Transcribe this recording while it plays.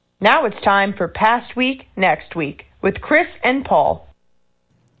Now it's time for Past Week, Next Week with Chris and Paul.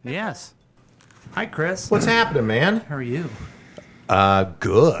 Yes. Hi, Chris. What's happening, man? How are you?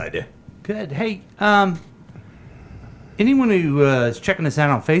 Good. Good. Hey, anyone who is checking us out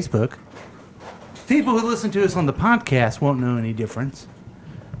on Facebook, people who listen to us on the podcast won't know any difference.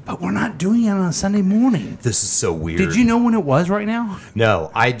 But we're not doing it on a Sunday morning. This is so weird. Did you know when it was right now? No,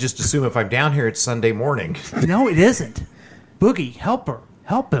 I just assume if I'm down here, it's Sunday morning. No, it isn't. Boogie, help her.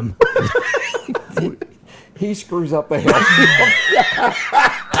 Help him. He screws up ahead.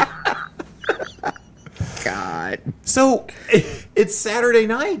 God. So, it's Saturday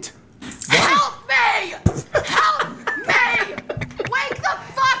night. Help me! Help me! Wake the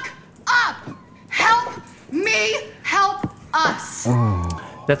fuck up! Help me! Help us!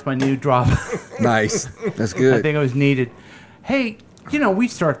 That's my new drop. Nice. That's good. I think it was needed. Hey, we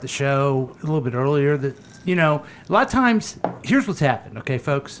start the show a little bit earlier. A lot of times, here's what's happened, okay,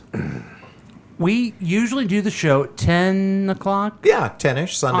 folks? We usually do the show at 10 o'clock. Yeah,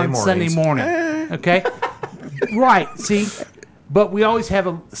 10-ish, Sunday on mornings. Sunday morning, okay? Right, see? But we always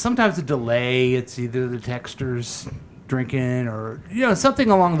have sometimes a delay. It's either the texters drinking or, something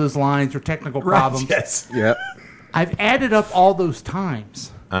along those lines or technical problems. Right, yes. Yep. I've added up all those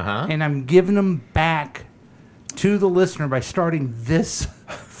times, and I'm giving them back to the listener by starting this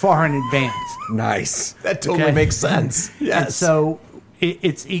far in advance. Nice. That totally makes sense. Yes. And so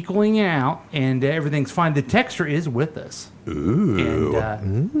it's equaling out, and everything's fine. The texter is with us. Ooh.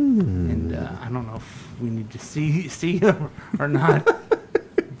 And I don't know if we need to see him or not,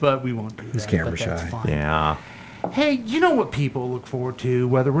 but we won't do that. He's camera but that's shy. fine. Yeah. Hey, you know what people look forward to?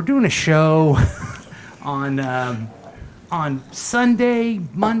 Whether we're doing a show on Sunday,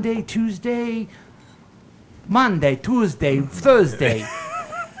 Monday, Tuesday, Thursday.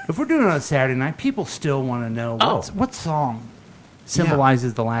 If we're doing it on a Saturday night, people still want to know what song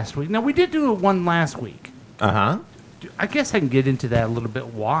symbolizes the last week. Now, we did do one last week. Uh-huh. I guess I can get into that a little bit.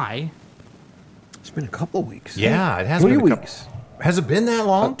 Why? It's been a couple weeks. Yeah, it has 3 been weeks. Has it been that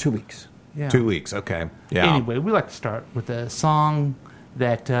long? 2 weeks. Yeah. 2 weeks, okay. Yeah. Anyway, we like to start with a song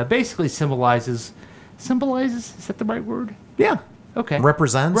that basically symbolizes. Is that the right word? Yeah. Okay.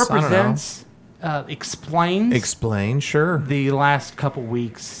 Represents, I don't know. Explains. Explain, sure. The last couple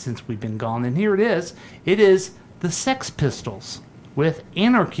weeks since we've been gone. And here it is. It is the Sex Pistols with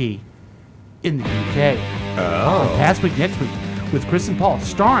Anarchy in the UK. Oh. Past Week, Next Week with Chris and Paul,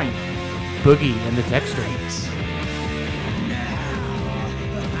 starring Boogie and the Texter.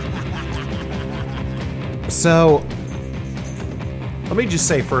 So, let me just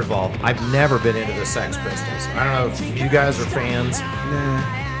say, first of all, I've never been into the Sex Pistols. I don't know if you guys are fans.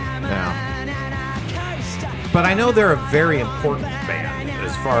 No. But I know they're a very important band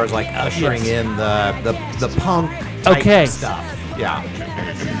as far as like ushering in the punk type stuff. Yeah.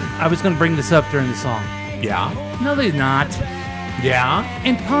 I was going to bring this up during the song. Yeah. No, they're not. Yeah.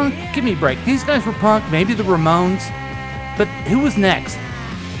 And punk, give me a break. These guys were punk, maybe the Ramones, but who was next?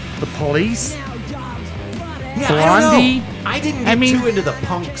 The Police? Yeah, Blondie? I didn't get too into the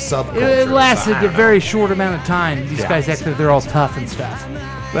punk subculture. It lasted so a very short amount of time. These Yeah. guys acted, they're all tough and stuff.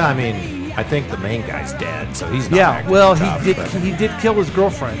 Well, I mean, I think the main guy's dead, so he's not acting well, tough, he but- did kill his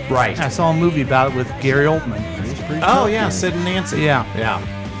girlfriend. Right. I saw a movie about it with Gary Oldman. Oh, yeah, Sid and Nancy. Yeah. Yeah.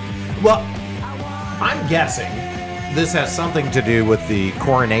 Well, I'm guessing this has something to do with the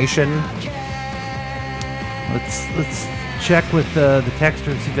coronation. Let's check with the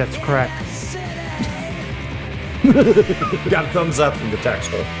texter and see if that's correct. Got a thumbs up from the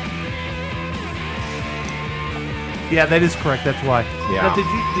texter. Yeah, that is correct. That's why. Yeah. Now,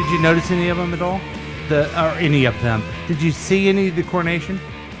 did you notice any of them at all? Or any of them? Did you see any of the coronation?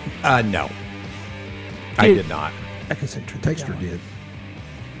 No. I did not. I can say Texter did.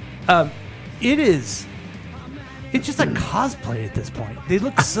 It's just like cosplay at this point. They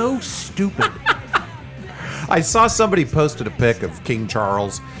look so stupid. I saw somebody posted a pic of King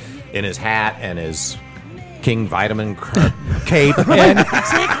Charles in his hat and his King Vitamin cape. And,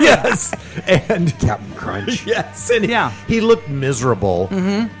 yes. And Captain Crunch. yes. And he looked miserable.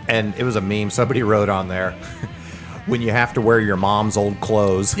 Mm-hmm. And it was a meme. Somebody wrote on there, when you have to wear your mom's old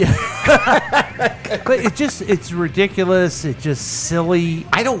clothes. Yeah. But it's ridiculous. It's just silly.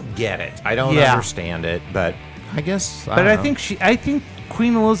 I don't get it. I don't understand it, but I guess. I think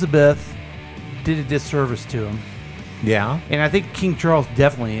Queen Elizabeth did a disservice to him. Yeah. And I think King Charles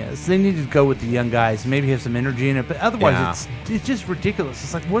definitely is. They need to go with the young guys, maybe have some energy in it, but otherwise it's just ridiculous.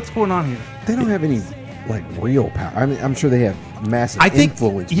 It's like, what's going on here? They don't have any like real power. I mean, I'm sure they have massive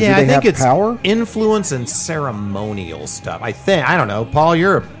influence. Yeah, do I they think have it's power. influence and ceremonial stuff. I don't know. Paul,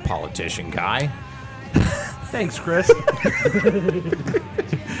 you're a politician guy. Thanks, Chris.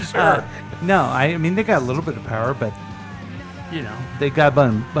 Sure. No, I mean they got a little bit of power, but they got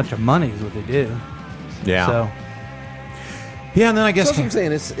a bunch of money is what they do. Yeah. So Yeah, and then I guess That's what I'm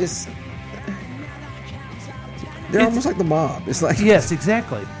saying. It's they're almost like the mob. It's like yes,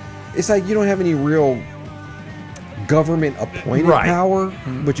 exactly. It's like you don't have any real government appointed Right. power,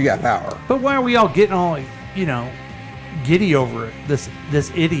 but you got power. But why are we all getting all giddy over it? This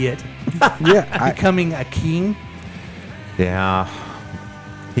idiot Yeah, becoming a king. Yeah.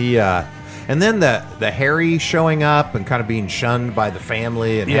 He and then the Harry showing up and kind of being shunned by the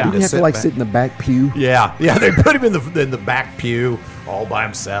family and Yeah. having you have to sit like back. sit in the back pew. Yeah, they put him in the back pew all by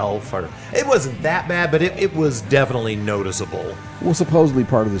himself. Or it wasn't that bad, but it was definitely noticeable. Well, supposedly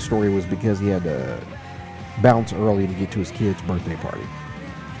part of the story was because he had to bounce early to get to his kid's birthday party.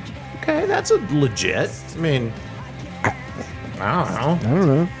 Okay, that's a legit. I mean, I don't know. I don't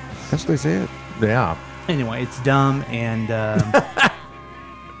know. That's what they said. Yeah. Anyway, it's dumb, and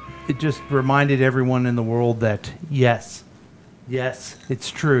it just reminded everyone in the world that yes, it's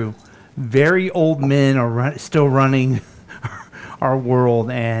true. Very old men are still running our world,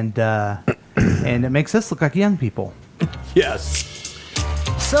 and it makes us look like young people. Yes.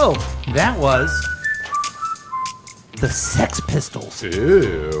 So that was the Sex Pistols,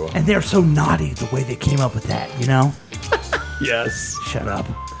 Ooh. and they're so naughty the way they came up with that. Yes. Shut up.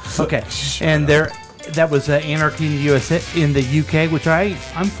 Okay, and that was Anarchy in the USA, in the UK, which I'm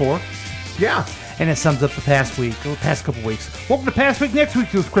for. Yeah. And it sums up the past couple weeks. Welcome to Past Week Next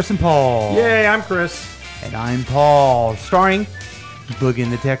Week with Chris and Paul. Yay, I'm Chris. And I'm Paul, starring Boogie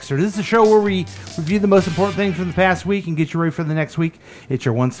and the Texter. This is a show where we review the most important things from the past week and get you ready for the next week. It's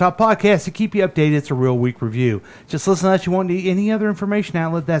your one-stop podcast to keep you updated. It's a real week review. Just listen unless you won't need any other information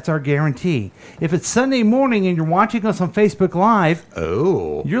outlet. That's our guarantee. If it's Sunday morning and you're watching us on Facebook Live,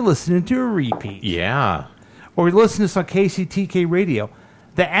 Oh. you're listening to a repeat. Yeah. Or you're listening to us on KCTK Radio.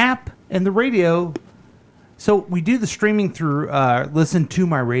 The app and the radio. So we do the streaming through Listen to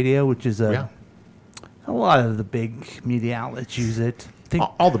My Radio, which is a lot of the big media outlets use it. I think,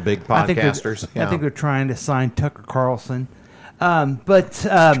 All the big podcasters. I think they're trying to sign Tucker Carlson. But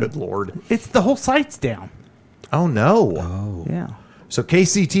Good Lord. it's the whole site's down. Oh, no. Yeah. So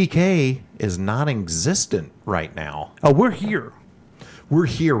KCTK is non-existent right now. Oh, we're here. We're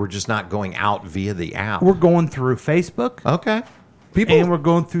here. We're just not going out via the app. We're going through Facebook, Okay. People. and we're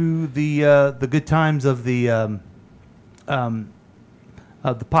going through the good times of the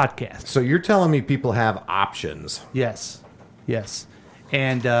podcast. So you're telling me people have options? Yes.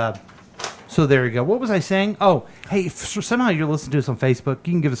 And so there you go. What was I saying? Oh, hey, if somehow you're listening to us on Facebook,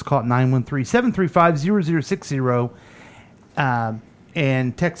 you can give us a call at 913-735-0060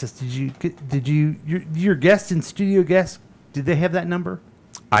 and text us. Did you your guest and studio guest, did they have that number?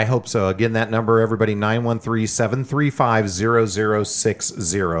 I hope so. Again, that number, everybody,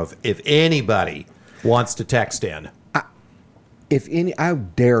 913-735-0060. If anybody wants to text in. If any, I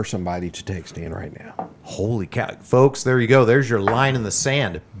dare somebody to text in right now. Holy cow. Folks, there you go. There's your line in the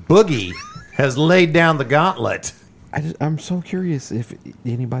sand. Boogie has laid down the gauntlet. I'm so curious if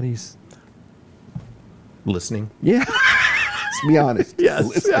anybody's Listening? Yeah. Let's be honest.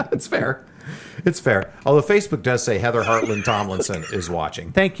 Yes. Yeah, it's fair. It's fair. Although Facebook does say Heather Hartland Tomlinson is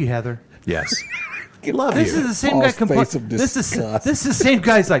watching. Thank you, Heather. Yes. Love This you. is the same Paul's guy. face of This is disgust. the same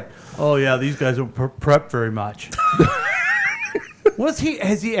guy's like, oh yeah, these guys don't prep very much.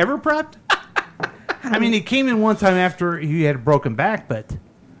 Has he ever prepped? I mean, he came in one time after he had a broken back, but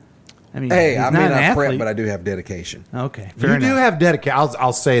I mean, Hey, he's I not may an not prep, athlete. but I do have dedication. Okay, You fair do enough. have dedication.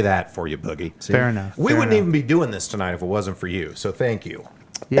 I'll say that for you, Boogie. Fair enough. We fair wouldn't enough. even be doing this tonight if it wasn't for you. So thank you.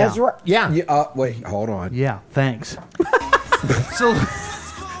 Yeah. That's right. Yeah. Wait, hold on. Yeah, thanks. so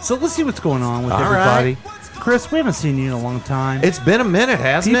let's see what's going on with All everybody. Chris, we haven't seen you in a long time. It's been a minute,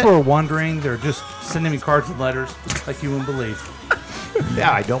 hasn't People it? are wondering. They're just sending me cards and letters like you wouldn't believe.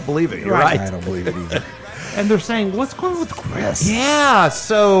 Yeah, I don't believe it. You're Right. right. I don't believe it either. And they're saying, what's going on with Chris? Yeah,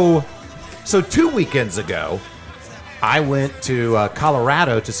 so 2 weekends ago, I went to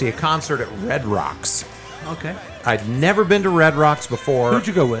Colorado to see a concert at Red Rocks. Okay. I'd never been to Red Rocks before. Who'd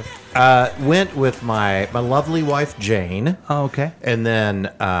you go with? Went with my lovely wife, Jane. Oh, okay. And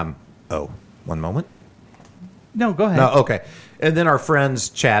then, one moment. No, go ahead. No, okay. And then our friends,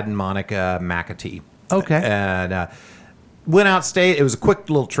 Chad and Monica McAtee. Okay. And went out, stayed. It was a quick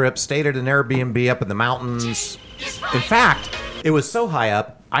little trip. Stayed at an Airbnb up in the mountains. In fact, it was so high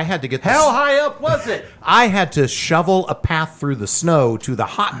up, I had to get How high up was it? I had to shovel a path through the snow to the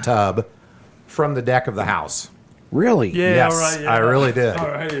hot tub from the deck of the house. Really? Yes, I really did. All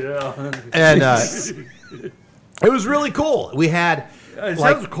right, yeah. And it was really cool. We had It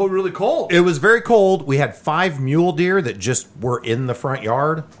like sounds cold, really cold. it was very cold. We had 5 mule deer that just were in the front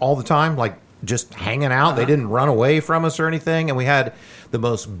yard all the time, like just hanging out. They didn't run away from us or anything. And we had the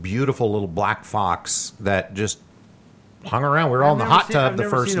most beautiful little black fox that just hung around. We were all in the hot tub the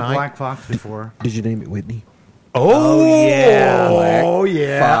first night. A black fox before. Did you name it Whitney? Oh, yeah. Oh,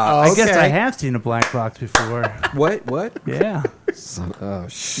 yeah. I guess I Okay. have seen a black fox before. What? What? Yeah. Oh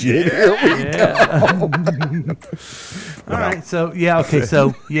shit! All right. So okay.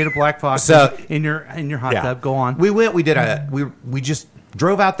 So you had a black fox So- in your hot tub. Go on. We did we just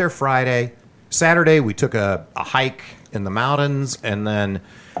drove out there Friday. Saturday we took a hike in the mountains, and then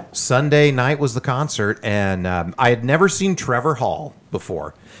Sunday night was the concert. And I had never seen Trevor Hall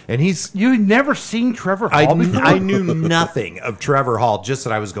before, and You had never seen Trevor Hall before? I knew nothing of Trevor Hall, just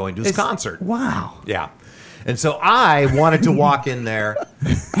that I was going to his concert. Wow. Yeah. And so I wanted to walk in there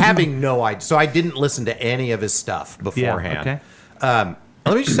having no idea. So I didn't listen to any of his stuff beforehand. Okay.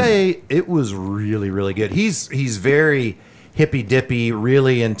 Let me just say it was really, really good. He's very hippy dippy,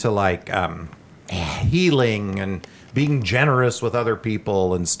 really into like healing and being generous with other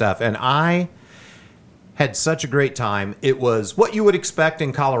people and stuff. And I had such a great time. It was what you would expect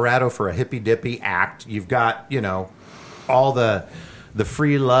in Colorado for a hippy dippy act. You've got, all the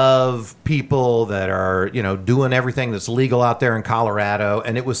free love people that are, doing everything that's legal out there in Colorado.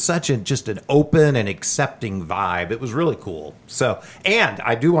 And it was just an open and accepting vibe. It was really cool. So, and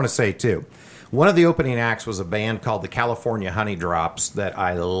I do want to say too, one of the opening acts was a band called the California Honey Drops that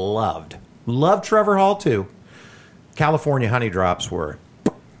I loved. Loved Trevor Hall too. California Honey Drops were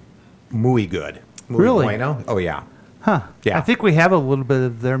muy good. Muy Really? bueno. Oh yeah. Huh. Yeah. I think we have a little bit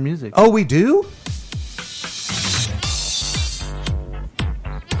of their music. Oh, we do?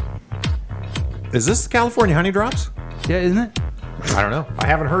 Is this the California Honey Drops? Yeah, isn't it? I don't know. I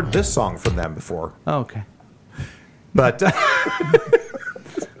haven't heard this song from them before. Oh, okay. But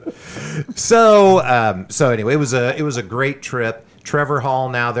so anyway, it was a great trip. Trevor Hall.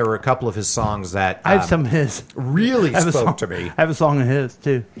 Now there were a couple of his songs that I have some of his. really I have a spoke song- to me. I have a song of his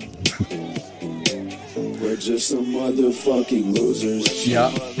too. We're just some motherfucking losers.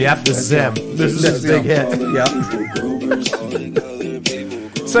 Yeah. Yep, this is him. This is his big hit. Yeah.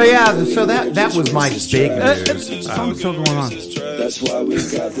 So that was my big news. Song's still going on. That's why we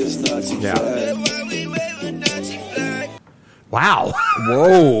got this Nazi Yeah. flag. Wow.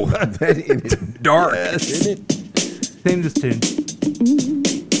 Whoa. That is dark. Isn't it? Name this tune.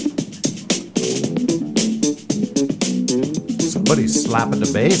 Somebody's slapping the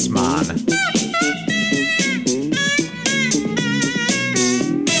bass, man.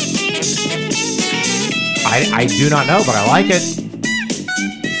 I do not know, but I like it.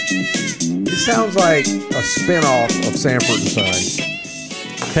 It sounds like a spinoff of Sanford and Son.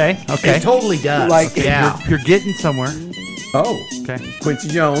 Okay. Okay. It totally does. Like- yeah. You're getting somewhere. Oh. Okay. Quincy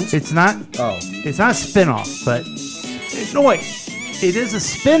Jones. It's not. Oh. It's not a spin-off, but no wait. It is a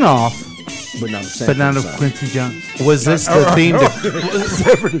spin-off, But not of but Sanford not and of Son. Quincy Jones. Was this the theme to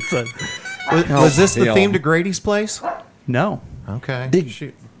was this the hell. theme to Grady's Place? No. Okay.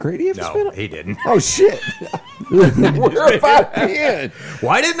 Did Grady have a No, spinoff? he didn't. Oh shit. Where have I been?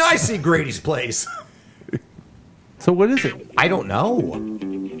 Why didn't I see Grady's Place? So what is it? I don't know.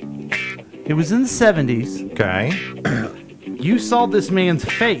 It was in the 70s. Okay. You saw this man's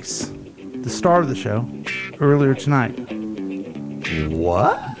face, the star of the show, earlier tonight.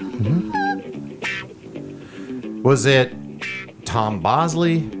 What? Was it Tom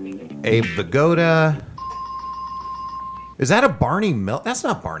Bosley? Abe Vigoda? Is that a Barney Miller? That's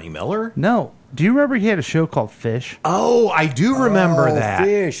not Barney Miller. No. Do you remember he had a show called Fish? Oh, I do remember Oh, that.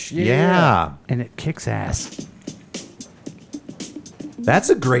 Fish, yeah. Yeah. And it kicks ass. That's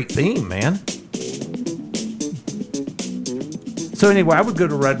a great theme, man. So anyway, I would go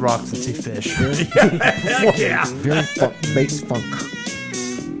to Red Rocks and see Fish. Yeah. Very bass funk.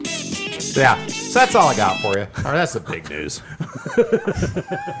 Yeah. So that's all I got for you. All right, that's the big news.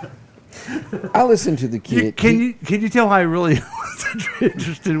 I listened to the kid. Can you tell how I really was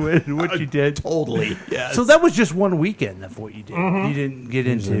interested in what you did? Totally. Yeah. So that was just one weekend of what you did. You didn't get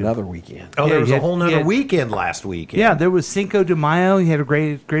It was into another weekend. Oh, Yeah, there was you a had- whole nother you had- weekend last weekend. Yeah, there was Cinco de Mayo. You had a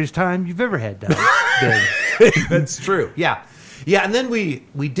greatest time you've ever had. Doug. That's true. Yeah. Yeah, and then we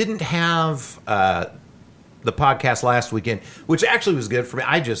didn't have the podcast last weekend, which actually was good for me.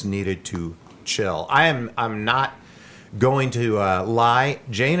 I just needed to chill. I'm not going to lie.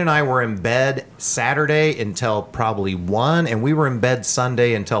 Jane and I were in bed Saturday until probably 1, and we were in bed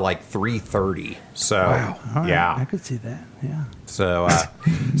Sunday until like 3:30. So All right, yeah. I could see that. Yeah. So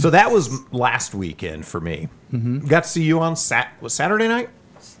so that was last weekend for me. Got to see you on Saturday night?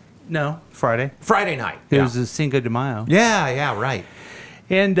 No, Friday. Friday night. It Yeah. was a Cinco de Mayo. Yeah, right.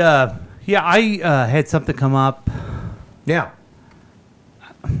 And yeah, I had something come up. Yeah.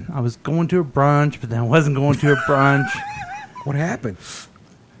 I was going to a brunch, but then I wasn't going to a brunch. What happened?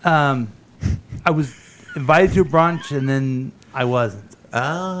 I was invited to a brunch, and then I wasn't.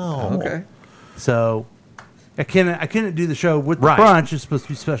 Oh. Okay. So I couldn't do the show with the Right. brunch. It's supposed to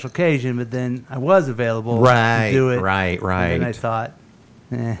be a special occasion, but then I was available Right, to do it. right. And then I thought,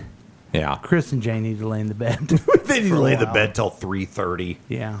 Yeah. Chris and Jay need to lay in the bed. They didn't for a lay in the while. bed till 3:30.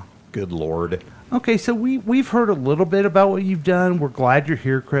 Yeah. Good Lord. Okay, so we've heard a little bit about what you've done. We're glad you're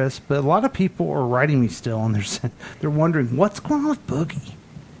here, Chris. But a lot of people are writing me still, and they're wondering what's going on with Boogie.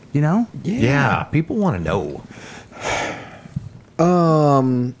 You know? Yeah. People want to know.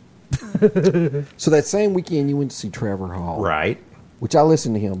 So that same weekend you went to see Trevor Hall, Right. which I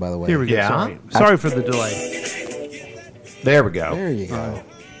listened to him, by the way. Here we go. Yeah. Sorry for the delay. There we go. There you go.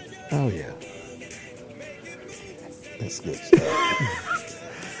 Oh yeah, that's good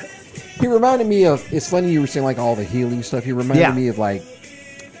stuff. He reminded me of. It's funny you were saying like all the healing stuff. He reminded Yeah. me of like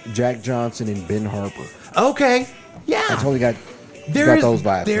Jack Johnson and Ben Harper. Okay. Yeah. I totally got There is those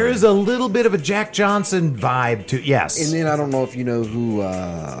vibes. There from is him. a little bit of a Jack Johnson vibe to yes. And then I don't know if you know who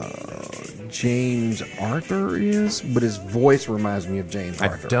James Arthur is, but his voice reminds me of James I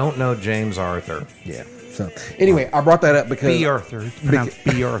Arthur. don't know James Arthur. Yeah. So anyway, I brought that up because B. Arthur. It's pronounced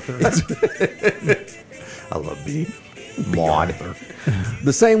B. Arthur. I love B. Maud.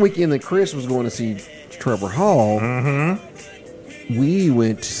 the same weekend that Chris was going to see Trevor Hall, we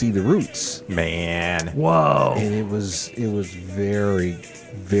went to see The Roots, Man. Whoa. and it was very,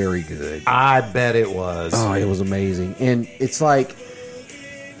 very good. I bet it was. Oh, it was amazing, and it's like,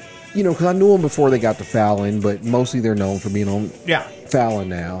 you know, because I knew them before they got to Fallon, but mostly they're known for being on Yeah. Fallon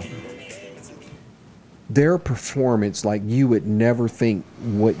now. Their performance, like you would never think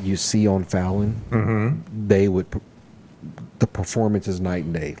what you see on Fallon, they would. The performance is night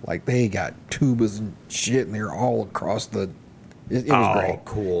and day. Like they got tubas and shit, and they're all across the. It was Oh, great.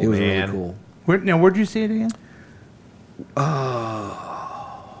 cool, It was man. really cool. Where'd you see it again?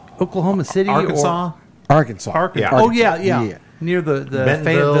 Oklahoma City, Arkansas. Arkansas. Arkansas. Yeah. Oh yeah, yeah. Yeah. Near the Bentonville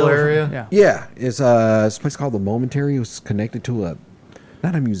Fayetteville area? Yeah. Yeah, it's a place called the Momentary. It was connected to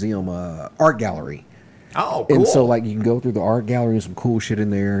not a museum, art gallery. Oh, cool. And so, like, you can go through the art gallery and some cool shit in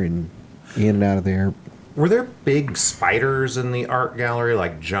there and in and out of there. Were there big spiders in the art gallery,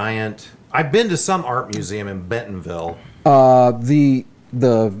 like giant? I've been to some art museum in Bentonville. The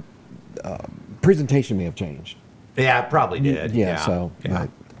presentation may have changed. Yeah, it probably did. Yeah, so. yeah.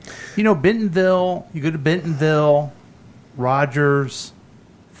 You know, Bentonville, you go to Bentonville, Rogers,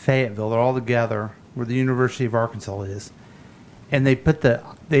 Fayetteville, they're all together where the University of Arkansas is. And they put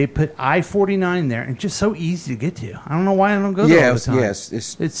I-49 there, and it's just so easy to get to. I don't know why I don't go there all the time. Yes.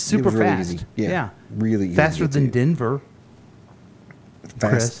 It's super it was really fast. easy. Yeah, really easy faster to get than to. Denver.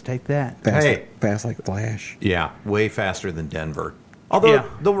 Chris, Fast, take that. fast, Hey. fast like a flash. Yeah, way faster than Denver. Although Yeah.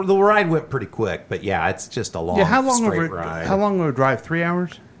 the ride went pretty quick, but yeah, it's just a long, Yeah, how long straight ride. How long of a drive? 3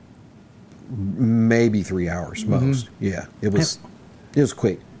 hours? Maybe 3 hours most. Yeah, it was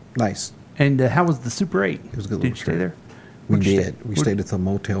quick, nice. And how was the Super 8? It was a good Did you little stay trip. there? We Where'd you did. stay? We stayed at the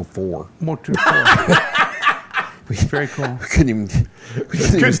Motel 4. Motel 4. Very cool. We couldn't even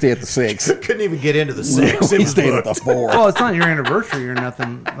stay at the 6. Couldn't even get into the six. It We was stayed at the booked. 4. Oh, it's not your anniversary or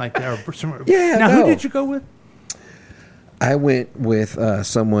nothing like that. Yeah, Now, no. who did you go with? I went with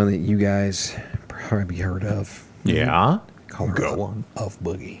someone that you guys probably heard of. Yeah. Call her Go Of- on. Of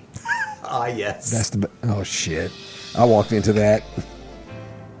Boogie. Ah, yes. That's oh shit! I walked into that.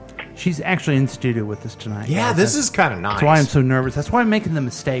 She's actually in studio with us tonight. yeah, guys. this is kind of nice. That's why I'm so nervous. That's why I'm making the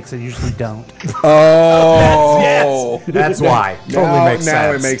mistakes I usually don't. Oh, That's why. Totally now, makes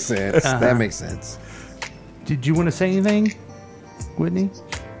now sense. it makes sense. That makes sense. Did you want to say anything, Whitney?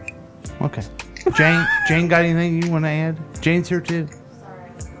 Okay. Jane got anything you want to add? Jane's here too.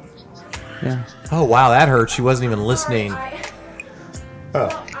 Yeah. Oh, wow, that hurt. She wasn't even listening. I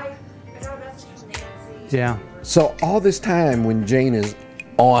got a message from Nancy. Yeah. So all this time when Jane is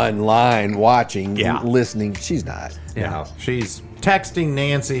online watching, Yeah. listening, she's not. Yeah. She's texting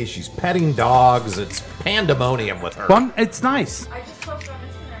Nancy. She's petting dogs. It's pandemonium with her. Well, it's nice. I just posted on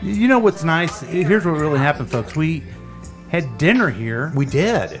Instagram. You know what's nice? Here's what really happened, folks. We had dinner here. We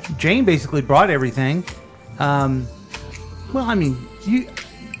did. Jane basically brought everything. Well, I mean,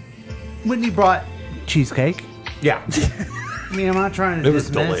 Whitney brought cheesecake. Yeah. I mean, I'm not trying to It was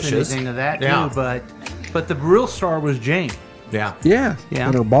dismiss delicious. anything of that, Yeah. too, but the real star was Jane. Yeah. Yeah, Yeah.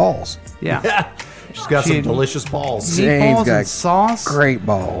 and her balls. Yeah. She's got She some had- delicious balls. Jane's Meatballs got and sauce. Great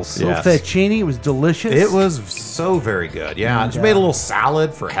balls. Yeah. Little fettuccine. It was delicious. It was so very good. Yeah. And, She made a little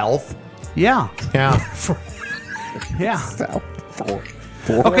salad for health. Yeah. Yeah. Yeah. For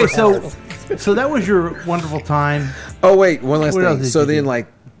Okay, so that was your wonderful time. Oh wait, one last What else thing. did So you then, do? like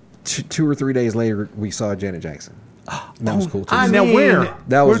 2 or 3 days later, we saw Janet Jackson. That was cool too. Now where?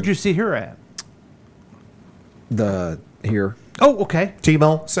 That was- Where'd you see her at? The here, Oh, okay.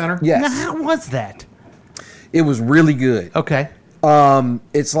 T-Mobile Center. Now, yes, how was that? it was really good. Okay.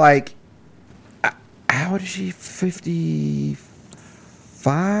 It's like, how old is she? 55,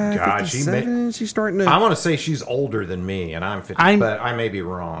 God, she 57? She's starting to. I want to say she's older than me, and I'm 50, but I may be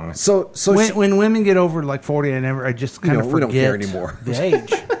wrong. so she, When women get over like 40, I just kind of we forget don't care anymore. the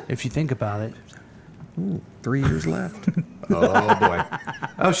age. If you think about it. 3 years left. Oh boy.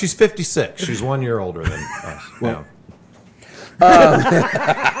 Oh, she's 56. She's 1 year older than us. Well,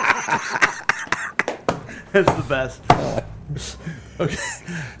 That's the best.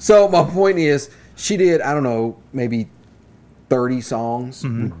 So my point is, she did, I don't know, maybe 30 songs,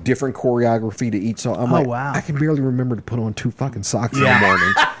 with different choreography to each song. I'm Oh, like, wow. I can barely remember to put on 2 fucking socks Yeah. in the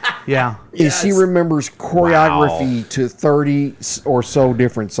morning. Yeah. And she remembers choreography to 30 or so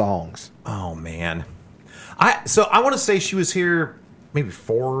different songs. Oh man. I want to say she was here maybe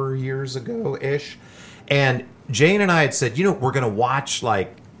 4 years ago ish, and Jane and I had said, we're going to watch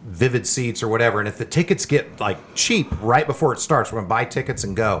like Vivid Seats or whatever, and if the tickets get like cheap right before it starts, we're going to buy tickets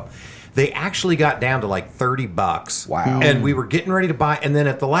and go. They actually got down to like $30. Wow. And we were getting ready to buy, and then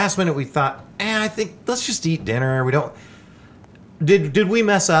at the last minute we thought, I think let's just eat dinner. We don't. Did we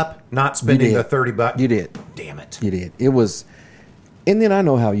mess up not spending the $30? You did. Damn it. You did. It was. And then I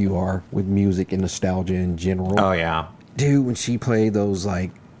know how you are with music and nostalgia in general. Oh yeah. Dude, when she played those,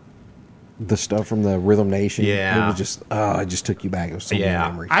 like, the stuff from the Rhythm Nation, Yeah. it was just, it just took you back. It was so many Yeah.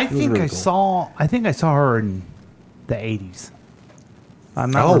 memories. I It was think really I cool. saw her in the 80s.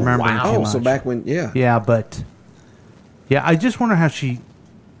 I'm not Oh, remembering wow. too Oh, much. so back when, Yeah, but I just wonder how she.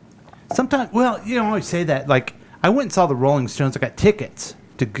 Sometimes, well, I always say that. Like, I went and saw the Rolling Stones. I got tickets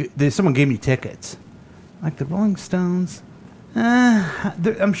someone gave me tickets. Like the Rolling Stones,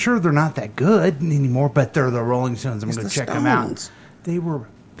 I'm sure they're not that good anymore, but they're the Rolling Stones. I'm It's going to the check them out. Stones. They were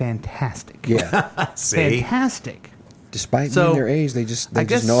fantastic. Yeah. See. Fantastic. Despite So, being their age, they I just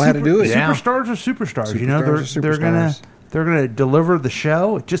guess know how to do it. Yeah. Superstars are superstars. Superstars are superstars. They're gonna deliver the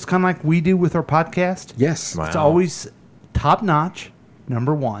show just kind of like we do with our podcast. Yes. Wow. It's always top notch,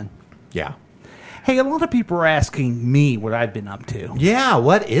 number one. Yeah. Hey, a lot of people are asking me what I've been up to. Yeah.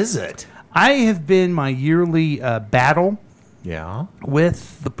 What is it? I have been my yearly battle Yeah.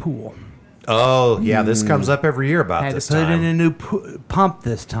 with the pool. Oh, yeah. This comes up every year about I had this to put time. in a new pump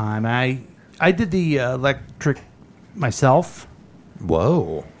this time. I did the electric myself.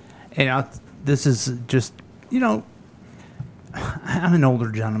 Whoa. And this is just, I'm an older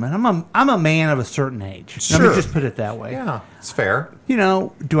gentleman. I'm a man of a certain age. Let Sure. me just put it that way. Yeah, it's fair.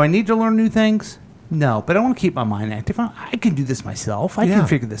 Do I need to learn new things? No, but I want to keep my mind active. I can do this myself. I Yeah. can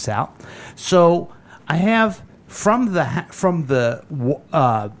figure this out. So I have from the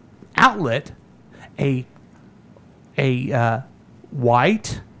outlet a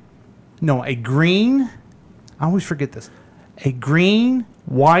green. I always forget this. A green,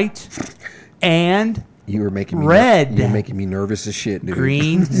 white, and You were making me Red. You were making me nervous as shit, dude.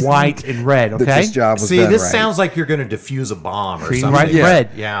 green, white, and red. That Okay. this job was See, done this right. sounds like you're going to defuse a bomb or Green, something. white, Yeah. red.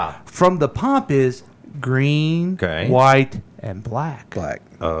 Yeah. From the pump is green, Okay. white, and black. black.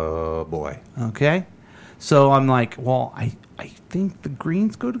 Oh, boy. Okay. So I'm like, well, I think the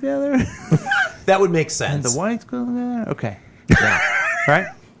greens go together That would make and sense. the whites go together. Okay. Yeah. Right.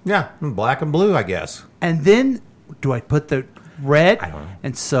 Yeah. Black and blue, I guess. And then do I put the red? I don't know.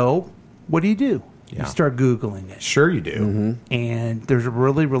 And so what do? Yeah. You start Googling it. Sure you do. And there's a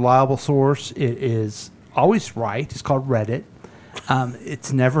really reliable source. It is always right. It's called Reddit.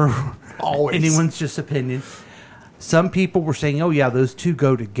 It's never Always. anyone's just opinion. Some people were saying, "Oh yeah, those two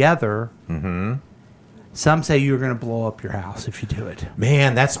go together." Mm-hmm. Some say you're going to blow up your house if you do it.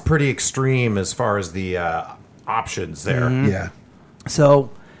 Man, that's pretty extreme as far as the options there. Yeah.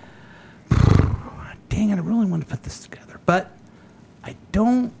 So, dang it, I really want to put this together, but I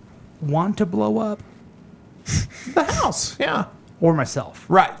don't want to blow up The house. Yeah. or myself.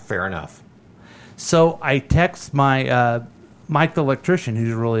 Right. Fair enough. So I text my Mike the electrician,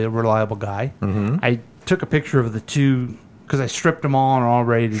 who's really a reliable guy. Mm-hmm. I took a picture of the two because I stripped them all and all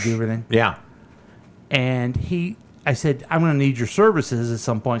ready to do everything. Yeah. And I said, I'm going to need your services at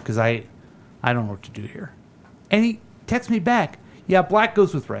some point because I don't know what to do here. And he texts me back, yeah, black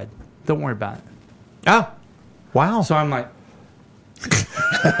goes with red. Don't worry about it. Oh. Wow. So I'm like,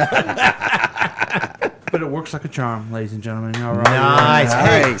 but it works like a charm, ladies and gentlemen. All right. Nice.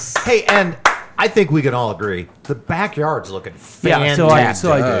 Nice. Hey, and I think we can all agree the backyard's looking fantastic. Yeah,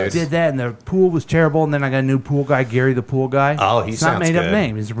 so I dude. did that, and the pool was terrible. And then I got a new pool guy, Gary, the pool guy. Oh, he it's not sounds made up good.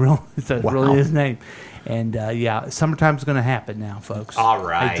 name. It's real. It's Wow. really his name. And summertime's going to happen now, folks. All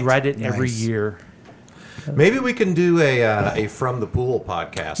right. I dread it every Nice. year. Maybe we can do a From the Pool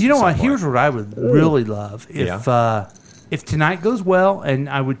podcast. You know at some what? point. Here's what I would really love if tonight goes well, and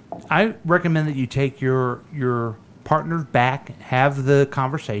I recommend that you take your partners back, have the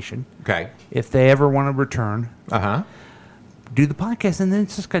conversation. Okay. If they ever want to return, Uh-huh. do the podcast, and then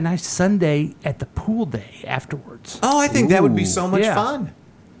it's just a nice Sunday at the pool day afterwards. Oh, I think that would be so much Yeah. fun.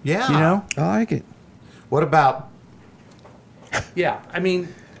 Yeah. You know? I like it. What about... Yeah, I mean,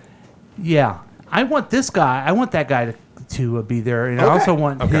 yeah. I want this guy. I want that guy to be there, and I Okay. also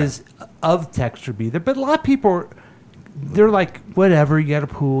want Okay. his of text to be there. But a lot of people, they're like, whatever. You got a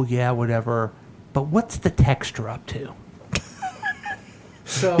pool, yeah, whatever. But what's the texture up to?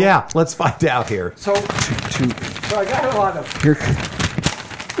 So Yeah, let's find out here. So I got a lot of Here,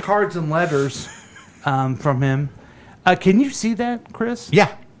 cards and letters from him. Can you see that, Chris? Yeah.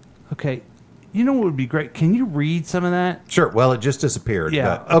 Okay. You know what would be great? Can you read some of that? Sure. Well, it just disappeared.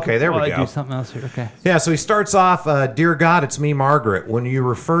 Yeah. but- okay, there While we I go. do something else here. Okay. Yeah, so he starts off, Dear God, it's me, Margaret. When you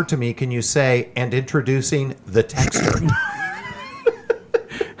refer to me, can you say, and introducing the texter?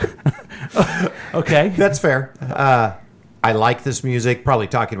 Okay. That's fair. I like this music, probably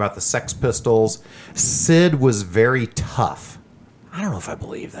talking about the Sex Pistols. Sid was very tough. I don't know if I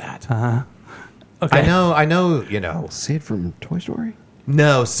believe that. Okay. I know, you know. Sid from Toy Story?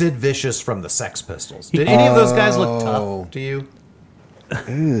 No, Sid Vicious from the Sex Pistols. Did any of those guys look tough to you?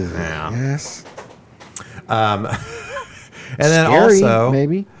 Yeah. Yes. And then Scary, also...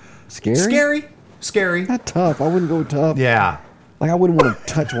 maybe. Scary? Scary. Not tough. I wouldn't go tough. Yeah. Like, I wouldn't want to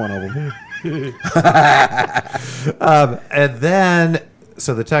touch one of them. And then,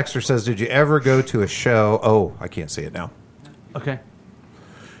 so the texter says, did you ever go to a show? Oh, I can't see it now. Okay.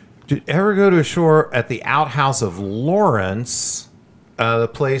 Did you ever go to a show at the Outhouse of Lawrence? The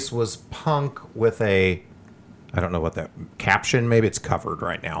place was punk with a, I don't know what that caption. Maybe it's covered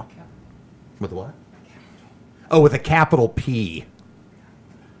right now. With what? Oh, with a capital P.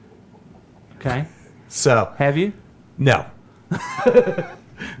 Okay. So, Have you? no.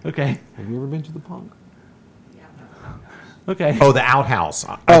 Okay. Have you ever been to the punk? Okay. Oh, the Outhouse.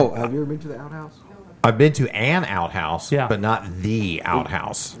 Oh, have you ever been to the outhouse? I've been to an outhouse, Yeah. but not the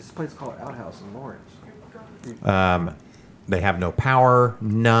outhouse. This place is called Outhouse in Lawrence. They have no power,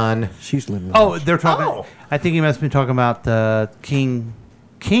 none. She's living. Oh, they're talking. Oh. I think he must be talking about King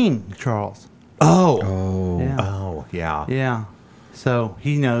Charles. Oh. Yeah. Oh, yeah. Yeah. So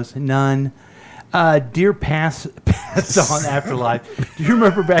he knows none. Dear passed on Afterlife. Do you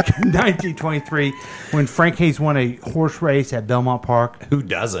remember back in 1923 when Frank Hayes won a horse race at Belmont Park? Who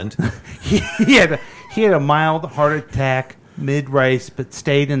doesn't? He had a mild heart attack mid race, but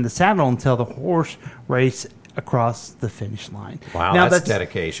stayed in the saddle until the horse race across the finish line. Wow, Now, that's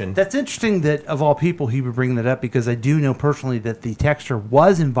dedication. That's interesting that of all people he would bring that up, because I do know personally that the texter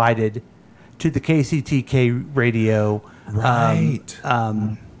was invited to the KCTK radio. Right.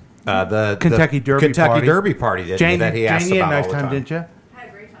 The Kentucky Derby Kentucky party. Derby party that, Jane, that he asked Jane, you about had a all nice the time, time. didn't you? I had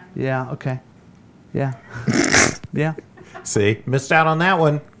a great time. Yeah. Okay. Yeah. Yeah. See, missed out on that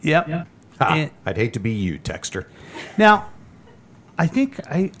one. Yep. Ha, And- I'd hate to be you, texter. Now, I think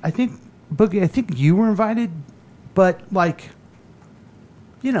Boogie, I think you were invited, but like,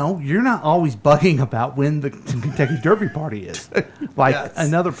 you know, you're not always bugging about when the Kentucky Derby party is, like Yes.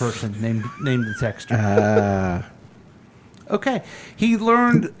 another person named the texter. Okay, he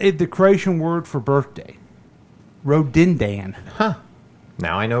learned the Croatian word for birthday, rodindan.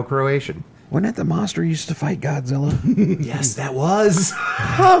 Now I know Croatian. Wasn't that the monster used to fight Godzilla? Yes, that was.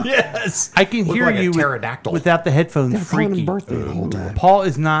 Yes. I can Looked hear like a you pterodactyl. without the headphones. They're calling him Freaky. birthday the whole time. Paul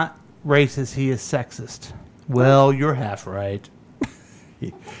is not racist. He is sexist. Well, you're half right.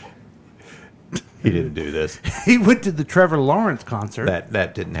 He didn't do this. He went to the Trevor Lawrence concert.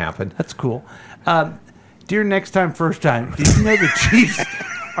 That didn't happen. That's cool. Dear Next Time, First Time, did you know the Chiefs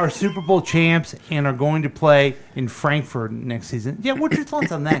are Super Bowl champs and are going to play in Frankfurt next season? Yeah, what's your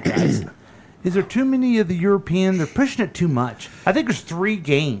thoughts on that, guys? Is there too many of the European? They're pushing it too much. I think there's 3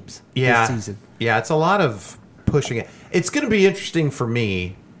 games Yeah. this season. Yeah, it's a lot of pushing it. It's going to be interesting for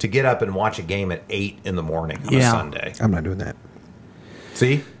me to get up and watch a game at 8 in the morning on a Yeah. Sunday. I'm not doing that.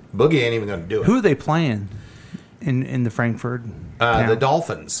 See? Boogie ain't even going to do it. Who are they playing in the Frankfurt? The town?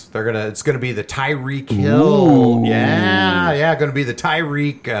 Dolphins. It's gonna be the Tyreek Hill. Yeah, gonna be the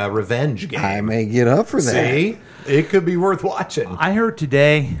Tyreek revenge game. I may get up for that. See, it could be worth watching. I heard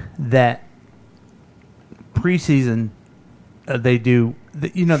today that preseason they do.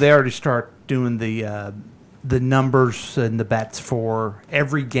 They already start doing the numbers and the bets for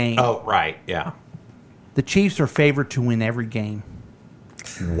every game. Oh, right. Yeah. The Chiefs are favored to win every game.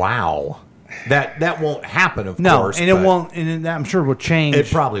 Wow. That won't happen, of No, course. and it but won't. And I'm sure it will change. It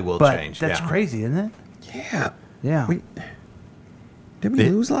probably will but change, That's yeah. crazy, isn't it? Yeah. Yeah. Did we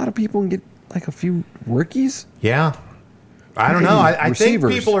lose a lot of people and get like a few rookies? Yeah. I don't know. I think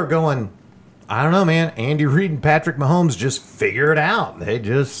Receivers. people are going, I don't know, man. Andy Reid and Patrick Mahomes just figure it out. They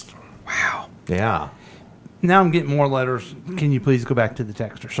just. Wow. Yeah. Now I'm getting more letters. Can you please go back to the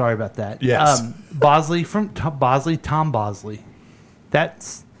texter? Sorry about that. Yes. Bosley from Tom Bosley.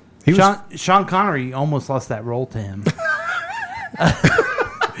 That's He was- Sean Connery almost lost that role to him.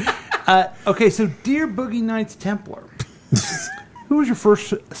 Okay, so dear Boogie Nights Templar, who was your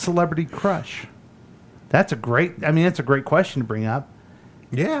first celebrity crush? That's a great question to bring up.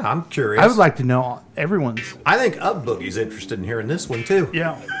 Yeah, I'm curious. I would like to know everyone's. I think Ub Boogie's interested in hearing this one, too.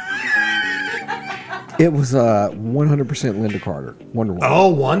 Yeah. It was 100% Linda Carter. Wonder Woman. Oh,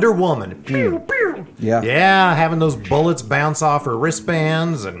 Wonder Woman. Pew, pew. Yeah. Yeah, having those bullets bounce off her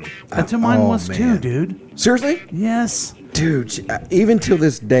wristbands. And That's who mine Oh, was too, man. dude. Seriously? Yes. Dude, even till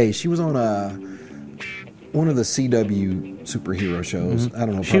this day, she was on one of the CW superhero shows. I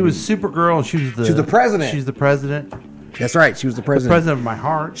don't know. She was Supergirl. And she was was the president. She's the president. That's right. She was the The president. president of my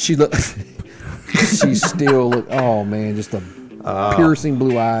heart. She looked. She still looked. Oh man, just the piercing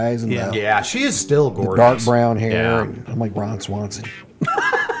blue eyes and Yeah. the yeah, she is still gorgeous. dark brown hair. Yeah. And I'm like Ron Swanson.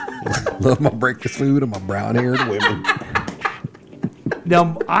 Love my breakfast food and my brown haired women.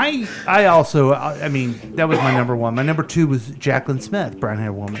 Now, I also, I mean, that was my number one. My number two was Jacqueline Smith, brown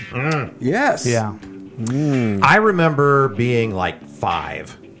hair woman. Yes. Yeah. I remember being like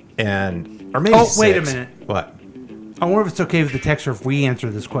 5. Or maybe Oh, 6. wait a minute. What? I wonder if it's okay with the texter if we answer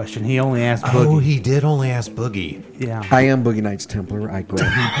this question. He only asked Oh, Boogie. he did only ask Boogie. Yeah. I am Boogie Nights Templar. I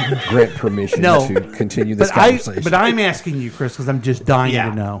grant permission No. to continue this But conversation. I'm asking you, Chris, because I'm just dying Yeah.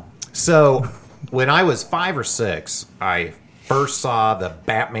 to know. So, when I was 5 or 6, I first saw the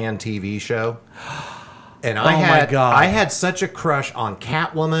Batman TV show. And Oh, my God. I had such a crush on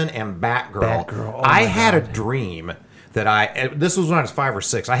Catwoman and Batgirl. Batgirl. Oh, I my had a God. dream that this was when I was 5 or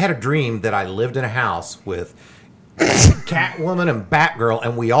 6. I had a dream that I lived in a house with Catwoman and Batgirl,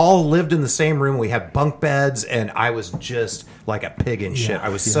 and we all lived in the same room. We had bunk beds, and I was just like a pig in shit. I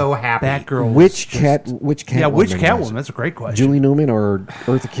was so happy. Batgirl. was which just- cat? Which cat? Yeah, which woman was Catwoman? it? That's a great question. Julie Newman or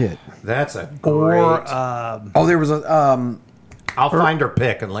Eartha Kitt? That's a great. Or Oh, there was a. I'll find her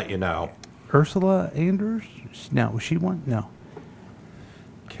pick and let you know. Ursula Anders? No, was she one? No.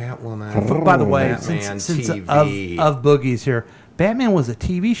 Catwoman. By the way, Batman since TV. of Boogie's here, Batman was a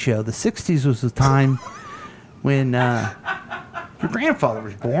TV show. The 60s was the time when your grandfather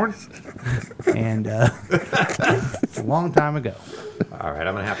was born. And a long time ago. All right,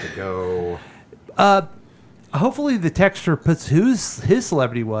 I'm gonna have to go. Hopefully the texter puts whose his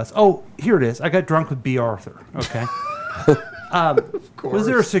celebrity was. Oh, here it is. I got drunk with B. Arthur. Okay. Was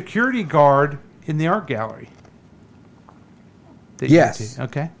there a security guard in the art gallery? that you Yes.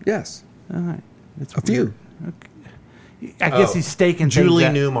 went to? Okay. Yes. All right. That's A few. Okay. I guess he's staking Julie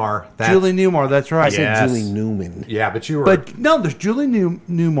things out. Newmar. Julie Newmar. That's right. I said Yes. Julie Newman. Yeah, but you were. But no, there's Julie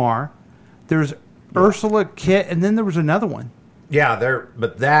Newmar. There's Ursula Kitt, and then there was another one. yeah, there.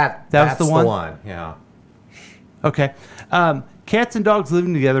 But that's the one? Yeah. Okay. Cats and dogs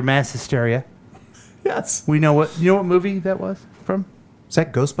living together, mass hysteria. Yes. We know what movie that was from? Is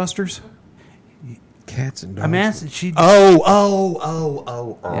that Ghostbusters? Cats and dogs. I'm asking. She.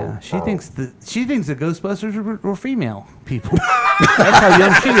 Oh. Yeah, she thinks the Ghostbusters were female people. That's how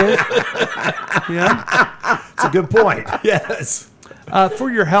young she is. Yeah. That's a good point. Yes. For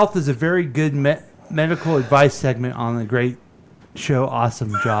Your Health is a very good medical advice segment on the great show.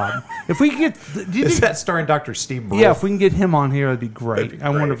 Awesome job. If we could get, do you Is think- that starring Dr. Steve Brule? yeah, if we can get him on here, that'd be great. That'd be I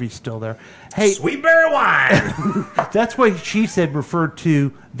wonder great. if he's still there. Hey, Sweet berry wine. that's what she said. Referred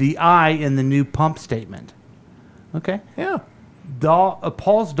to the I in the new pump statement. Okay. yeah.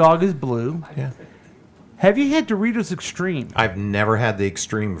 Paul's dog is blue. Yeah. Have you had Doritos Extreme? I've never had the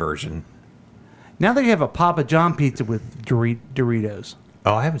extreme version. Now they have a Papa John pizza with Doritos.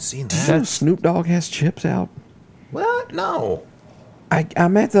 Oh, I haven't seen Did you that. know Snoop Dogg has chips out? What? No.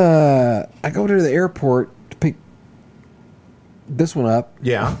 I'm at the. I go to the airport to pick this one up,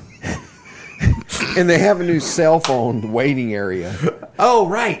 Yeah. and they have a new cell phone waiting area. Oh,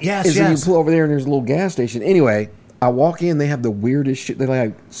 right. Yes. And so you Yes. pull over there, and there's a little gas station. Anyway, I walk in. They have the weirdest shit. They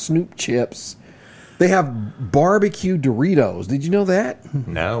like Snoop chips. They have barbecue Doritos. Did you know that?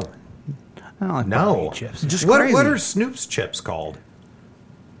 No. I don't like No. barbecue chips. Just What crazy. are Snoop's chips called?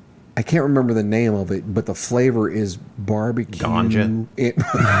 I can't remember the name of it, but the flavor is barbecue. Ganja. It,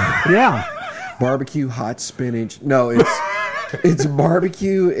 Yeah. barbecue, hot spinach. No, it's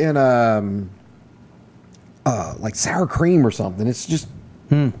barbecue and like sour cream or something. It's just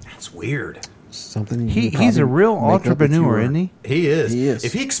That's weird. something. He's a real entrepreneur, isn't he? He is. He is.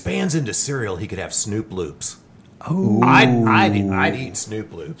 If he expands into cereal, he could have Snoop Loops. Oh, I'd eat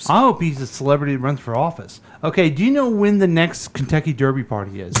Snoop Loops. I hope he's a celebrity that runs for office. Okay, do you know when the next Kentucky Derby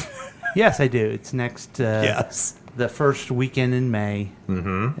party is? Yes, I do. It's next. Yes. The first weekend in May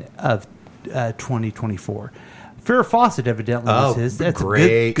of 2024. Farrah Fawcett evidently was his. That's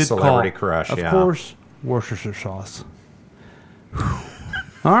great a good celebrity call. crush. Of yeah. course, Worcestershire sauce.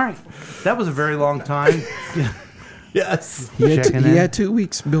 All right, that was a very long time. Yes. He Checking in. had 2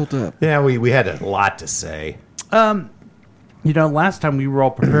 weeks built up. Yeah, we had a lot to say. You know, last time we were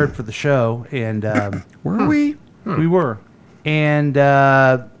all prepared for the show, and Were we? we were, and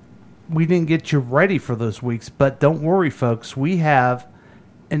we didn't get you ready for those weeks. But don't worry, folks. We have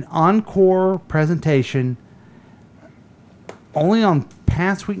an encore presentation only on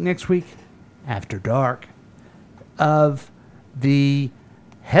Past Week, Next Week, After Dark, of the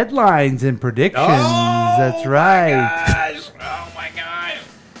headlines and predictions. That's right. Oh my gosh.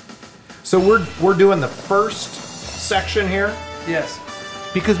 So we're doing the first section here. Yes.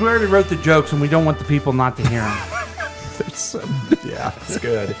 Because we already wrote the jokes, and we don't want the people not to hear them. Yeah, it's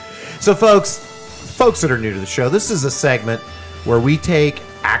good. So folks that are new to the show, this is a segment where we take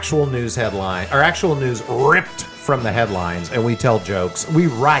actual news headline or actual news ripped from the headlines, and we tell jokes. We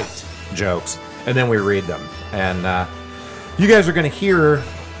write jokes, and then we read them. And you guys are going to hear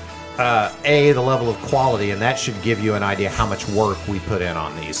the level of quality, and that should give you an idea how much work we put in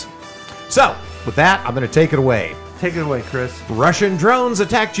on these. So with that, I'm going to take it away. Take it away, Chris. Russian drones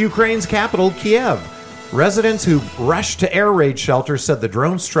attacked Ukraine's capital, Kiev. Residents who rushed to air raid shelters said the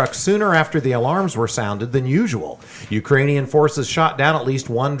drones struck sooner after the alarms were sounded than usual. Ukrainian forces shot down at least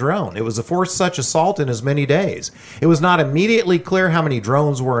one drone. It was the fourth such assault in as many days. It was not immediately clear how many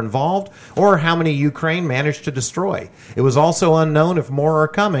drones were involved or how many Ukraine managed to destroy. It was also unknown if more are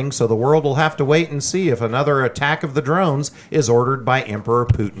coming, so the world will have to wait and see if another attack of the drones is ordered by Emperor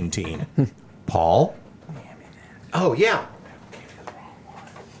Putin. Paul? Oh, yeah.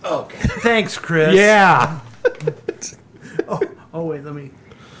 Okay. Thanks, Chris. Yeah. Oh wait, let me.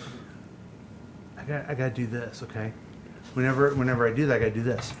 I gotta do this, okay? Whenever I do that, I gotta do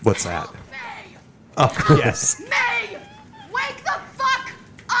this. What's that? May! Oh, yes. May! Wake the fuck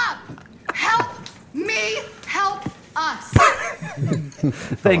up! Help me help us!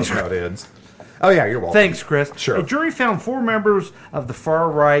 Thanks, How it ends. Oh, yeah, you're welcome. Thanks, Chris. Sure. A jury found 4 members of the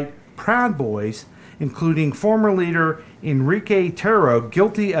far-right Proud Boys, including former leader Enrique Tarrio,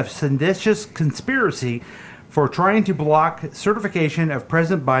 guilty of seditious conspiracy for trying to block certification of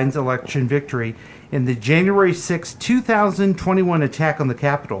President Biden's election victory in the January 6, 2021 attack on the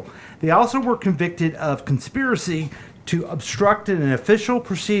Capitol. They also were convicted of conspiracy to obstruct an official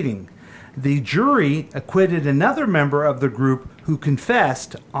proceeding. The jury acquitted another member of the group who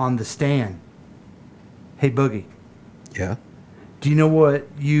confessed on the stand. Hey, Boogie. Yeah. Do you know what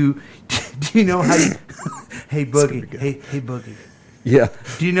you? Do you know how you? Hey Boogie. Hey Boogie. Yeah.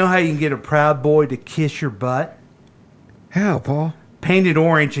 Do you know how you can get a Proud Boy to kiss your butt? How, Paul? Paint it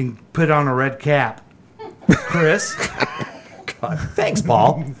orange and put on a red cap. Chris. Thanks,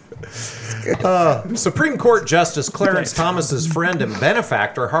 Paul. Supreme Court Justice Clarence Thomas's friend and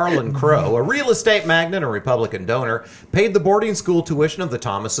benefactor Harlan Crow, a real estate magnate and Republican donor, paid the boarding school tuition of the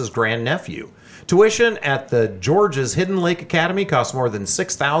Thomases' grandnephew. Tuition at the Georgia's Hidden Lake Academy costs more than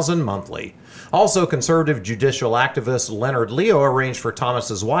 $6,000 monthly. Also, conservative judicial activist Leonard Leo arranged for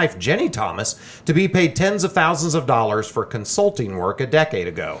Thomas's wife, Jenny Thomas, to be paid tens of thousands of dollars for consulting work a decade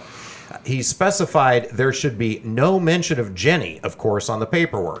ago. He specified there should be no mention of Jenny, of course, on the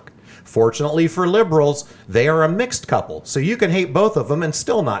paperwork. Fortunately for liberals, they are a mixed couple, so you can hate both of them and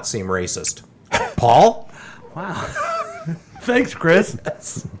still not seem racist. Paul? Wow. Thanks, Chris.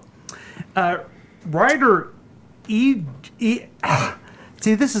 Writer See,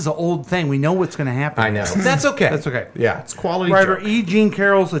 this is an old thing. We know what's going to happen. I know. That's okay. That's okay. Yeah, it's quality Writer joke. E. Jean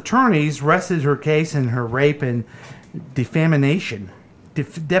Carroll's attorneys rested her case in her rape and defamation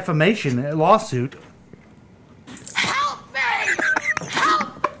lawsuit. Help me!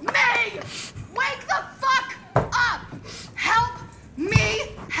 Help me! Wake the fuck up! Help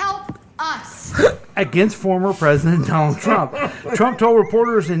me help us! Against former President Donald Trump. Trump told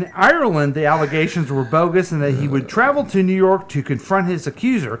reporters in Ireland the allegations were bogus and that he would travel to New York to confront his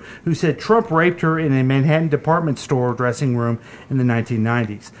accuser, who said Trump raped her in a Manhattan department store dressing room in the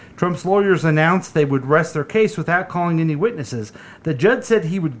 1990s. Trump's lawyers announced they would rest their case without calling any witnesses. The judge said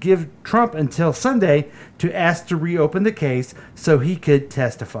he would give Trump until Sunday to ask to reopen the case so he could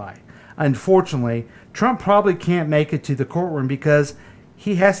testify. unfortunately, Trump probably can't make it to the courtroom because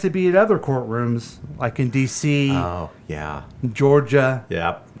he has to be at other courtrooms, like in D.C., Oh, yeah. Georgia,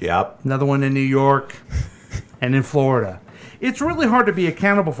 Yep. another one in New York, and in Florida. It's really hard to be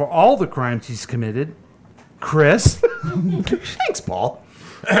accountable for all the crimes he's committed. Chris? Thanks, Paul.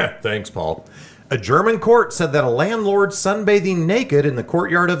 Thanks, Paul. A German court said that a landlord sunbathing naked in the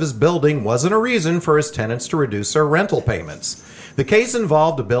courtyard of his building wasn't a reason for his tenants to reduce their rental payments. The case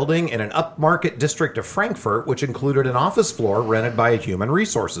involved a building in an upmarket district of Frankfurt, which included an office floor rented by a human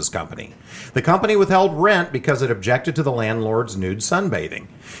resources company. The company withheld rent because it objected to the landlord's nude sunbathing.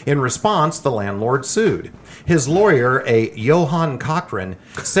 In response, the landlord sued. His lawyer, a Johann Cochran,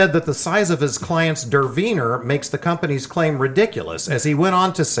 said that the size of his client's Der Wiener makes the company's claim ridiculous, as he went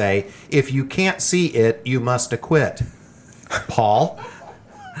on to say, if you can't see it, you must acquit. Paul?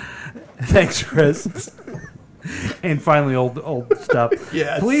 Thanks, Chris. And finally, old stuff.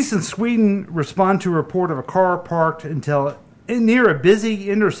 Yes. Police in Sweden respond to a report of a car parked near a busy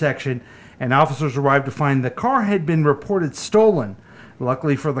intersection, and officers arrived to find the car had been reported stolen.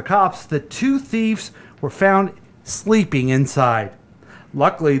 Luckily for the cops, the two thieves were found sleeping inside.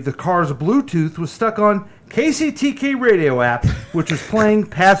 Luckily, the car's Bluetooth was stuck on KCTK radio app, which was playing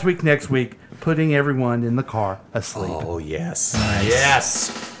Past Week Next Week, putting everyone in the car asleep. Oh, yes. Nice.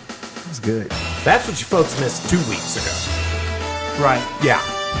 Yes. That's good. That's what you folks missed 2 weeks ago. Right. Yeah.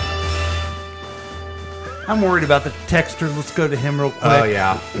 I'm worried about the texter. Let's go to him real quick. Oh,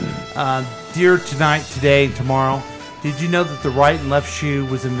 yeah. Dear Tonight, Today, and Tomorrow, did you know that the right and left shoe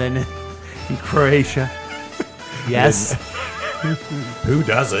was invented in Croatia? Yes. Who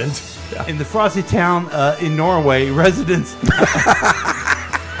doesn't? In the frosty town in Norway, residents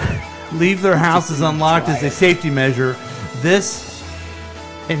leave their houses unlocked as a safety measure. This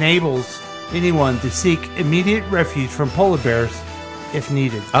enables anyone to seek immediate refuge from polar bears if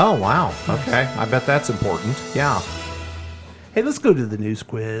needed. Oh, wow. Okay. I bet that's important. Yeah. Hey, let's go to the news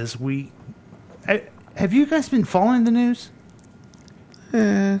quiz. Have you guys been following the news?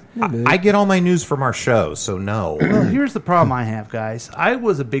 I get all my news from our show, so no. Well, here's the problem I have, guys. I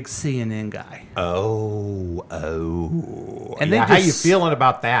was a big CNN guy. Oh. And Yeah, how you feeling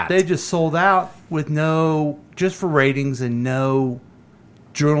about that? They just sold out with just for ratings and no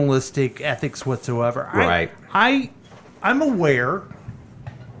journalistic ethics whatsoever. Right. I'm aware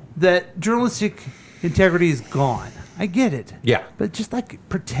that journalistic integrity is gone. I get it. Yeah. But just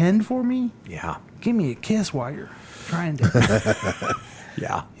pretend for me. Yeah. Give me a kiss while you're trying to.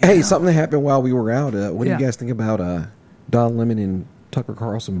 Yeah. Hey, something that happened while we were out. What do Yeah. you guys think about Don Lemon and Tucker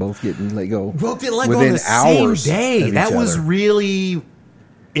Carlson both getting let go? Both getting let go on within the same hours day. of That each was other. really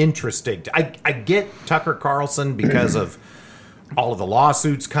interesting. I get Tucker Carlson because of all of the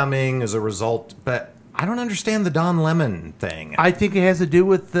lawsuits coming as a result, but I don't understand the Don Lemon thing. I think it has to do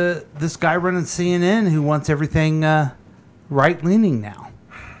with this guy running CNN who wants everything right leaning now,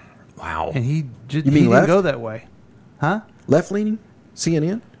 Wow. and he mean didn't left? go that way, huh? Left leaning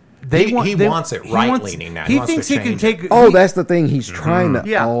CNN. He wants it right-leaning now. He He wants thinks to he can change take. Oh, that's the thing. He's trying to.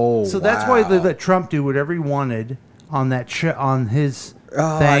 Yeah. Oh, so that's why they wow. let Trump do whatever he wanted on that on his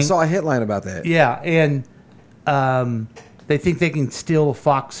Oh, thing. I saw a headline about that. Yeah, and they think they can steal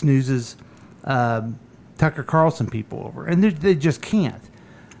Fox News's Tucker Carlson people over, and they just can't.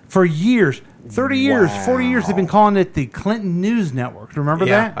 For years, 30 years, 40 years, they've been calling it the Clinton News Network. Remember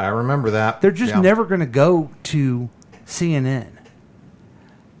Yeah, that? I remember that. They're just Yeah. never going to go to CNN.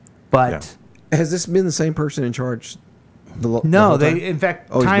 But Has this been the same person in charge? The no, whole they time? in fact,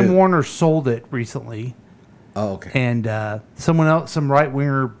 Oh, he's Time been- Warner sold it recently. Oh, okay. And someone else, some right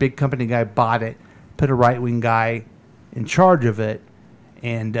winger, big company guy bought it, put a right wing guy in charge of it,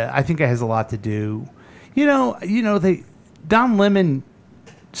 and I think it has a lot to do. Don Lemon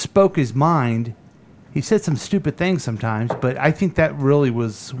spoke his mind. He said some stupid things sometimes, but I think that really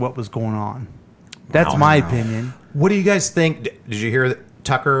was what was going on. That's Wow. my opinion. What do you guys think? Did you hear that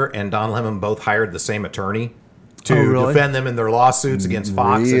Tucker and Don Lemon both hired the same attorney to Oh, really? defend them in their lawsuits against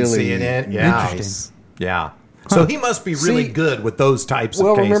Fox and Really? CNN? Yeah. Interesting. Yeah. So he must be really See, good with those types of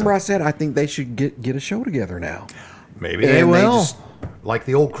Well, cases. remember I said I think they should get a show together now. Maybe they and they will. just- Like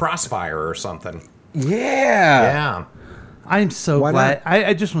the old Crossfire or something. Yeah. Yeah. I'm so Why glad. not?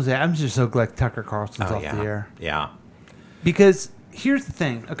 I just want to say, I'm just so glad Tucker Carlson's Oh, off yeah. the air. Yeah. Because here's the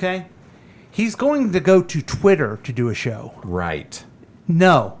thing, okay? He's going to go to Twitter to do a show. Right.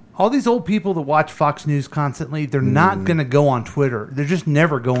 No. All these old people that watch Fox News constantly, they're not going to go on Twitter. They're just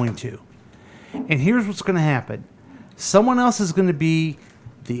never going to. And here's what's going to happen. Someone else is going to be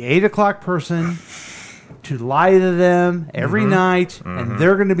the 8 o'clock person to lie to them every night, and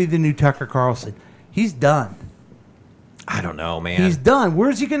they're going to be the new Tucker Carlson. He's done. I don't know, man. He's done.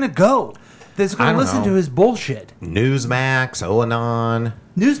 Where's he going to go? That's I going to don't listen know. to his bullshit. Newsmax, Oanon.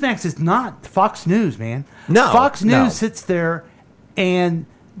 Newsmax is not Fox News, man. No, Fox News no. sits there and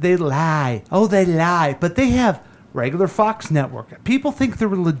they lie. Oh, they lie. But they have regular Fox network. People think they're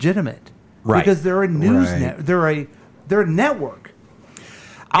legitimate. Right. Because they're a news Right. net. They're a network.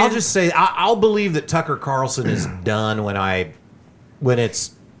 I'll just say I'll believe that Tucker Carlson is done when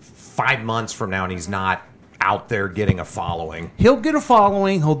it's 5 months from now and he's not out there getting a following. He'll get a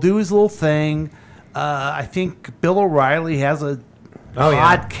following. He'll do his little thing. I think Bill O'Reilly has a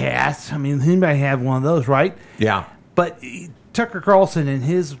podcast. I mean, anybody have one of those, right? Yeah. But Tucker Carlson and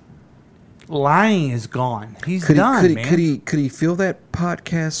his lying is gone. He's done, man. Could he fill that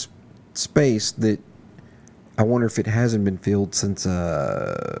podcast space that I wonder if it hasn't been filled since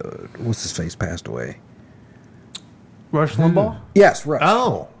what's his face passed away? Rush Limbaugh? Yes, Rush.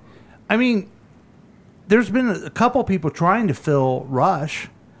 Oh. I mean, there's been a couple people trying to fill Rush.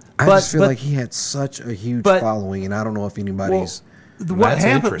 I just feel like he had such a huge but- following, and I don't know if anybody's What That's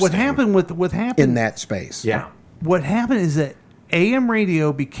happened? What interesting. happened in that space. Yeah. What happened is that AM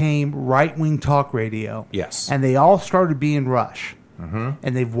radio became right wing talk radio. Yes. And they all started being Rush. Mm-hmm.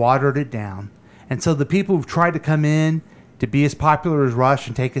 And they've watered it down. And so the people who've tried to come in to be as popular as Rush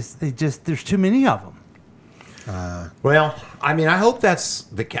and take us, there's too many of them. Well, I mean, I hope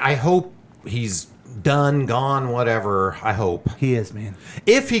I hope he's done, gone, whatever. I hope. He is, man.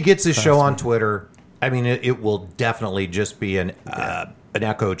 If he gets his show on Twitter, I mean, it will definitely just be an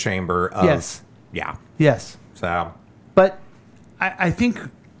echo chamber of. Yes. Yeah. Yes. So. But I think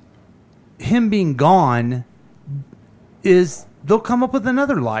him being gone is they'll come up with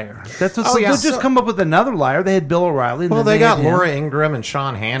another liar. That's what Oh, yeah. they'll just So- come up with another liar. They had Bill O'Reilly. And Well, then they got had him. Laura Ingraham and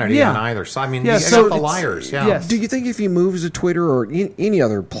Sean Hannity Yeah. on either side. I mean, Yeah, you so got the it's- liars. Yeah. yes. Do you think if he moves to Twitter or any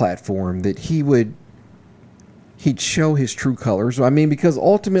other platform that he'd show his true colors? I mean, because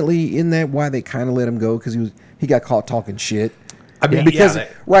ultimately, in that why they kind of let him go because he got caught talking shit. I mean, because yeah,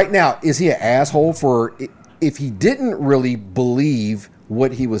 right now, is he an asshole for if he didn't really believe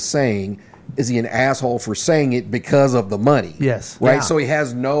what he was saying? Is he an asshole for saying it because of the money? Yes. Right. Yeah. So he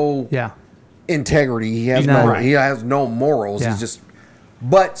has no Yeah. integrity. He has No. no. Right. He has no morals. Yeah. He's just.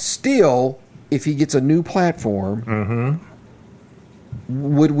 But still, if he gets a new platform,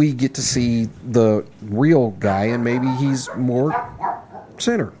 would we get to see the real guy and maybe he's more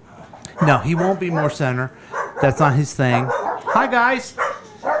center? No, he won't be more center. That's not his thing. Hi, guys.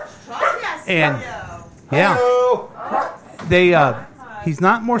 And yeah, he's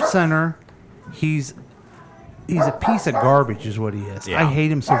not more center. He's a piece of garbage, is what he is. Yeah. I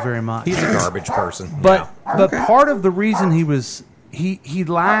hate him so very much. He's a garbage person. But Yeah. but part of the reason he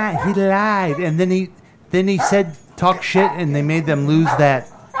lied, and then he said talk shit, and they made them lose that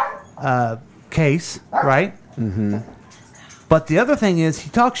case, right? Mm-hmm. But the other thing is he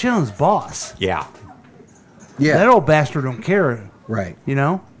talks shit on his boss. Yeah. Yeah. That old bastard don't care, Right. you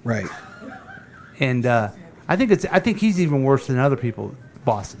know. Right. And I think he's even worse than other people's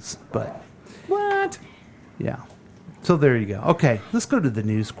bosses. But What? yeah. So there you go. Okay, let's go to the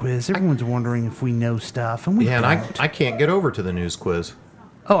news quiz. Everyone's wondering if we know stuff, and we Yeah, and don't. I can't get over to the news quiz.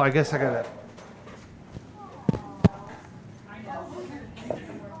 Oh, I guess I got it.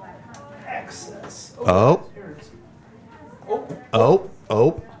 Oh.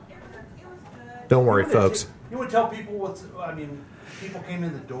 Don't worry, folks. You would tell people people came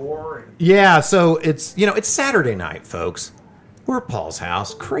in the door. And Yeah, so it's Saturday night, folks. We're at Paul's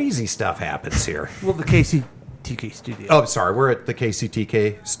house. Crazy stuff happens here. well, the KCTK studio. Oh, sorry. We're at the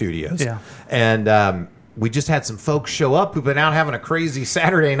KCTK studios. Yeah. And we just had some folks show up who've been out having a crazy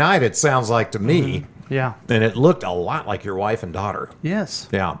Saturday night, it sounds like to me. Yeah. And it looked a lot like your wife and daughter. Yes.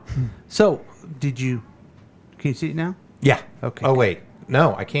 Yeah. So, can you see it now? Yeah. Okay. Oh, wait.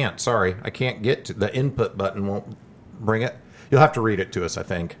 No, I can't. Sorry. I can't get to the input button. Won't bring it. You'll have to read it to us, I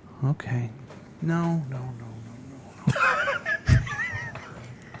think. Okay. No.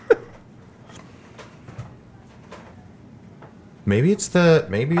 Maybe it's this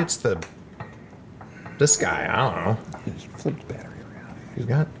guy. I don't know. Just flip the battery around. He's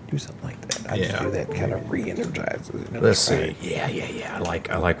got. Do something like that. I Yeah. just do that kind of re-energizes. Let's see. Yeah.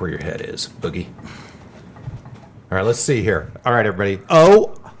 I like where your head is, Boogie. All right, let's see here. All right, everybody.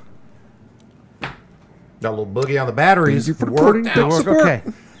 Oh, got a little boogie on the batteries. Thank you for Worked recording. out. Support.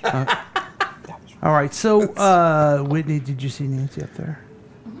 Okay. All right. So, Whitney, did you see Nancy up there?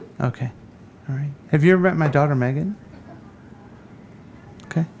 Okay. All right. Have you ever met my daughter, Megan?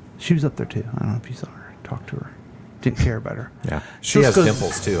 Okay. She was up there, too. I don't know if you saw her. Talked to her. Didn't care about her. Yeah, she Let's has go-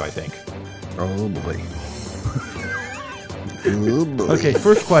 dimples too, I think. Oh boy. Oh boy. Okay,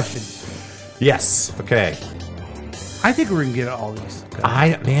 first question. Yes. Okay. I think we're gonna get all these.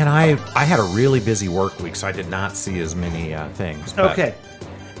 I had a really busy work week, so I did not see as many things. But Okay.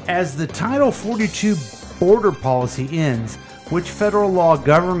 As the Title 42 border policy ends, which federal law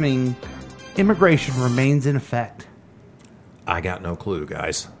governing immigration remains in effect? I got no clue,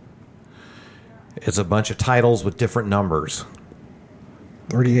 guys. It's a bunch of titles with different numbers.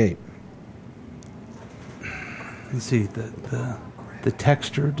 38. Let's see the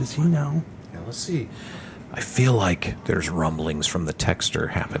texture. Does he know? Yeah, let's see. I feel like there's rumblings from the texter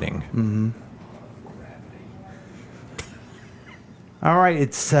happening. Mm-hmm. All right,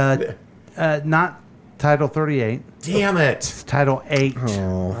 it's not Title 38. Damn it! It's Title 8.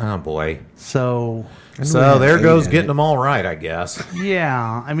 Oh boy. So there goes eight getting in them all right, I guess.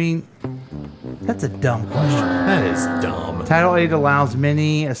 yeah, I mean, that's a dumb question. That is dumb. Title 8 allows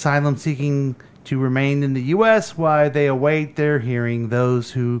many asylum seeking to remain in the U.S. while they await their hearing. Those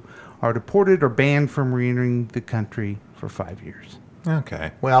who are deported or banned from re-entering the country for 5 years.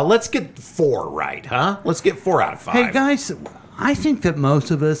 Okay. Well, let's get 4 right, huh? Let's get 4 out of 5. Hey, guys, I think that most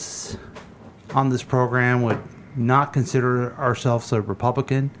of us on this program would not consider ourselves a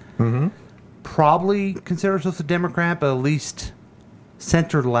Republican. Mm-hmm. Probably consider ourselves a Democrat, but at least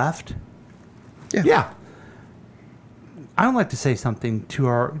center-left. Yeah. I would like to say something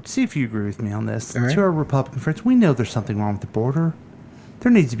to see if you agree with me on this. All right. To our Republican friends, we know there's something wrong with the border.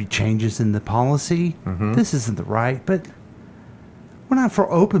 There needs to be changes in the policy. Mm-hmm. This isn't the right, but we're not for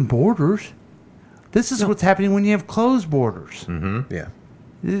open borders. This is what's happening when you have closed borders. Mm-hmm. Yeah.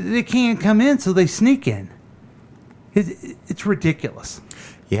 They can't come in, so they sneak in. It's ridiculous.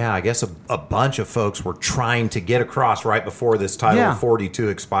 Yeah, I guess a bunch of folks were trying to get across right before this Title 42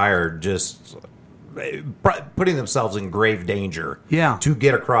 expired, just putting themselves in grave danger Yeah. to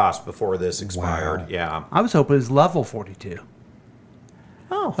get across before this expired. Wow. Yeah. I was hoping it was level 42.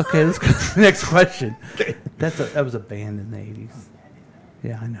 Oh. Okay, let's go to the next question. That was a band in the 80s.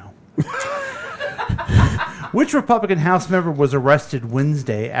 Yeah, I know. Which Republican House member was arrested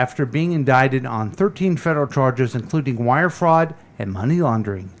Wednesday after being indicted on 13 federal charges, including wire fraud and money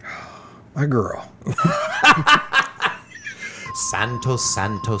laundering? My girl. Santos.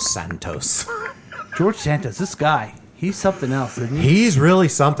 George Santos, this guy, he's something else, isn't he? He's really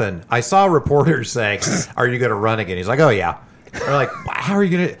something. I saw reporters saying, "Are you going to run again?" He's like, "Oh yeah." They're like, "How are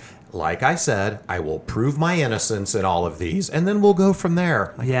you going to?" Like I said, I will prove my innocence in all of these, and then we'll go from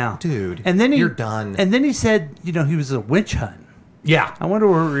there. Yeah. Dude. And then you're done. And then he said, he was a witch hunt. Yeah. I wonder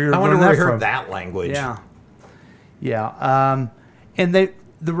where I learned he that heard from. that language. Yeah. Yeah. And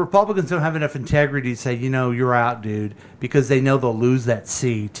the Republicans don't have enough integrity to say, you're out, dude, because they know they'll lose that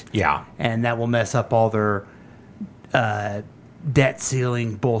seat. Yeah. And that will mess up all their debt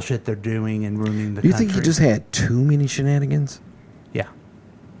ceiling bullshit they're doing and ruining the You country. think he just had too many shenanigans? Yeah.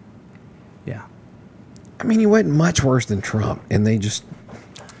 Yeah. I mean, he wasn't much worse than Trump, and they just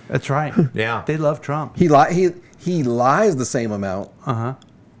That's right. Yeah. They love Trump. he lies the same amount. Uh-huh.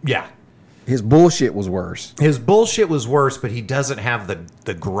 Yeah. His bullshit was worse. His bullshit was worse, but he doesn't have the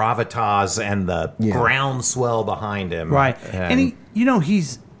gravitas and the Yeah. groundswell behind him. Right. And he,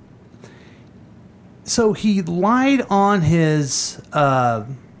 he's... So he lied on his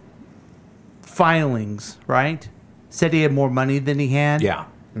filings, right? Said he had more money than he had. Yeah.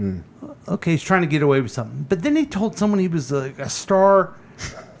 Okay, he's trying to get away with something. But then he told someone he was a star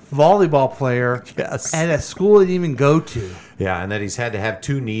volleyball player Yes. at a school he didn't even go to. Yeah, and that he's had to have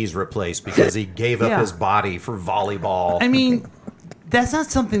 2 knees replaced because he gave up Yeah. his body for volleyball. I mean, that's not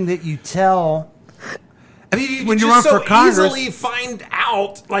something that you tell... I mean, when you just run so for Congress- easily find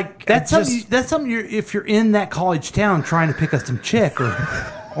out. Like That's just, something. That's something. If you're in that college town trying to pick up some chick,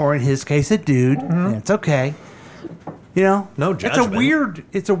 or in his case, a dude, yeah, it's okay. No It's judgment.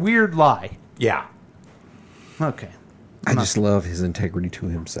 It's a weird lie. Yeah. Okay. I just love his integrity to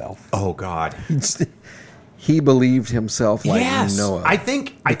himself. Oh God. He believed himself like Yes. Noah. I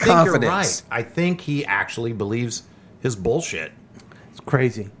think you're right. I think he actually believes his bullshit. It's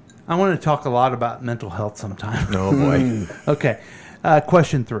crazy. I want to talk a lot about mental health sometime. Oh boy. Okay.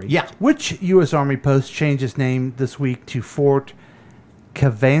 Question 3. Yeah. Which U.S. Army post changed its name this week to Fort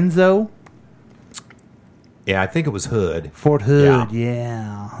Cavanzo? Yeah, I think it was Hood. Fort Hood.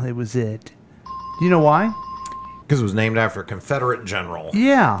 Yeah, it was it. Do you know why? Because it was named after a Confederate general.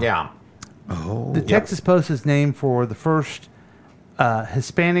 Yeah. Yeah. The Texas Post is named for the first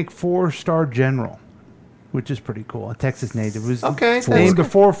Hispanic 4-star general, which is pretty cool. A Texas native. It was Okay, named that's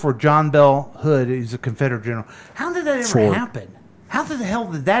before for John Bell Hood. He's a Confederate general. How did that ever Fort. happen? How the hell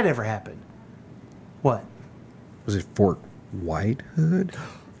did that ever happen? What? Was it Fort White Hood?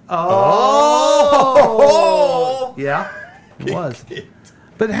 Oh! Yeah, it was.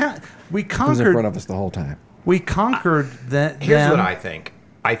 But how we He was in conquered. front of us the whole time. We conquered that. Here's what I think.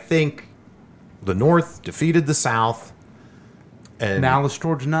 I think the North defeated the South, and Malice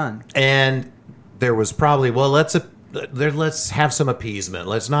towards none. And there was probably, let's have some appeasement.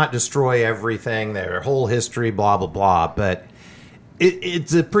 Let's not destroy everything, their whole history, blah, blah, blah. But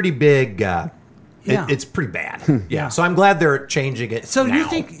it's a pretty big, it's pretty bad. Yeah. So I'm glad they're changing it So now. you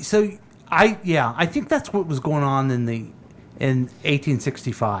think, I think that's what was going on in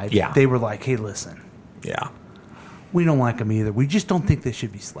 1865. Yeah. They were like, hey, listen, Yeah. we don't like them either. We just don't think they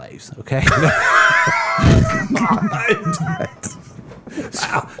should be slaves, okay?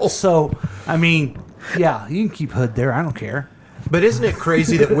 So, I mean, yeah, you can keep Hood there. I don't care. But isn't it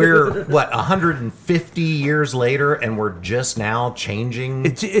crazy that we're, 150 years later and we're just now changing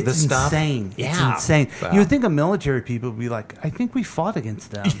It's the stuff? insane. Yeah. It's insane. Well, You would think a military people would be like, I think we fought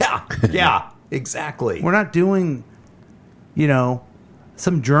against them. Yeah, exactly. We're not doing,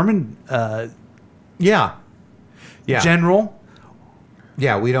 some German Yeah. general.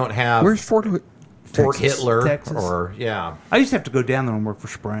 Yeah, we don't have Where's Fort Texas? Hitler Texas. or, yeah. I used to have to go down there and work for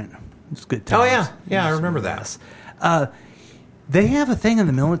Sprint. It's good times. Oh, yeah. Yeah, I remember that. They have a thing in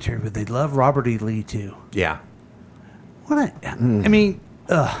the military where they love Robert E. Lee, too. Yeah. I mean,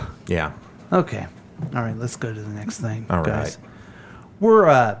 Yeah. okay. All right, let's go to the next thing, All guys. right.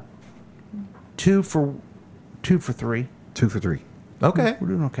 We're 2 for 3. 2 for 3. Okay. We're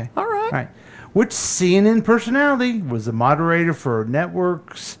doing okay. All right. All right. Which CNN personality was the moderator for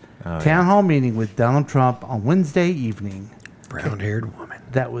Network's town hall meeting with Donald Trump on Wednesday evening? Brown-haired woman.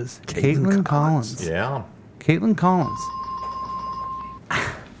 That was Caitlin Caitlin Collins. Yeah. Caitlin Collins.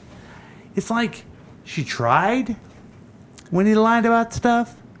 It's like she tried when he lied about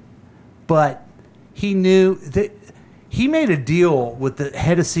stuff, but he knew that he made a deal with the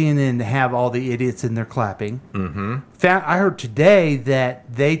head of CNN to have all the idiots in there clapping. Mm-hmm. I heard today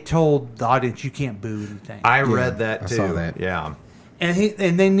that they told the audience you can't boo anything. I read that I too. saw that. Yeah.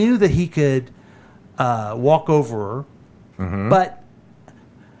 And they knew that he could walk over her. But,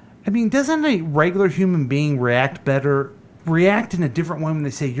 I mean, doesn't a regular human being react in a different way when they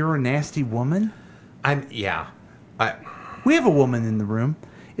say, you're a nasty woman? We have a woman in the room.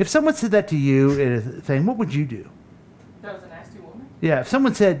 If someone said that to you at a thing, what would you do? That was a nasty woman. Yeah, if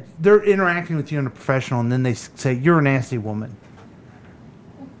someone said they're interacting with you in a professional and then they say, you're a nasty woman.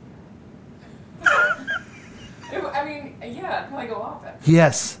 I mean, yeah, I'd probably go off after.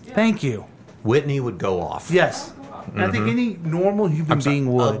 Yes, thank you. Whitney would go off. Yes. And I think any normal human being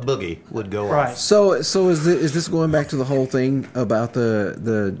A would. boogie would go Right. off. So is this going back to the whole thing about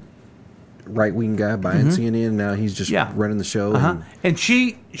the right wing guy buying CNN? Now he's just Yeah. running the show. Uh-huh. And And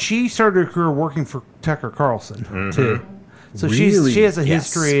she started her career working for Tucker Carlson too. So Really? she has a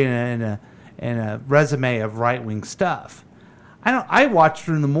Yes. history and a resume of right wing stuff. I watched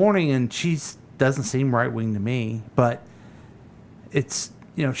her in the morning and she doesn't seem right wing to me, but it's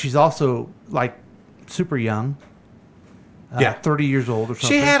she's also like super young. Yeah. 30 years old or something.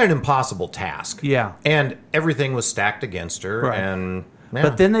 She had an impossible task. Yeah. And everything was stacked against her. Right. And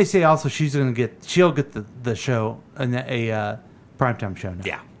But then they say also she'll get the show a primetime show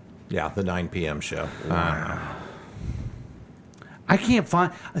now. Yeah, the 9 p.m. show. I can't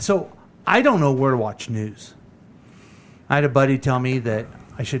find. So I don't know where to watch news. I had a buddy tell me that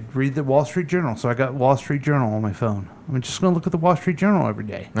I should read the Wall Street Journal, so I got Wall Street Journal on my phone. I'm just going to look at the Wall Street Journal every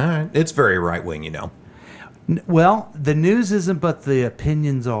day. All right. It's very right wing, Well, the news isn't, but the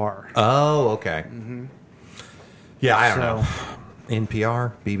opinions are. Oh, okay. Yeah, I don't So- know.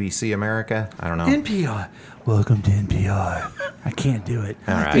 NPR, BBC America. I don't know. NPR. Welcome to NPR. I can't do it.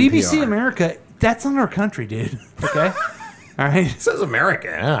 All right. BBC NPR. America. That's not our country, dude. Okay. All right. It says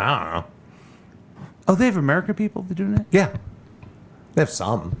America. I don't know. Oh, they have American people that doing it. Yeah. They have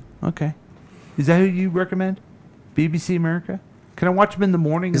some. Okay. Is that who you recommend? BBC America? Can I watch them in the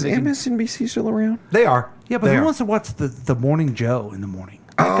morning? is and they can- MSNBC still around? They are. Yeah, but They who are. wants to watch the Morning Joe in the morning?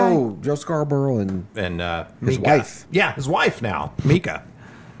 That guy? Oh, Joe Scarborough and And His Mika. wife. Yeah, his wife now, Mika.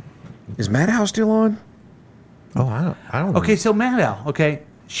 is Madhouse still on? Oh, I don't. Okay, so Maddow, okay,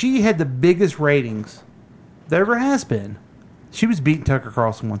 she had the biggest ratings there ever has been. She was beating Tucker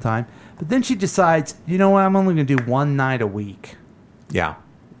Carlson one time, but then she decides, you know what, I'm only going to do one night a week. Yeah.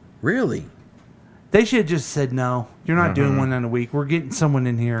 Really? They should have just said, no, you're not doing one night a week. We're getting someone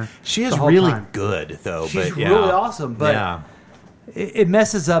in here. She is the whole really time." good, though. She's but yeah. really awesome, but yeah. it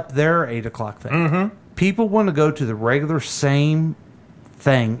messes up their 8 o'clock thing. Mm-hmm. People want to go to the regular same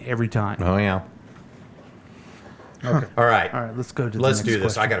thing every time. Oh yeah. Okay. All right. All right, let's go to the Let's next do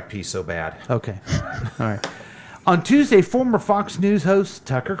this. question. I got to pee so bad. Okay. All right. On Tuesday, former Fox News host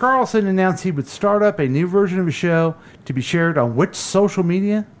Tucker Carlson announced he would start up a new version of his show to be shared on which social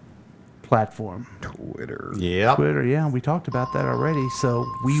media platform? Yep. Twitter, yeah, we talked about that already. So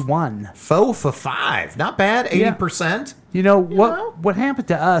we won. 4 for 5. Not bad. 80%. You know what happened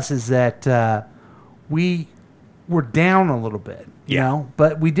to us is that we were down a little bit, you know,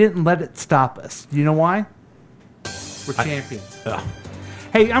 but we didn't let it stop us. You know why? We're champions.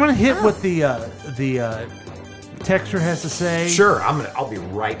 Hey, I'm gonna hit what the texter has to say. Sure, I'll be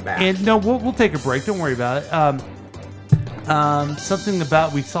right back. And no, we'll take a break. Don't worry about it. Something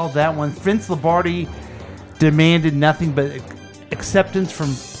about we saw that one. Vince Lombardi demanded nothing but acceptance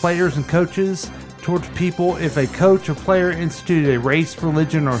from players and coaches towards people. If a coach or player instituted a race,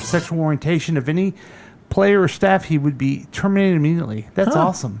 religion, or sexual orientation of any player or staff, he would be terminated immediately. That's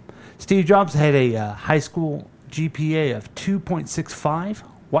awesome. Steve Jobs had a high school GPA of 2.65.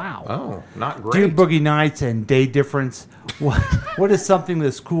 Wow. Oh, not great. Dear Boogie Nights and Day Difference, what is something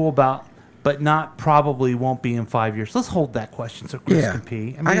that's cool about but not probably won't be in 5 years? Let's hold that question so Chris can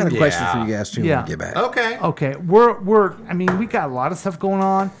pee. I got a question for you guys too when we get back. Okay. We got a lot of stuff going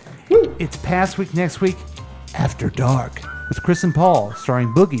on. It's past week, next week, After Dark with Chris and Paul,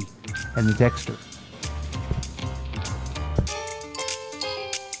 starring Boogie and the Dexter.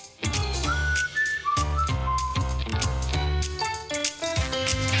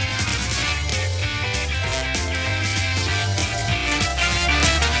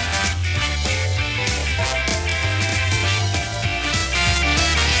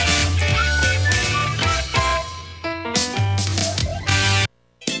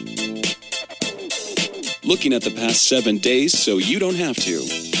 Looking at the past 7 days so you don't have to.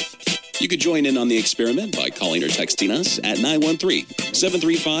 You could join in on the experiment by calling or texting us at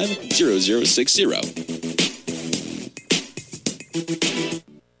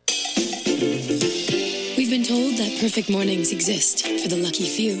 913-735-0060. We've been told that perfect mornings exist for the lucky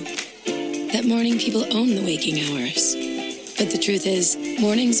few. That morning people own the waking hours. But the truth is,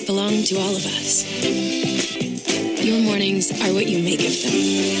 mornings belong to all of us. Your mornings are what you make of them.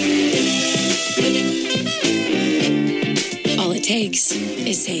 All it takes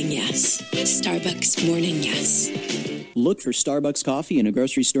is saying yes. Starbucks Morning Yes. Look for Starbucks coffee in a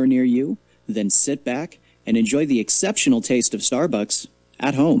grocery store near you, then sit back and enjoy the exceptional taste of Starbucks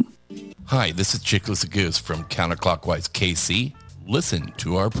at home. Hi, this is Chickless Goose from Counterclockwise KC. Listen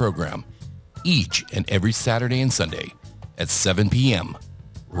to our program each and every Saturday and Sunday at 7 p.m.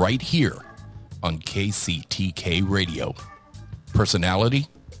 right here on KCTK Radio.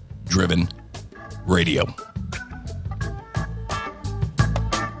 Personality-driven radio.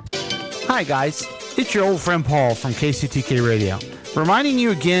 Hi guys, it's your old friend Paul from KCTK Radio, reminding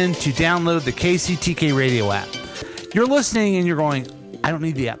you again to download the KCTK Radio app. You're listening and you're going, I don't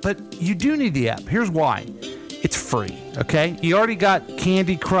need the app, but you do need the app. Here's why. It's free, okay? You already got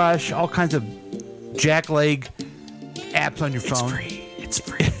Candy Crush, all kinds of jackleg apps on your phone. It's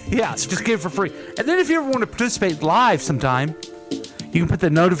free. Yeah, just get it for free. And then if you ever want to participate live sometime, you can put the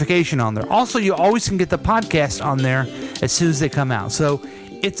notification on there. Also, you always can get the podcast on there as soon as they come out. So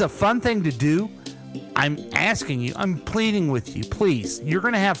it's a fun thing to do. I'm asking you, I'm pleading with you, please. You're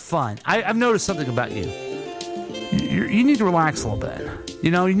going to have fun. I've noticed something about you. You need to relax a little bit.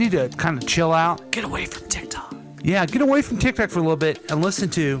 You know, you need to kind of chill out. Get away from TikTok. Yeah, get away from TikTok for a little bit and listen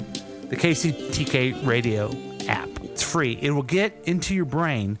to the KCTK Radio app. It's free. It will get into your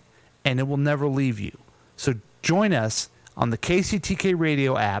brain and it will never leave you. So join us on the KCTK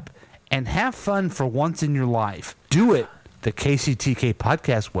Radio app and have fun for once in your life. Do it the KCTK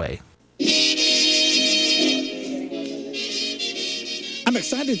podcast way. I'm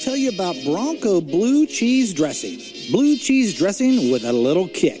excited to tell you about Bronco Blue Cheese Dressing. Blue cheese dressing with a little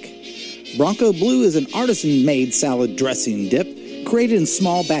kick. Bronco Blue is an artisan-made salad dressing dip created in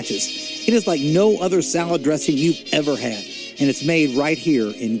small batches. It is like no other salad dressing you've ever had, and it's made right here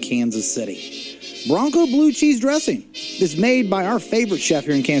in Kansas City. Bronco Blue Cheese Dressing is made by our favorite chef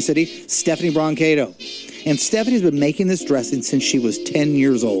here in Kansas City, Stephanie Broncato. And Stephanie's been making this dressing since she was 10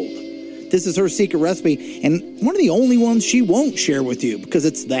 years old. This is her secret recipe, and one of the only ones she won't share with you because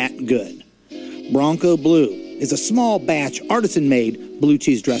it's that good. Bronco Blue is a small batch, artisan-made blue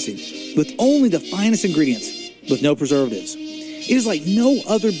cheese dressing with only the finest ingredients, with no preservatives. It is like no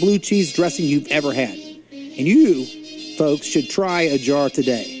other blue cheese dressing you've ever had. And you, folks, should try a jar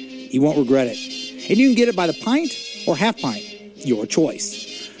today. You won't regret it. And you can get it by the pint or half pint, your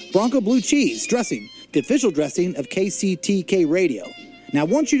choice. Bronco Blue Cheese Dressing, the official dressing of KCTK Radio. Now, I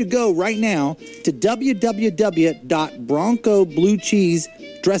want you to go right now to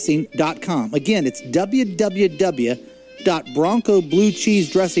www.broncobluecheesedressing.com. Again, it's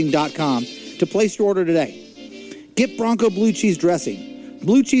www.broncobluecheesedressing.com to place your order today. Get Bronco Blue Cheese Dressing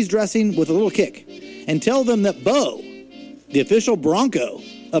with a little kick, and tell them that Bo, the official Bronco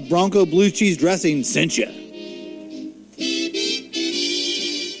of Bronco Blue Cheese Dressing sent you.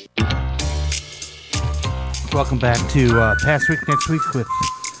 Welcome back to Past Week, Next Week with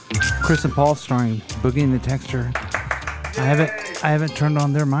Chris and Paul, starring Boogie and the Texter. I haven't turned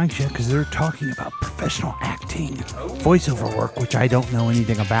on their mics yet because they're talking about professional acting, voiceover work, which I don't know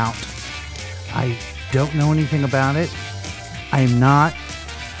anything about. I don't know anything about it. I am not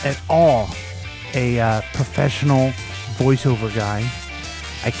at all a professional voiceover guy.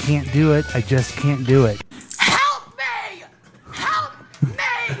 I can't do it. I just can't do it. Help me! Help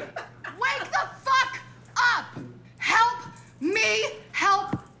me! Wake the fuck up! Help me!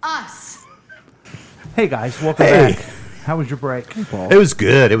 Help us! Hey guys, welcome back. How was your break? It was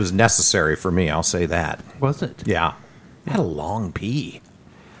good. It was necessary for me. I'll say that. Was it? Yeah. I had a long pee.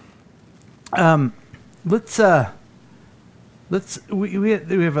 Let's we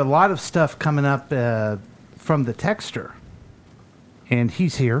have a lot of stuff coming up from the Texter, and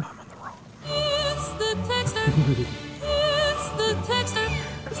he's here. It's the Texter. It's the Texter.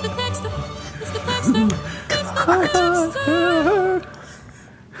 It's the Texter. It's the Texter. It's the Texter.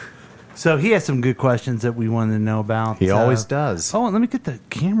 So he has some good questions that we wanted to know about. He always does. Oh, and let me get the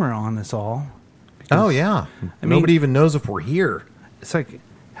camera on us all. Oh, yeah. I mean, nobody even knows if we're here. It's like,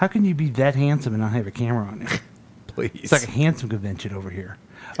 how can you be that handsome and not have a camera on you? Please. It's like a handsome convention over here.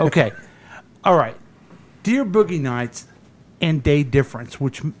 Okay. All right. Dear Boogie Nights and Day Difference,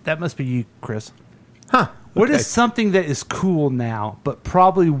 which that must be you, Chris. Huh. What is something that is cool now, but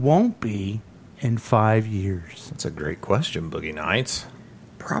probably won't be in 5 years? That's a great question, Boogie Nights.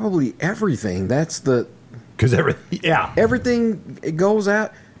 Probably everything. That's the... Because everything... Yeah. Everything it goes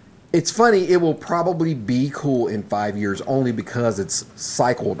out... It's funny, it will probably be cool in 5 years only because it's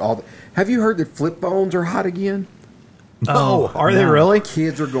cycled. Have you heard that flip phones are hot again? Oh, are they really?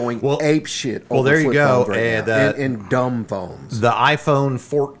 Kids are going ape shit over well, there you flip go. phones right now, and dumb phones. The iPhone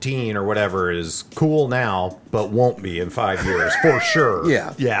 14 or whatever is cool now, but won't be in 5 years, for sure.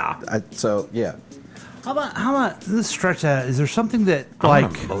 Yeah. Yeah. Yeah. How about let's stretch that? Is there something that I like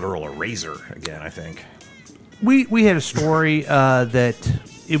want a Motorola Razor again? I think we had a story that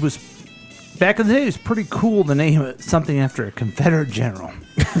it was back in the day. It was pretty cool to name something after a Confederate general,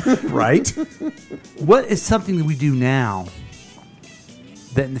 right? What is something that we do now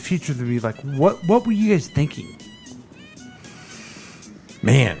that in the future they'll be like, what were you guys thinking?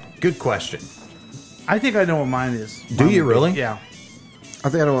 Man, good question. I think I know what mine is. Do you really? Yeah. I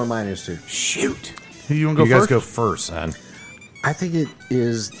think I know what mine is too. Shoot. Who you want to go You guys first? go first, son. I think it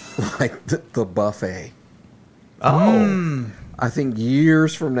is like the buffet. Oh. I think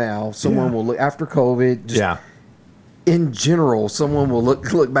years from now, someone will look after COVID. Just in general, someone will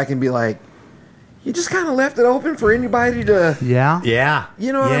look back and be like, "You just kind of left it open for anybody to." Yeah.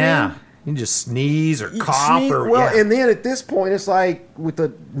 You know what I mean? You just sneeze or You cough sneeze- or and then at this point, it's like with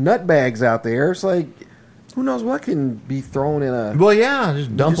the nut bags out there, it's like who knows what can be thrown in a. Well, yeah,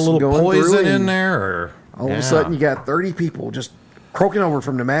 just dump a little going poison through in and there, or all of a sudden you got 30 people just croaking over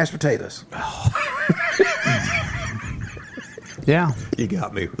from the mashed potatoes. Yeah. You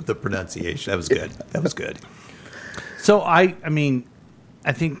got me with the pronunciation. That was good. That was good. So I mean,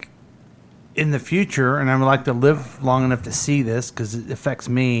 I think in the future, and I would like to live long enough to see this because it affects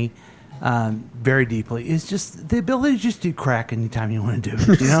me very deeply, is just the ability to just do crack anytime you want to do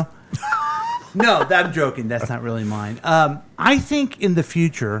it, you know? No, I'm joking. That's not really mine. I think in the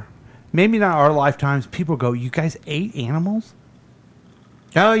future, maybe not our lifetimes, people go, you guys ate animals?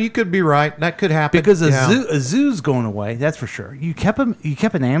 Oh, you could be right. That could happen. Because a zoo's going away, that's for sure. You kept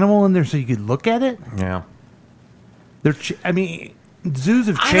an animal in there so you could look at it? Yeah. Zoos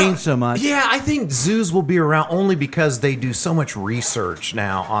have changed so much. Yeah, I think zoos will be around only because they do so much research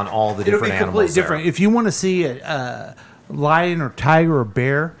now on all the different It'll be animals. completely different. If you want to see a lion or tiger or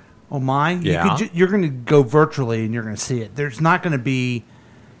bear, you're going to go virtually and you're going to see it. There's not going to be,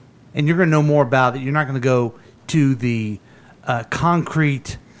 and you're going to know more about it. You're not going to go to the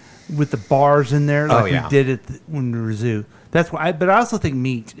concrete with the bars in there like we did it when we were zoo. That's why. But I also think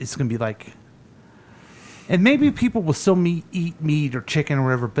meat is going to be like. And maybe people will still eat meat or chicken or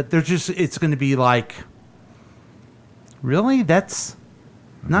whatever, but it's going to be like, really? That's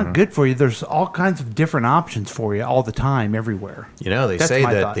not good for you. There's all kinds of different options for you all the time, everywhere. You know, they say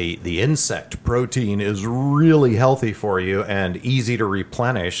that the insect protein is really healthy for you and easy to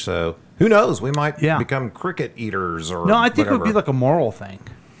replenish. So who knows? We might become cricket eaters or no, I think whatever. it would be like a moral thing.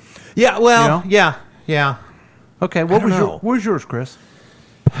 Yeah, well, you know? yeah. Okay, what was yours, Chris?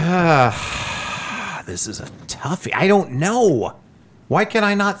 This is a toughie. I don't know. Why can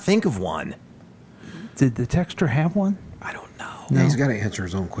I not think of one? Did the texter have one? I don't know. Yeah, he's got to answer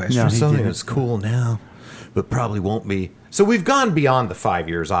his own question. There's something that's cool now, but probably won't be So we've gone beyond the 5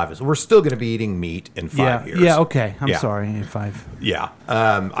 years, obviously. We're still going to be eating meat in 5 years. Yeah, okay. I'm Yeah. sorry. 5. Yeah.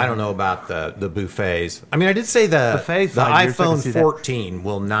 I don't know about the buffets. I mean, I did say the Buffets, 5 years, I can iPhone see that. 14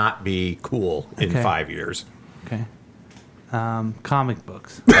 will not be cool in Okay. 5 years. Okay. Comic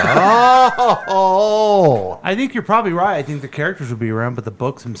books. Oh! I think you're probably right. I think the characters will be around, but the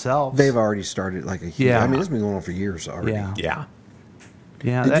books themselves. They've already started like a huge. Yeah. I mean, it's been going on for years already. Yeah. Yeah.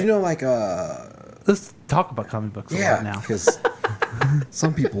 Yeah. Did that- you know, like, let's talk about comic books a lot now. because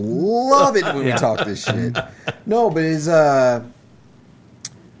some people love it when we Yeah. talk this shit. No, but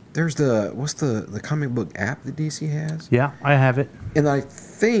there's what's the comic book app that DC has? Yeah, I have it. And I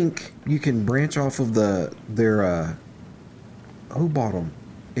think you can branch off of their who bought them?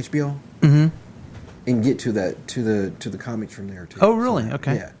 HBO? Mm-hmm. And get to the comics from there too. Oh, really?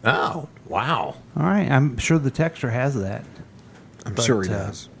 Okay. Yeah. Oh, wow. All right. I'm sure the texter has that. I'm sure he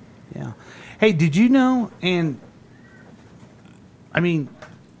does. Yeah. Hey, did you know? And I mean,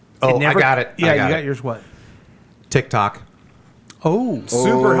 Oh, I got it. Yeah, I got you got it. yours. What? TikTok. Oh,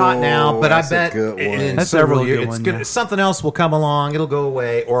 Super hot now, but I that's a bet good one. in That's a several really years good it's one, gonna, yeah. something else will come along. It'll go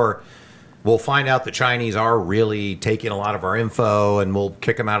away, or we'll find out the Chinese are really taking a lot of our info, and we'll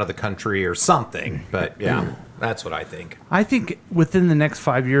kick them out of the country or something. But yeah, that's what I think. I think within the next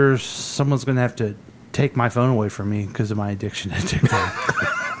 5 years, someone's going to have to take my phone away from me because of my addiction to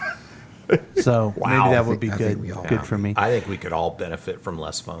TikTok. So Wow. maybe that would I be think good. we all- Good for me. I think we could all benefit from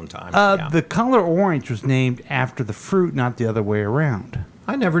less phone time. Yeah. The color orange was named after the fruit, not the other way around.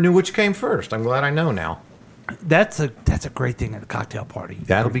 I never knew which came first. I'm glad I know now. That's a great thing at a cocktail party.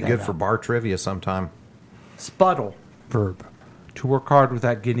 That'll Look be that good up. for bar trivia sometime. Sputtle verb, to work hard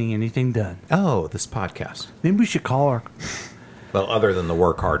without getting anything done. Oh, this podcast. Maybe we should call our Well, other than the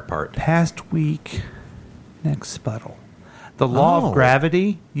work hard part. past week next sputtle. The law Oh. of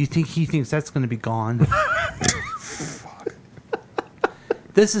gravity. You think he thinks that's going to be gone?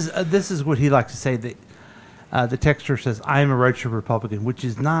 This is what he likes to say. That the texter says, "I am a registered Republican," which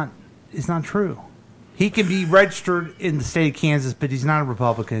is not true. He can be registered in the state of Kansas, but he's not a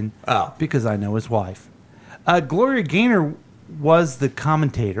Republican. Oh. Because I know his wife. Gloria Gaynor was the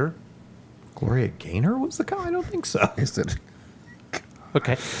commentator. Gloria Gaynor was the guy? I don't think so. Is it?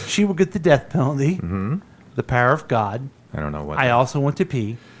 Okay, she will get the death penalty. Mm-hmm. The power of God. I don't know what. I also want to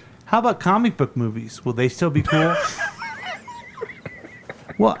pee. How about comic book movies? Will they still be cool?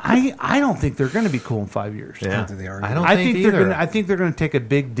 Well, I don't think they're going to be cool in 5 years. Yeah. I don't think they are. I don't I think think they're either. going. I think they're going to take a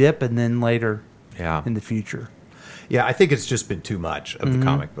big dip and then later, Yeah. in the future. Yeah, I think it's just been too much of the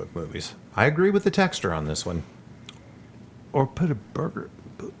comic book movies. I agree with the texter on this one. Or put a burger.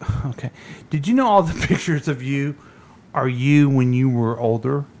 Okay. Did you know all the pictures of you are you when you were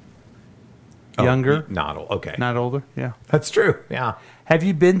older? Oh, Younger? Not old. Okay. Not older? Yeah. That's true. Yeah. Have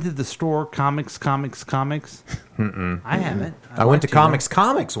you been to the store Comics? Mm-mm. I haven't. I went to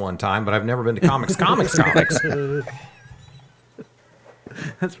Comics one time, but I've never been to Comics.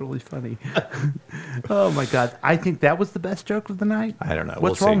 That's really funny. Oh my god! I think that was the best joke of the night. I don't know.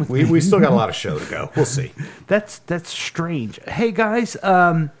 What's we'll wrong see. with me? We still got a lot of show to go. We'll see. That's strange. Hey guys,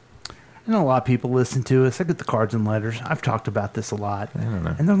 I know a lot of people listen to us. I get the cards and letters. I've talked about this a lot. I don't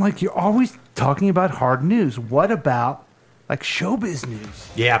know. And they're like, you're always talking about hard news. What about like showbiz news?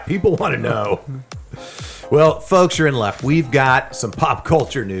 Yeah, people want to know. Well, folks, you're in luck. We've got some pop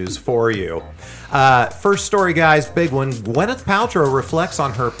culture news for you. First story, guys, big one. Gwyneth Paltrow reflects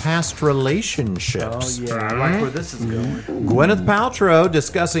on her past relationships. Oh yeah, I like where this is going. Gwyneth Paltrow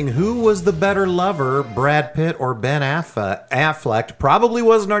discussing who was the better lover, Brad Pitt or Ben Affleck. Probably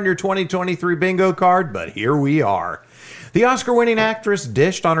wasn't on your 2023 bingo card, but here we are. The Oscar-winning actress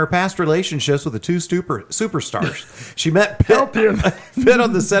dished on her past relationships with the two superstars. She met Pitt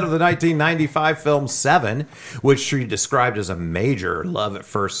on the set of the 1995 film Seven, which she described as a major love at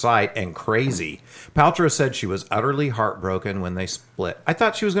first sight and crazy. Paltrow said she was utterly heartbroken when they split. I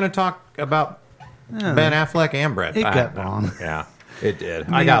thought she was going to talk about Ben Affleck and Brad Pitt. It got wrong. Yeah, it did.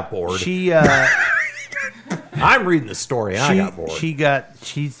 I got bored. She I'm reading the story. I got bored.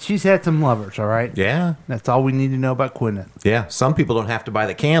 She's had some lovers, all right? Yeah. That's all we need to know about Gwyneth. Yeah, some people don't have to buy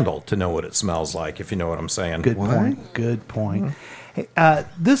the candle to know what it smells like, if you know what I'm saying. Good point. Good point. Hey,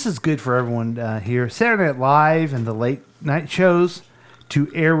 this is good for everyone here. Saturday Night Live and the late night shows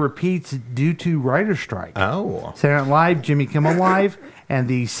to air repeats due to writer strike. Oh. Saturday Night Live, Jimmy Kimmel Live, and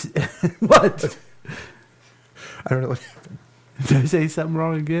these... What? I don't know what happened. Did I say something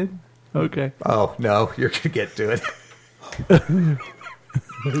wrong again? Okay. Oh, no, you're going to get to it.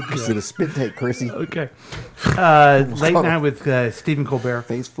 Is it a spit take, Chrissy? Okay. Late Night with Stephen Colbert.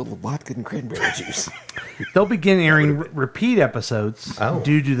 Face full of vodka and cranberry juice. They'll begin airing repeat episodes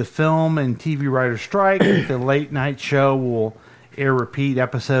due to the film and TV writer's strike. The Late Night show will air repeat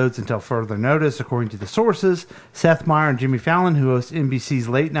episodes until further notice, according to the sources. Seth Meyers and Jimmy Fallon, who host NBC's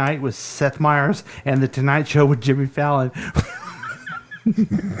Late Night with Seth Meyers and The Tonight Show with Jimmy Fallon,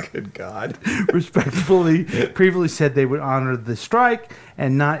 Good God. respectively, previously said they would honor the strike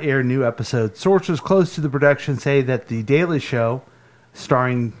and not air new episodes. Sources close to the production say that The Daily Show,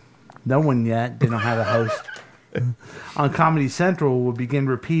 starring no one yet, they don't have a host, on Comedy Central will begin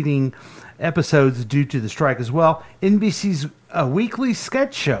repeating episodes due to the strike as well. NBC's weekly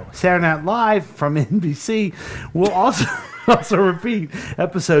sketch show, Saturday Night Live from NBC, will also repeat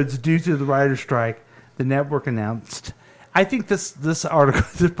episodes due to the writer's strike, the network announced. I think this article,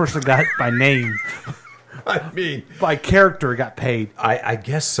 this person got by name. I mean, by character got paid. I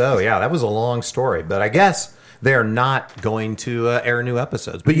guess so. Yeah, that was a long story, but I guess they're not going to air new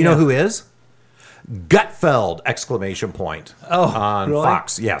episodes. But you know who is? Gutfeld! Exclamation point. On really?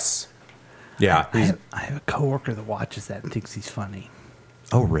 Fox. Yes. Yeah. I have a coworker that watches that and thinks he's funny.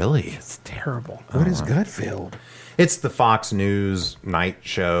 Oh, really? It's terrible. What is Gutfeld? It's the Fox News night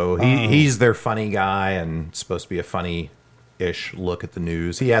show. He's their funny guy and supposed to be a funny-ish look at the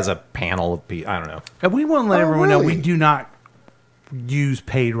news. He has a panel of people. I don't know. And we want to let everyone know we do not use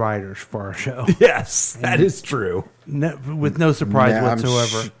paid writers for our show. Yes, that is true. No, with no surprise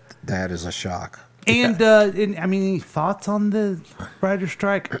whatsoever. That is a shock. And, I mean, any thoughts on the writer's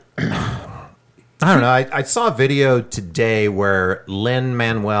strike? I don't know. I saw a video today where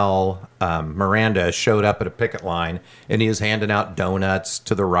Lin-Manuel Miranda showed up at a picket line and he was handing out donuts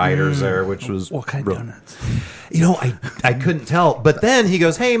to the riders there, which was... What kind of donuts? You know, I couldn't tell. But then he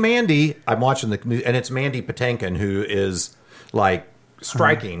goes, hey, Mandy. I'm watching the... And it's Mandy Patinkin who is, like,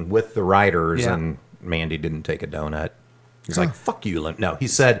 striking with the riders. Yeah. And Mandy didn't take a donut. He's like, fuck you, Lin. No, he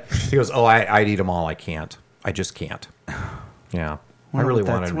said... He goes, oh, I'd eat them all. I can't. I just can't. Yeah. I really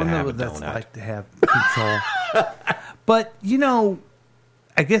wanted him to have a that's donut. like to have control. But, you know,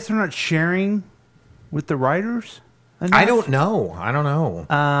 I guess they're not sharing with the writers enough. I don't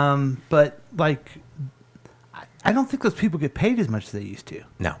know. But, like, I don't think those people get paid as much as they used to.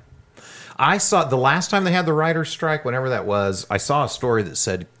 No. I saw the last time they had the writer's strike, whenever that was, I saw a story that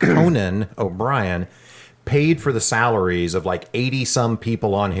said Conan O'Brien paid for the salaries of like 80-some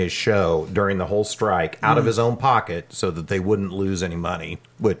people on his show during the whole strike out of his own pocket so that they wouldn't lose any money,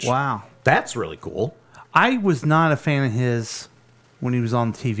 which, wow, that's really cool. I was not a fan of his when he was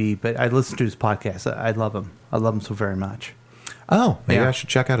on TV, but I listened to his podcast. I love him. I love him so very much. Oh, maybe I should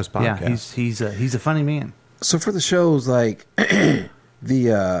check out his podcast. Yeah, he's a funny man. So for the shows, like,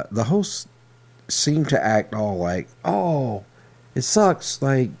 the hosts seem to act all like, oh, it sucks.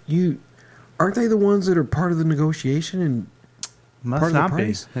 Like, aren't they the ones that are part of the negotiation and must not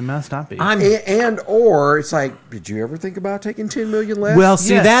be? They must not be. Or it's like, did you ever think about taking $10 million less? Well,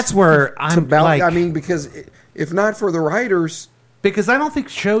 see, that's where I'm like, I mean, because if not for the writers, because I don't think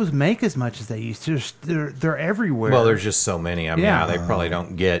shows make as much as they used to. They're everywhere. Well, there's just so many. I mean, yeah, they probably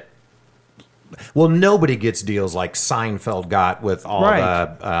don't get. Well, nobody gets deals like Seinfeld got with all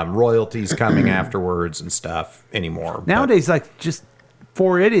the royalties coming afterwards and stuff anymore. Nowadays, like, just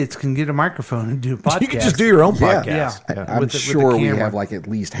 4 idiots can get a microphone and do a podcast. You can just do your own podcast. Yeah. I'm sure we have like at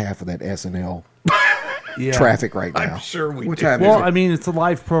least half of that SNL traffic right now. I'm sure we what do. Time well, is it? I mean, it's a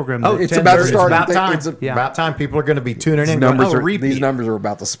live program. Oh, it's about to start. It's about time. It's about time. People are going to be tuning in. These numbers are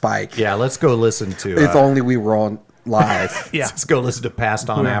about to spike. Yeah, let's go listen to. If only we were on live. Yeah, let's go listen to Passed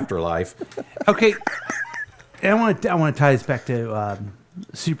On Afterlife. Okay, and I want to tie this back to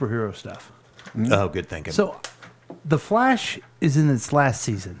superhero stuff. Oh, good thinking. So, The Flash is in its last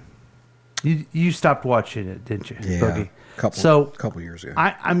season. You stopped watching it, didn't you, Boogie? Couple years ago.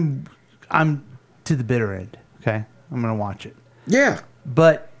 I'm to the bitter end. Okay, I'm gonna watch it. Yeah,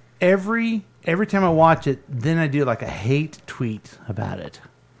 but every time I watch it, then I do like a hate tweet about it.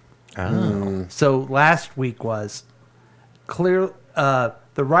 Oh. So last week was clear. The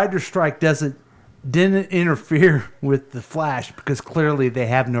writer's strike didn't interfere with the Flash because clearly they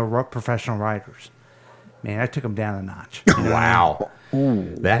have no professional writers. Man, I took them down a notch. You know? Wow.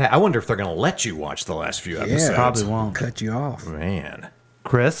 That I wonder if they're going to let you watch the last few episodes. Yeah, probably won't. Cut you off. Man.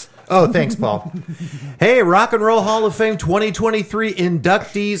 Chris? Oh, thanks, Paul. Hey, Rock and Roll Hall of Fame 2023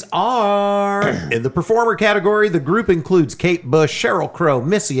 inductees are... In the performer category, the group includes Kate Bush, Sheryl Crow,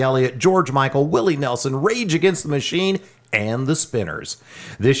 Missy Elliott, George Michael, Willie Nelson, Rage Against the Machine, and the Spinners.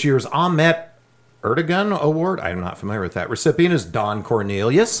 This year's Ahmet Ertegun Award, I'm not familiar with that, recipient is Don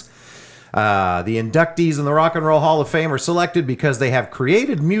Cornelius. The inductees in the Rock and Roll Hall of Fame are selected because they have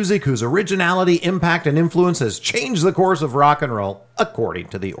created music whose originality, impact, and influence has changed the course of rock and roll, according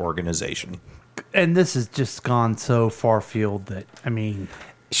to the organization. And this has just gone so far field that, I mean...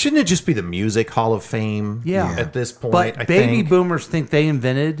 Shouldn't it just be the Music Hall of Fame at this point, But I baby think? boomers think they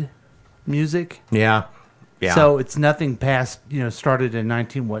invented music. Yeah. So it's nothing past, started in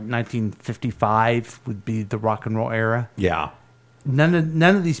 1955 would be the rock and roll era. Yeah. None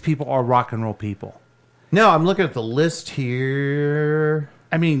of these people are rock and roll people. No, I'm looking at the list here.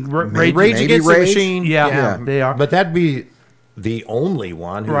 I mean, Rage Against the Machine. Yeah, they are. But that'd be the only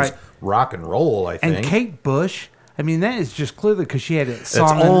one who's rock and roll, I think. And Kate Bush, I mean, that is just clearly because she had a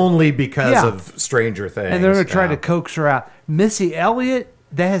song. It's only because of Stranger Things. And they're going to try to coax her out. Missy Elliott,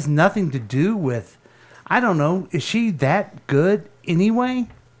 that has nothing to do with, I don't know, is she that good anyway?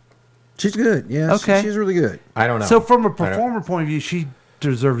 She's good, yeah. Okay. She's really good. I don't know. So from a performer point of view, she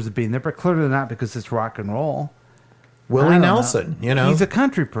deserves to be in there, but clearly not because it's rock and roll. Willie Nelson, He's a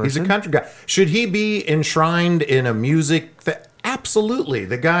country person. He's a country guy. Should he be enshrined in a music that... Absolutely.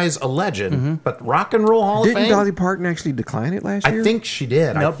 The guy's a legend. But Rock and Roll Hall of Didn't Fame? Dolly Parton actually decline it last year? I think she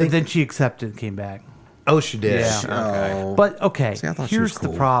did. Nope, but then she accepted and came back. Oh, she did? Yeah. Okay. But, okay, See, I thought she was here's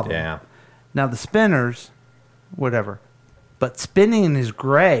cool. the problem. Yeah. Now, the Spinners, whatever. But spinning in his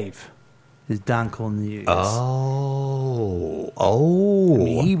grave is Don Cornelius. Oh. I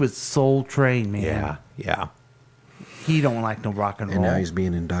mean, he was Soul Train, man. Yeah. He don't like no rock and roll. And now he's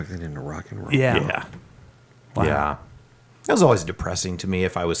being inducted into rock and roll. Yeah. Wow. Yeah. That was always depressing to me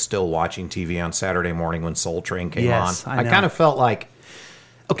if I was still watching TV on Saturday morning when Soul Train came on. I know. kind of felt like,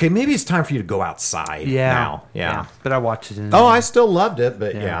 okay, maybe it's time for you to go outside now. Yeah. But I watched it. Oh, I still loved it,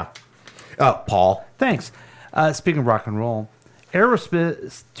 but yeah. Paul. Thanks. Speaking of rock and roll, Aerosmith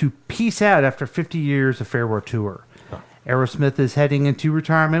is to peace out after 50 years of farewell tour. Aerosmith is heading into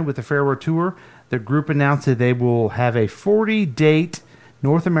retirement with the farewell tour. The group announced that they will have a 40-date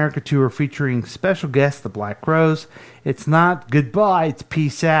North America tour featuring special guests, the Black Crowes. It's not goodbye, it's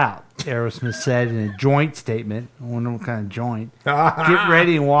peace out, Aerosmith said in a joint statement. I wonder what kind of joint. Get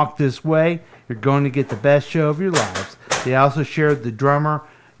ready and walk this way. You're going to get the best show of your lives. They also shared the drummer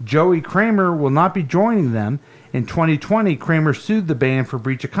Joey Kramer will not be joining them. In 2020, Kramer sued the band for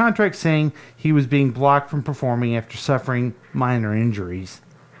breach of contract, saying he was being blocked from performing after suffering minor injuries.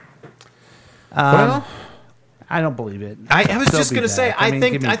 Well, I don't believe it. I was They'll just be going to say, back. I mean,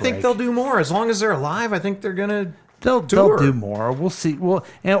 give think me a I think break. they'll do more as long as they're alive. I think they're going to They'll do more. We'll see. Or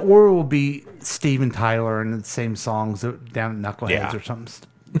it will be Steven Tyler and the same songs down at Knuckleheads Yeah. or something.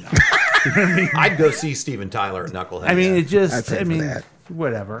 I'd go see Steven Tyler at Knucklehead. I mean, it I'd just. pay I for mean, that.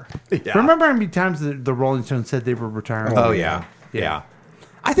 whatever. Yeah. Remember how many times the Rolling Stones said they were retiring? Oh, yeah.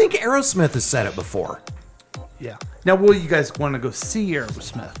 I think Aerosmith has said it before. Yeah. Now, will you guys want to go see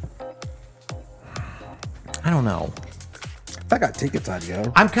Aerosmith? I don't know. If I got tickets, I'd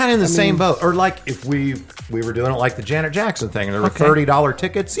go. I'm kind of in the same boat. Or like if we were doing it like the Janet Jackson thing, and there were $30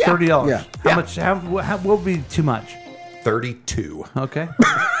 tickets. Yeah. $30. Yeah. How much? What would be too much? 32. Okay.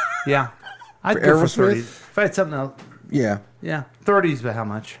 Yeah. I'd For go for Aerosmith? 30. If I had something else. Yeah. Yeah. 30s, but how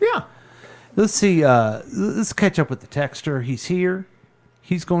much? Yeah. Let's see. Let's catch up with the texter. He's here.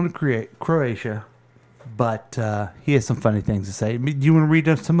 He's going to Croatia, but he has some funny things to say. Do you want to read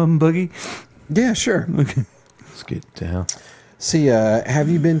some of them, Boogie? Yeah, sure. Okay. Let's get down. See, have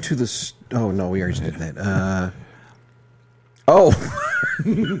you been to the... Oh, no, we already did that. Oh.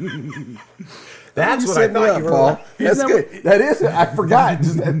 That's You what I set me thought up, you were. Paul. That's good. That is... I forgot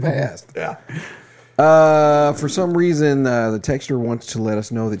just that fast. Yeah. For some reason, the texter wants to let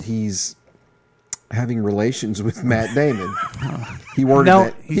us know that he's having relations with Matt Damon. He worded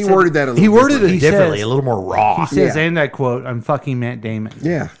that. He worded that a little. He worded it He differently, says- a little more raw. He says, Yeah. and I quote, "I'm fucking Matt Damon."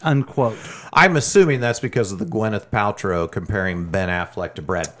 Yeah. Unquote. I'm assuming that's because of the Gwyneth Paltrow comparing Ben Affleck to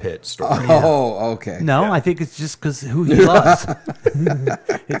Brad Pitt story. Oh, okay. No, I think it's just because who he loves.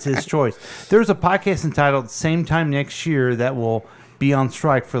 It's his choice. There's a podcast entitled "Same Time Next Year" that will be on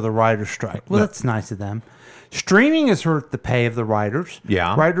strike for the writer's strike. Well, that's nice of them. Streaming has hurt the pay of the writers.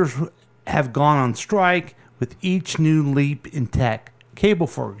 Yeah. Writers have gone on strike with each new leap in tech. Cable,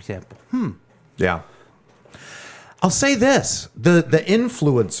 for example. Yeah. I'll say this. The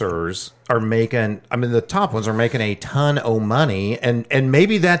influencers are making, I mean, the top ones are making a ton of money, and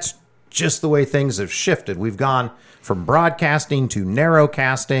maybe that's just the way things have shifted. We've gone from broadcasting to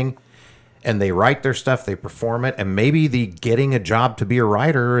narrowcasting, and they write their stuff, they perform it, and maybe the getting a job to be a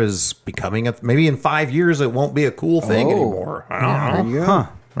writer is becoming maybe in 5 years it won't be a cool thing anymore. I don't know. There you go. Huh.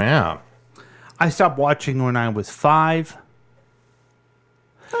 Yeah. I stopped watching when I was 5.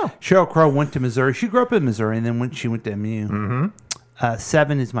 Sheryl Crow went to Missouri. She grew up in Missouri, and then she went to MU.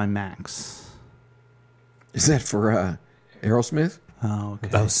 $7 is my max. Is that for Aerosmith? Oh, okay.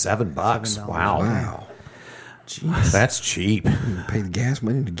 Oh, $7. $7. Wow. Jeez. That's cheap. You pay the gas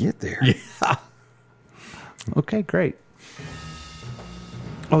money to get there. Yeah. Okay, great.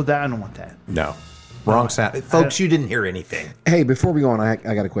 Oh, I don't want that. No. Wrong sound. Folks, you didn't hear anything. Hey, before we go on, I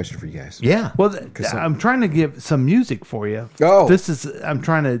got a question for you guys. Yeah. Well, I'm trying to give some music for you. Oh. I'm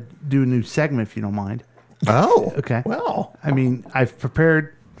trying to do a new segment, if you don't mind. Oh. Okay. Well. I mean, I've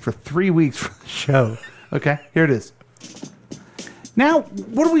prepared for 3 weeks for the show. Okay, here it is. Now,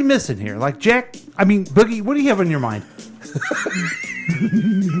 what are we missing here? Like, Boogie, what do you have on your mind?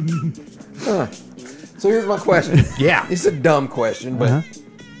 So here's my question. Yeah. It's a dumb question, but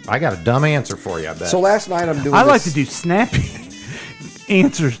I got a dumb answer for you, I bet. so last night I'm doing I like this- to do snappy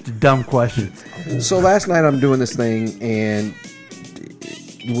answers to dumb questions. So last night I'm doing this thing and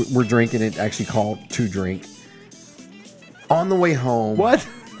we're drinking it, actually called to drink. On the way home. What?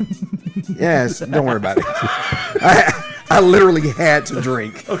 Yes, don't worry about it. I literally had to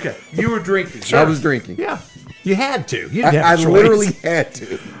drink. Okay, you were drinking. I was drinking. Yeah. You had to. You I didn't have a choice. literally had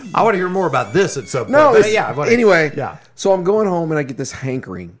to. I want to hear more about this at some point. No, but it's, yeah. Anyway, Yeah. So I'm going home and I get this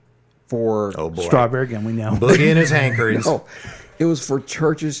hankering for Oh, boy. Strawberry again, we know. Boogie and his hankerings. No, it was for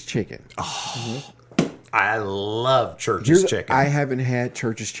Church's chicken. I love Church's chicken. I haven't had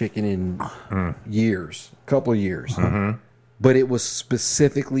Church's chicken in years, a couple of years. But it was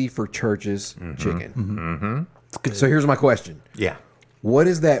specifically for Church's chicken. So here's my question. Yeah. What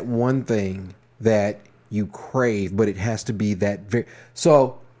is that one thing that you crave, but it has to be that very...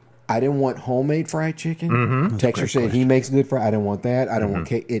 So I didn't want homemade fried chicken. Texture said he makes good fried. I didn't want that. I don't want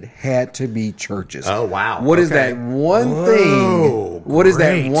cake. It had to be Church's. Oh, wow. What is Okay. that one Whoa, thing? What is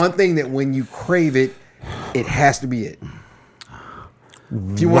that great. one thing that when you crave it, it has to be it?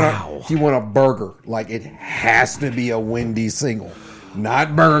 If you want a burger, like it has to be a Wendy's single,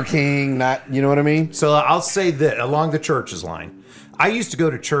 not Burger King, not, you know what I mean? So I'll say that along the Church's line, I used to go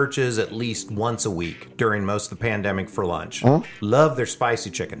to Church's at least once a week during most of the pandemic for lunch. Love their spicy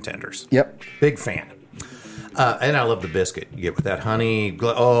chicken tenders. Yep. Big fan. And I love the biscuit you get with that honey.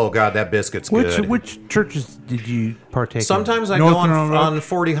 Oh, God, that biscuit's good. Which churches did you partake Sometimes in? I go North Nolan Road? on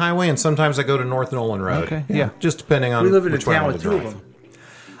 40 Highway, and sometimes I go to North Nolan Road. Okay, yeah. Just depending on We live in a which way I town want with to two of drive. them.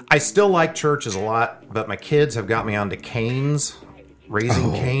 I still like Church's a lot, but my kids have got me onto Cane's,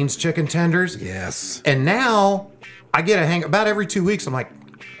 Raising Cane's chicken tenders. Yes. And now I get a hang about every 2 weeks. I'm like,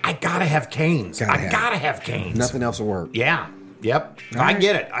 I gotta have Cane's. I gotta have Cane's. Nothing else will work. Yeah. Yep. I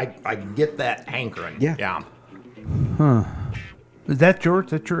get it. I get that hankering. Yeah. Yeah. Huh. Is that yours?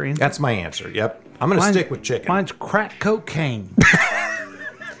 That's your answer? That's my answer. Yep. I'm gonna stick with chicken. Mine's crack cocaine.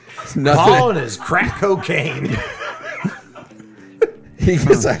 Paul and his crack cocaine. He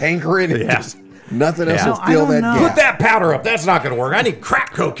gets a hankering. And just nothing else will fill that gap. Put that powder up. That's not going to work. I need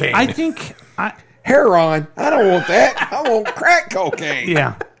crack cocaine. I think heroin. I don't want that. I want crack cocaine.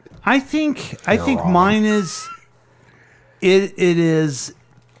 Yeah, I think mine is. It is.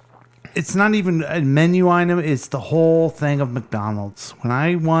 It's not even a menu item. It's the whole thing of McDonald's. When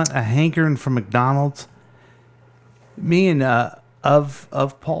I want a hankering from McDonald's, me and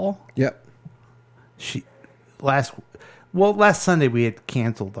of Paul. Yep. Last Sunday we had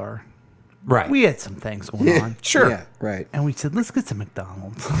canceled our. Right. We had some things going on. Sure. Yeah, right. And we said, let's get some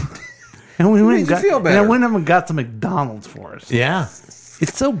McDonald's. And we went and got, feel and I better. went up and got some McDonald's for us. Yeah.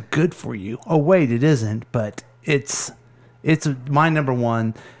 It's so good for you. Oh wait, it isn't, but it's my number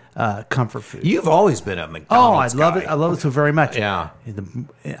one comfort food. You've always been a Oh, McDonald's I love guy. it. I love it so very much. Yeah.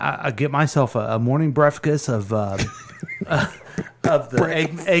 I get myself a morning breakfast of the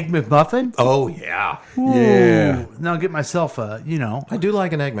egg McMuffin. Oh, yeah. Ooh. Yeah. Now I get myself a, I do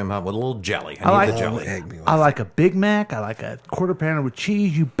like an Egg McMuffin with a little jelly. I I need like the jelly. I like a Big Mac. I like a quarter pounder with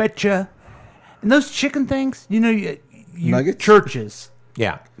cheese. You betcha. And those chicken things, you Nuggets? Churches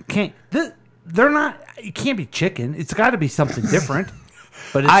Yeah. can't. They're not. It can't be chicken. It's got to be something different.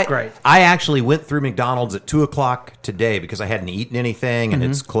 But it's great. I actually went through McDonald's at 2:00 today because I hadn't eaten anything and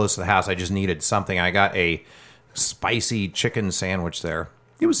it's close to the house. I just needed something. I got a spicy chicken sandwich there.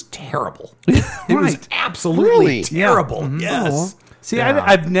 It was terrible. It was Right. absolutely Really? terrible. Yeah. Yes. See, Yeah.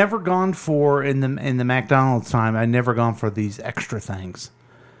 I've never gone for in the McDonald's time. I've never gone for these extra things.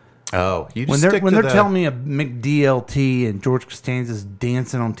 Oh, you just When they're stick when to they're the- telling me a McDLT and George Costanza's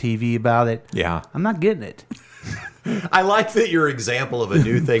dancing on TV about it, Yeah. I'm not getting it. I like that your example of a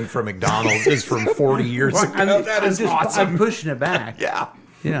new thing from McDonald's is from 40 years ago. That is awesome. I'm pushing it back. Yeah.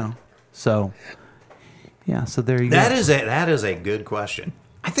 So there you go. That is a good question.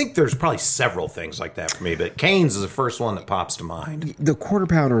 I think there's probably several things like that for me, but Cane's is the first one that pops to mind. The quarter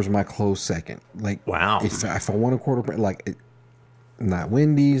pounder is my close second. Like, Wow. if I want a quarter pounder, like Not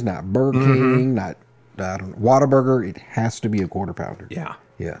Wendy's, not Burger King, not Whataburger. It has to be a quarter pounder. Yeah.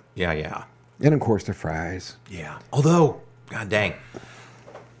 Yeah. Yeah. And of course the fries. Yeah. Although, god dang,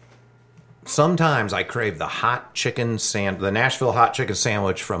 sometimes I crave the the Nashville hot chicken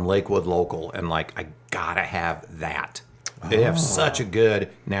sandwich from Lakewood Local, and like I gotta have that. They have such a good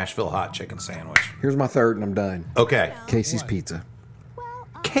Nashville hot chicken sandwich. Here's my third, and I'm done. Okay. Casey's Pizza.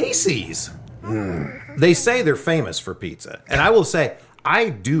 Casey's. They say they're famous for pizza, and I will say I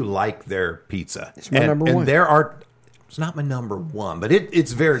do like their pizza. It's my number one. And it's not my number one, but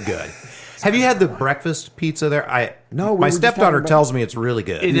it's very good. Have you had the breakfast pizza there? No. My stepdaughter tells me it's really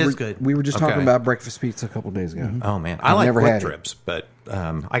good. It is good. We were just talking about breakfast pizza a couple days ago. Oh man, I've I like never Quick had it. Trips, but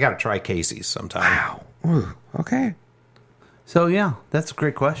I got to try Casey's sometime. Wow. Ooh, okay. So yeah, that's a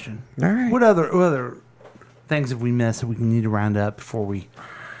great question. All right. What other things have we missed that we need to round up before we?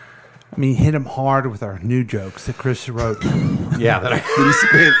 I mean, hit them hard with our new jokes that Chris wrote. Yeah,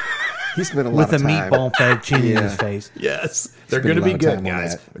 he spent a lot with of a time. meatball fettuccine in his face. Yes, they're Spent going to a be lot of good, time on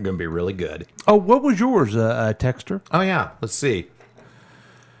guys. that. They're going to be really good. Oh, what was yours, Texter? Oh yeah, let's see.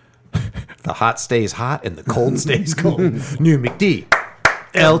 The hot stays hot and the cold stays cold. New McD,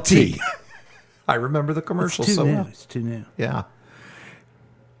 LT. I remember the commercial It's too so new. well. It's too new. Yeah.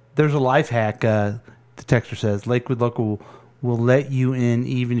 There's a life hack. The texter says Lakewood Local will let you in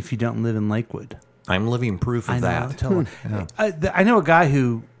even if you don't live in Lakewood. I'm living proof of that. Tell I know a guy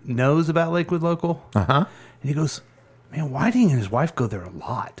who knows about Lakewood Local. Uh-huh. And he goes, man, Whiting and his wife go there a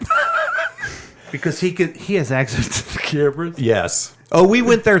lot. Because he has access to the cameras. Yes. Oh, we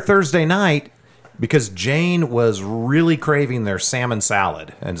went there Thursday night because Jane was really craving their salmon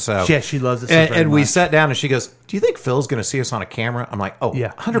salad. And so Yeah, she loves it so And, very and we much. sat down and she goes, do you think Phil's going to see us on a camera? I'm like, oh,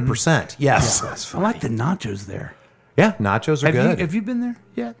 Yeah. 100%. Yes. I like the nachos there. Yeah, nachos are good. Have you been there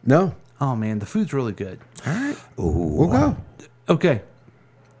yet? No. Oh, man, the food's really good. All right. We'll go. Okay,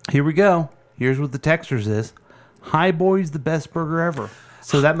 here we go. Here's what the texters is. High Boy's the best burger ever.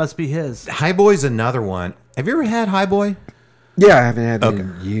 So that must be his. High Boy's another one. Have you ever had High Boy? Yeah, I haven't had it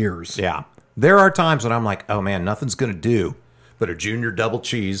in years. Yeah. There are times when I'm like, oh man, nothing's going to do but a junior double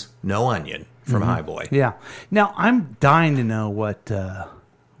cheese, no onion from High Boy. Yeah. Now, I'm dying to know what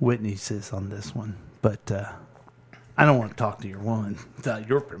Whitney says on this one, but I don't want to talk to your woman without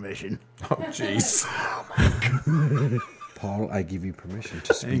your permission. Oh, jeez. Paul, I give you permission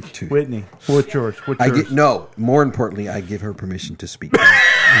to speak to Whitney, what's yours? What's yours? No, more importantly, I give her permission to speak to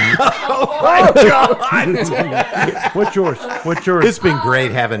Oh, my God. What's yours? What's yours? It's been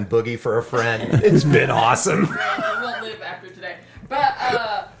great having Boogie for a friend. It's been awesome. I won't live after today.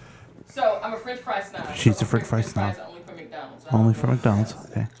 But, so I'm a French fry snob. She's So a French fry snob. fries Only from McDonald's. Only from McDonald's.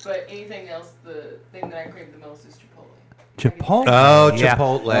 Okay. But anything else, the thing that I crave the most is Chipotle. Chipotle. Oh, Yeah.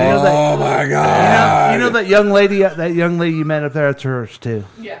 Chipotle. Oh my God! You know that young lady you met up there. That's hers too.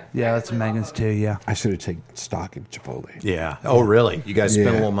 Yeah. Yeah, that's Megan's too. Yeah. I should have taken stock in Chipotle. Yeah. Oh, really? You guys spend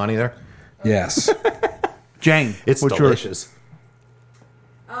a Yeah. little money there? Yes. Jane, It's what's delicious.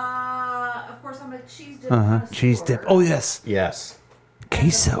 Of course, I'm a cheese dip. yours? Cheese dip. Oh yes. Yes.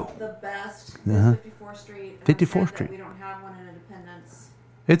 Queso. The best. Uh-huh. 54th Street. And 54th I'm sad that Street. We don't have one in Independence.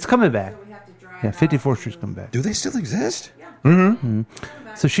 It's coming back. So we have to drive Yeah, out 54th Street's coming back. Do they still exist? Mm-hmm.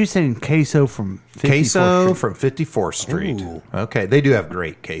 So she's saying queso from 54th Queso Street. from 54th Street. Ooh. Okay. They do have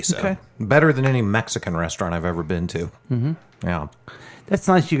great queso. Okay. Better than any Mexican restaurant I've ever been to. Mm-hmm. Yeah. That's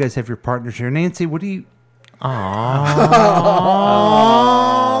nice. You guys have your partners here. Nancy, what do you?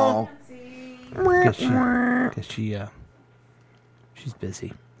 Aww. Guess she's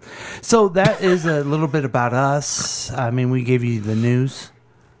busy. So that is a little bit about us. I mean, we gave you the news.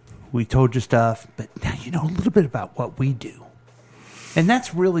 We told you stuff, but now you know a little bit about what we do. And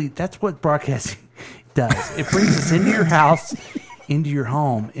that's what broadcasting does. It brings us into your house, into your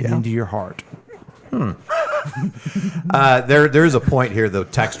home, and into your heart. There's a point here the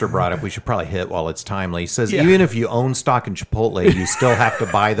texter brought up we should probably hit while it's timely. He says, even if you own stock in Chipotle, you still have to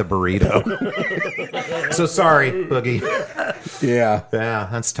buy the burrito. So sorry, Boogie. Yeah. Yeah,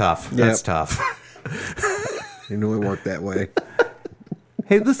 that's tough. Yep. That's tough. You knew it worked that way.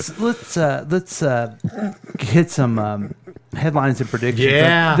 Hey, let's get some headlines and predictions.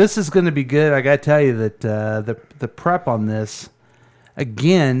 Yeah. This is going to be good. I got to tell you that the prep on this,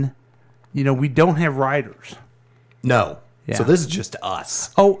 again, you know, we don't have writers. No. Yeah. So this is just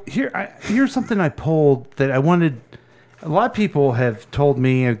us. Oh, here's something I pulled that I wanted. A lot of people have told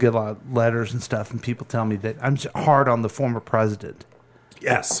me, I get a lot of letters and stuff, and people tell me that I'm hard on the former president.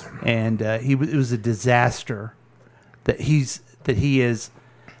 Yes. And it was a disaster that he is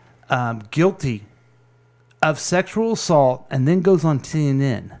guilty of sexual assault and then goes on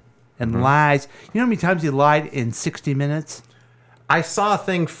CNN and lies. You know how many times he lied in 60 Minutes? I saw a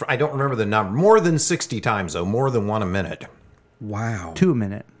thing, I don't remember the number, more than 60 times, though, more than one a minute. Wow. 2 a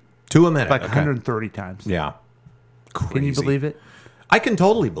minute. 2 a minute. Like okay. 130 times. Yeah. Can you believe it? I can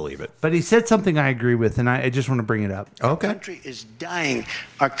totally believe it. But he said something I agree with, and I just want to bring it up. Okay. Our country is dying.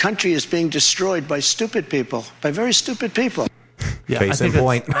 Our country is being destroyed by stupid people, by very stupid people. Yeah, Case I in think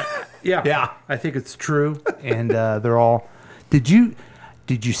point. Yeah. I think it's true, and they're all. Did you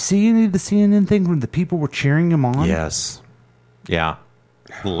see any of the CNN thing when the people were cheering him on? Yes. Yeah.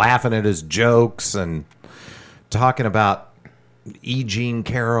 Laughing at his jokes and talking about E. Jean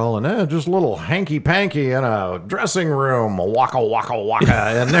Carroll and just a little hanky-panky in a dressing room, waka, waka, waka.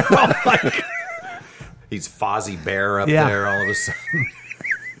 And they're all like, he's Fozzie Bear up there all of a sudden.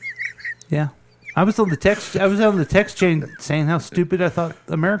 Yeah. I was on the text chain saying how stupid I thought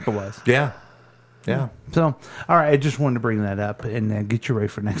America was. Yeah. Yeah. So, all right, I just wanted to bring that up and get you ready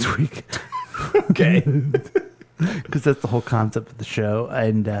for next week. Okay. Because that's the whole concept of the show.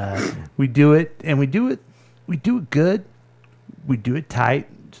 And we do it good. We do it tight,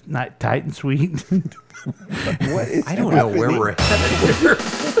 not tight and sweet. I don't know where we're headed here.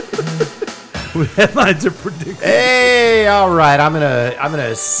 Headlines are predictable. Hey, all right. I'm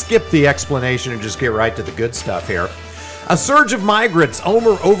gonna skip the explanation and just get right to the good stuff here. A surge of migrants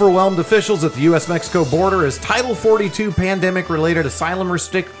overwhelmed officials at the U.S.-Mexico border as Title 42 pandemic-related asylum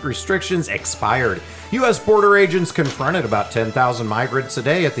restrictions expired. U.S. border agents confronted about 10,000 migrants a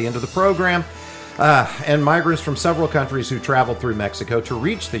day at the end of the program. And migrants from several countries who traveled through Mexico to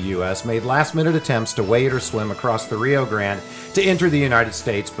reach the U.S. made last-minute attempts to wade or swim across the Rio Grande to enter the United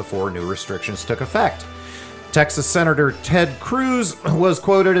States before new restrictions took effect. Texas Senator Ted Cruz was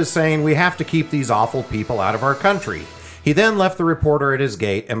quoted as saying, "We have to keep these awful people out of our country." He then left the reporter at his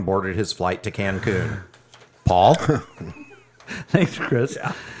gate and boarded his flight to Cancun. Paul? Thanks, Chris.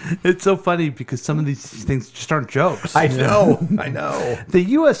 Yeah. It's so funny because some of these things just aren't jokes. I know. The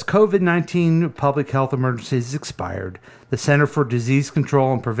U.S. COVID-19 public health emergency has expired. The Center for Disease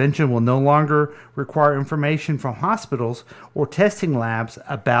Control and Prevention will no longer require information from hospitals or testing labs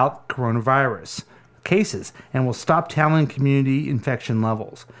about coronavirus cases and will stop tallying community infection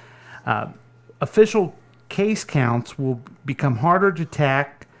levels. Official case counts will become harder to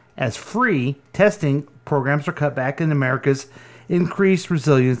track as free testing programs are cut back in America's increased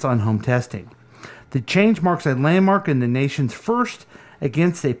resilience on home testing. The change marks a landmark in the nation's first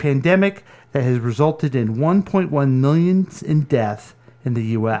against a pandemic that has resulted in 1.1 million in death in the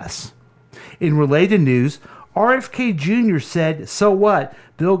U.S. In related news, RFK Jr. said, "So what?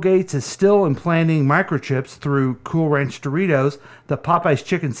 Bill Gates is still implanting microchips through Cool Ranch Doritos, the Popeyes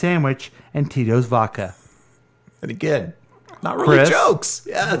chicken sandwich, and Tito's vodka." And again, not really Chris? jokes.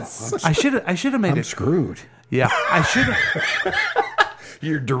 Yes. I should have made I'm it. screwed. Yeah, I should have.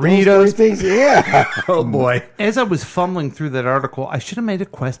 Your Doritos things, yeah. Oh boy. As I was fumbling through that article, I should have made a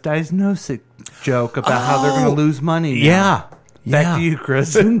Quest Diagnostic joke about how they're going to lose money now. Yeah. Back to you,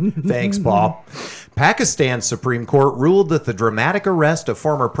 Chris. Thanks, Paul. Pakistan's Supreme Court ruled that the dramatic arrest of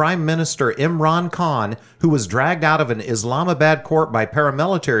former Prime Minister Imran Khan, who was dragged out of an Islamabad court by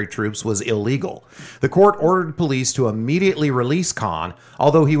paramilitary troops, was illegal. The court ordered police to immediately release Khan,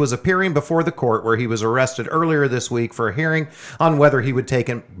 although he was appearing before the court where he was arrested earlier this week for a hearing on whether he would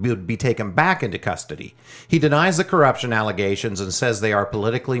be taken back into custody. He denies the corruption allegations and says they are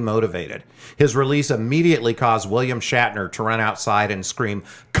politically motivated. His release immediately caused William Shatner to run outside and scream,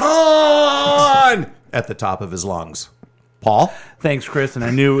 "Khan!" at the top of his lungs. Paul? Thanks, Chris, and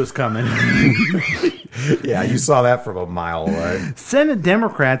I knew it was coming. Yeah, you saw that from a mile away. Senate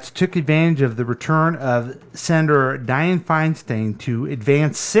Democrats took advantage of the return of Senator Dianne Feinstein to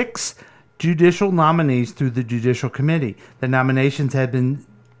advance 6 judicial nominees through the Judicial Committee. The nominations had been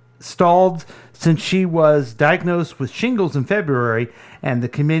stalled since she was diagnosed with shingles in February, and the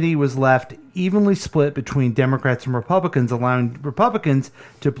committee was left evenly split between Democrats and Republicans, allowing Republicans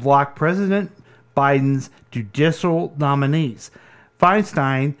to block President Biden's judicial nominees.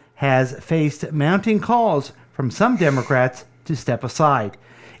 Feinstein has faced mounting calls from some Democrats to step aside.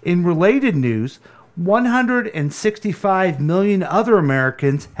 In related news, 165 million other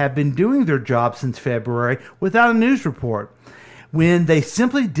Americans have been doing their job since February without a news report, when they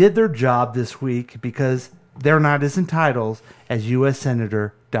simply did their job this week because they're not as entitled as U.S.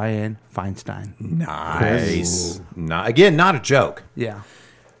 Senator Dianne Feinstein. Nice. Again, not a joke. Yeah.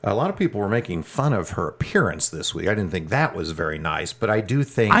 A lot of people were making fun of her appearance this week. I didn't think that was very nice, but I do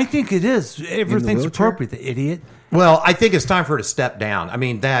think... I think it is. Everything's appropriate, the idiot. Well, I think it's time for her to step down. I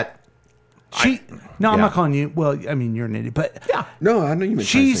mean, that... I'm not calling you... Well, I mean, you're an idiot, but... Yeah. No, I know you meant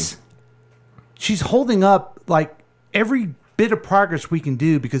She's holding up, like, every bit of progress we can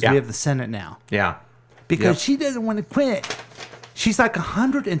do because we have the Senate now. Yeah. Because she doesn't want to quit. She's like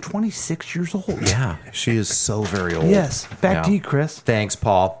 126 years old. Yeah, she is so very old. Yes. Back to you, Chris. Thanks,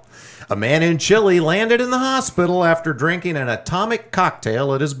 Paul. A man in Chile landed in the hospital after drinking an atomic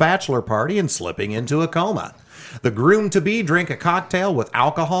cocktail at his bachelor party and slipping into a coma. The groom-to-be drank a cocktail with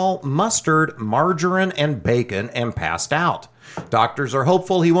alcohol, mustard, margarine, and bacon and passed out. Doctors are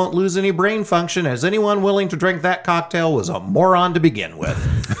hopeful he won't lose any brain function, as anyone willing to drink that cocktail was a moron to begin with.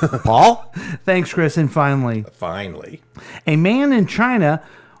 Paul? Thanks, Chris. And finally, a man in China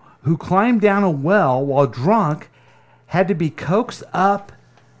who climbed down a well while drunk had to be coaxed up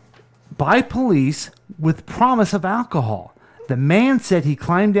by police with promise of alcohol. The man said he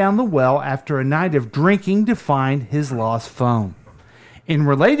climbed down the well after a night of drinking to find his lost phone. In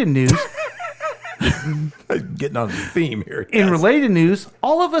related news... Getting on the theme here. In related news,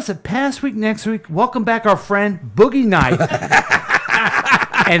 all of us at Past Week Next Week welcome back our friend Boogie Night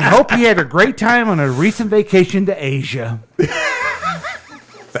and hope he had a great time on a recent vacation to Asia.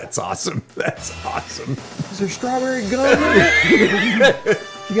 That's awesome. That's awesome. Is there strawberry gum in it?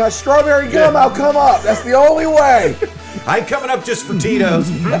 You got strawberry gum? I'll come up. That's the only way. I ain't coming up just for Tito's.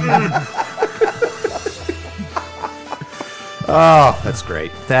 Oh, that's great.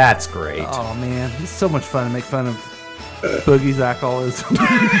 That's great. Oh, man. It's so much fun to make fun of Boogie's alcoholism.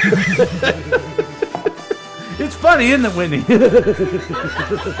 It's funny, isn't it, Whitney?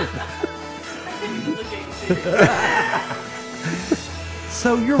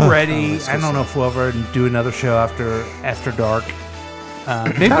 So you're ready. I don't know if we'll ever do another show after dark.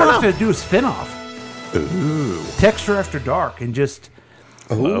 Maybe we'll have to do a spinoff. Ooh. Texture After Dark and just...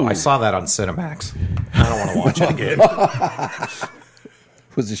 Oh, I saw that on Cinemax. I don't want to watch it again.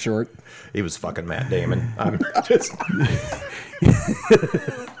 Was it short? He was fucking Matt Damon. I'm just...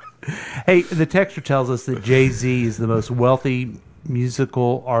 Hey, the texture tells us that Jay-Z is the most wealthy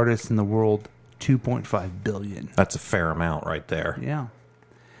musical artist in the world, $2.5 billion. That's a fair amount right there. Yeah.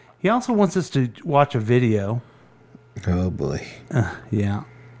 He also wants us to watch a video. Oh, boy. Yeah.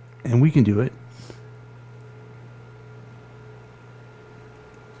 And we can do it.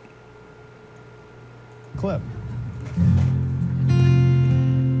 Clip.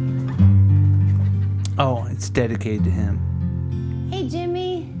 Oh, it's dedicated to him. Hey,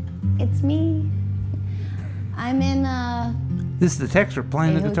 Jimmy. It's me. I'm in This is the texture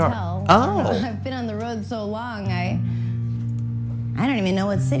playing the guitar. hotel. Oh. I've been on the road so long, I don't even know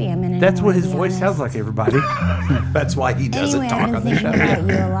what city I'm in anymore. That's what his to be voice honest. sounds like, everybody. That's why he doesn't Anyway, talk I've on been the show. thinking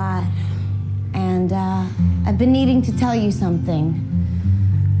about you a lot. And I've been needing to tell you something.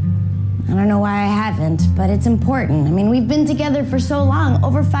 I don't know why I haven't, but it's important. I mean, we've been together for so long,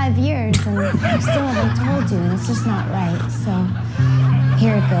 over 5 years, and I still haven't told you, and it's just not right. So,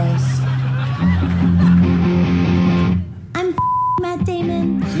 here it goes. I'm Matt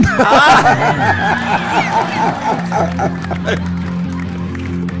Damon.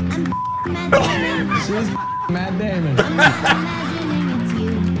 She's Matt Damon.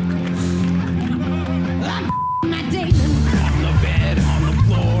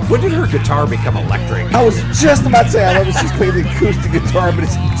 When did her guitar become electric? I was just about to say, I love that she's playing the acoustic guitar, but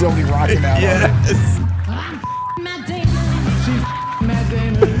it's only rocking out. Yes. Matt Damon. She's Matt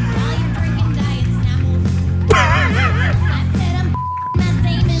Damon.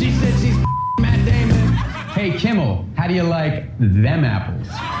 She said she's Matt Damon. Hey, Kimmel, how do you like them apples?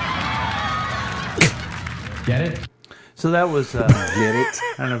 Get it? So that was... Get it?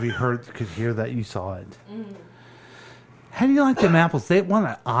 I don't know if you could hear that. You saw it. How do you like them apples? They won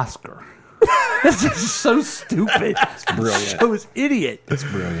an Oscar. This is so stupid. It's brilliant. So it's idiot. It's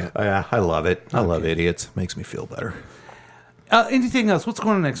brilliant. Yeah, I love it. I love idiots. Makes me feel better. Anything else? What's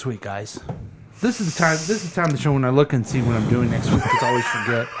going on next week, guys? This is the time. This is the time of the show when I look and see what I'm doing next week. Because I always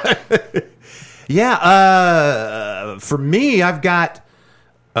forget. Yeah. For me, I've got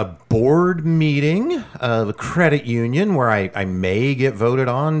a board meeting of a credit union where I may get voted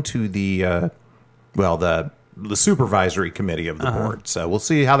on to the supervisory committee of the board. So we'll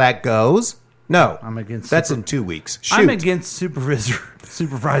see how that goes. No, I'm against. That's in 2 weeks. Shoot. I'm against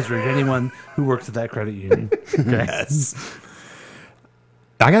supervisory to anyone who works at that credit union. Okay. Yes.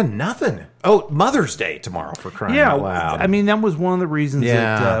 I got nothing. Oh, Mother's Day tomorrow for crying out loud. I mean, that was one of the reasons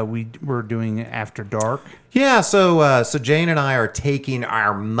Yeah. that we were doing it After Dark. Yeah, so Jane and I are taking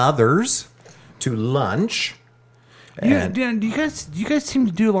our mothers to lunch. And Do you guys seem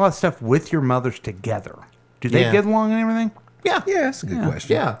to do a lot of stuff with your mothers together? Do they Yeah. get along and everything? Yeah. Yeah, that's a good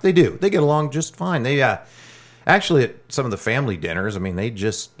question. Yeah, they do. They get along just fine. They actually at some of the family dinners, I mean, they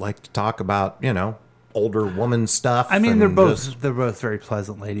just like to talk about, older woman stuff. I mean, and they're both just- very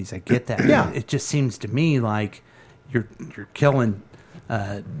pleasant ladies. I get that. Yeah. It just seems to me like you're killing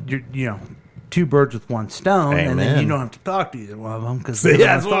two birds with one stone, and then Amen. you don't have to talk to either one of them because See,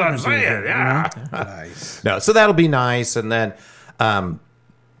 that's what I'm saying. Yeah. Nice. No, so that'll be nice. And then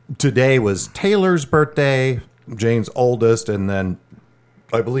today was Taylor's birthday, Jane's oldest, and then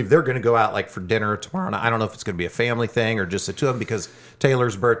I believe they're going to go out like for dinner tomorrow night. I don't know if it's going to be a family thing or just the two of them because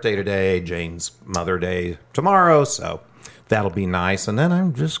Taylor's birthday today, Jane's Mother Day tomorrow, so that'll be nice. And then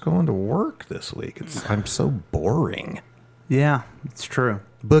I'm just going to work this week. I'm so boring. Yeah, it's true.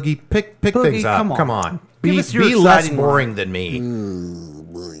 Boogie, pick Boogie, things up. come on. Be, Give us your be less exciting boring one. than me.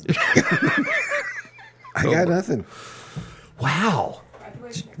 I got nothing. Wow.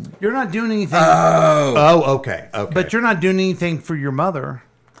 You're not doing anything. Oh, okay. But you're not doing anything for your mother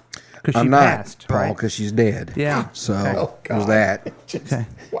because she I'm not, passed, Paul, right? because she's dead. Yeah. So Okay. Oh, there's that. Okay.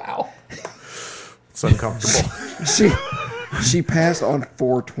 Wow. It's uncomfortable. She passed on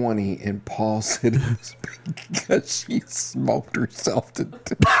 420, and Paul said it was because she smoked herself to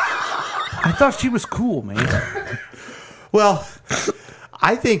death. I thought she was cool, man. Well,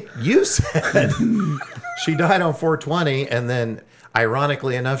 I think you said she died on 420, and then,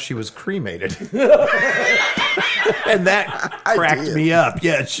 ironically enough, she was cremated. And that cracked me up.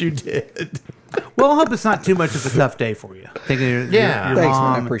 Yes, you did. Well, I hope it's not too much of a tough day for you. Thinking of your Thanks, man.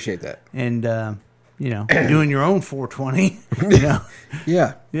 I mom appreciate that. and doing your own 420. You know,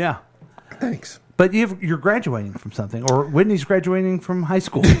 Yeah. yeah. Thanks. But you're graduating from something, or Whitney's graduating from high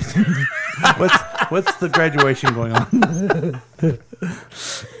school. what's the graduation going on?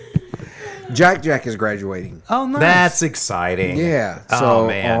 Jack is graduating. Oh, nice. That's exciting. Yeah. Oh, So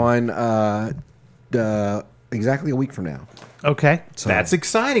man. on exactly a week from now. Okay. So That's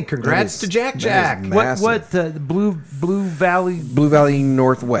exciting. Congrats to Jack. What the Blue Valley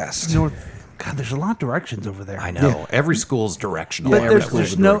Northwest. God, there's a lot of directions over there. I know. Every school's directional. But every there's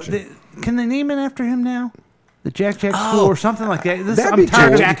school's no. direction. Can they name it after him now? The Jack School or something like that. That'd be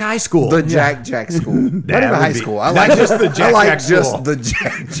cool. Jack High School. The Jack School. Not even would high be- school. I not like just the Jack I like Jack just School. the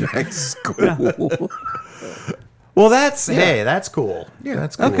Jack School. Well, that's that's cool. Yeah.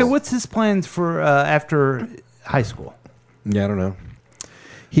 That's cool. Okay, what's his plans for after high school? Yeah, I don't know.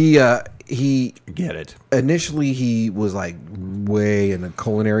 He Get it. initially he was like way into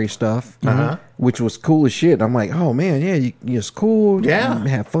culinary stuff, Uh-huh. which was cool as shit. I'm like, oh man, yeah, it's cool. Yeah. You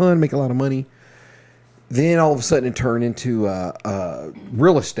have fun, make a lot of money. Then all of a sudden it turned into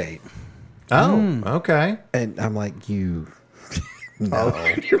real estate, Oh, okay. and I'm like, no.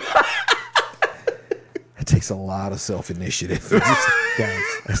 It takes a lot of self-initiative.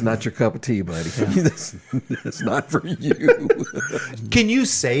 That's not your cup of tea, buddy. That's not for you. Can you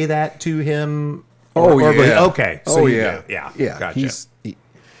say that to him? Oh, yeah. Okay. So you yeah. do. Yeah. Yeah. Gotcha.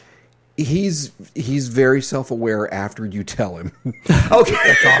 He's very self-aware after you tell him. Okay.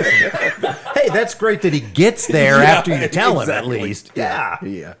 That's awesome. Hey, that's great that he gets there after you tell him, at least. Yeah.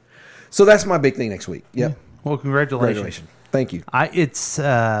 Yeah. So that's my big thing next week. Yep. Well, congratulations. Graduation. Thank you.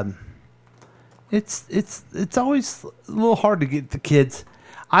 It's always a little hard to get the kids.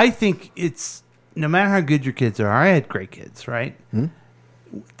 I think it's no matter how good your kids are. I had great kids, right?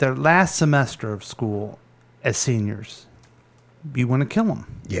 Their last semester of school as seniors, you want to kill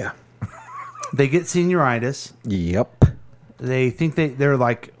them. Yeah. They get senioritis. Yep. They think they're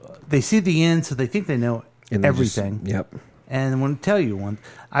like they see the end, so they think they know And they everything. just- yep. And I want to tell you one.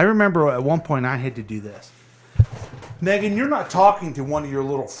 I remember at one point I had to do this. Megan, you're not talking to one of your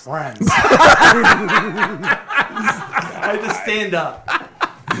little friends. I had to stand up.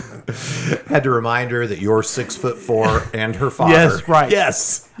 Had to remind her that you're 6'4" and her father. Yes, right.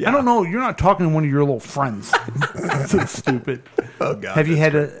 Yes. I don't know. You're not talking to one of your little friends. So stupid. Oh God. Have you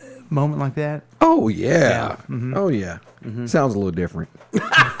had a moment like that? Oh yeah. Mhm. Oh yeah. Sounds a little different.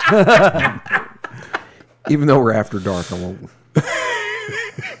 Even though we're after dark, I won't.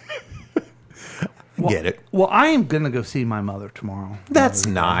 Get it. Well, I am going to go see my mother tomorrow. That's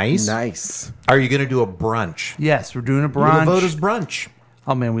nice. Nice. Are you going to do a brunch? Yes, we're doing a brunch. Lavota's brunch.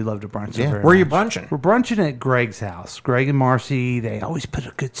 Oh man, we love to brunch. so Yeah. very Where are you much. brunching? We're brunching at Greg's house. Greg and Marcy, they always put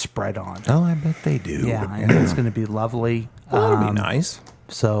a good spread on. Oh, I bet they do. Yeah, and it's going to be lovely. Well, that'll be nice.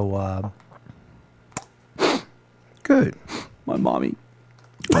 So, Good. my mommy.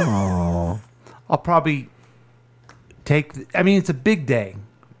 Oh. I'll probably take. It's a big day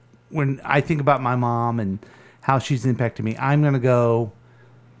when I think about my mom and how she's impacted me. I'm going to go,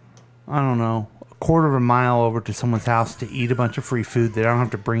 I don't know, a quarter of a mile over to someone's house to eat a bunch of free food that I don't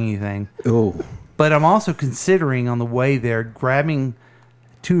have to bring anything. Oh. But I'm also considering on the way there grabbing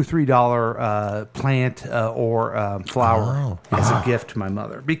 $2 or $3 plant or flower as a gift to my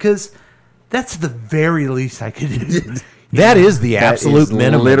mother, because that's the very least I could do. That is the absolute is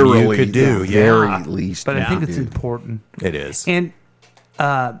minimum literally you could do. the Yeah. very least. But I you think could it's do. important. It is. And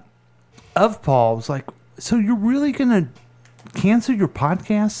of Paul was like, so you're really going to cancel your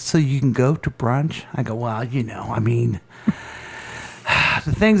podcast so you can go to brunch? I go, well, I mean,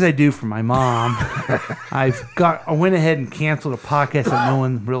 the things I do for my mom, I went ahead and canceled a podcast that no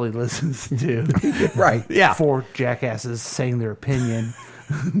one really listens to. Right. Yeah. 4 jackasses saying their opinion.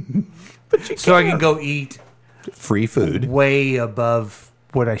 So I can go eat free food way above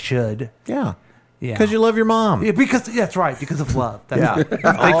what I should. Yeah. Yeah. Because you love your mom. Yeah, that's right. Because of love. Yeah. Thanks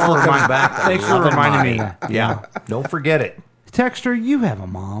All for comes back to Thanks for love and reminding me. money. Yeah. Don't forget it. Texter, you have a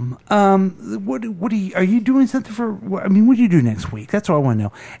mom. What do you? Are you doing something for? What do you do next week? That's what I want to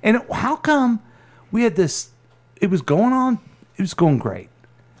know. And how come we had this? It was going on. It was going great.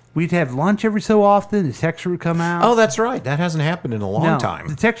 We'd have lunch every so often. The texter would come out. Oh, that's right. That hasn't happened in a long time.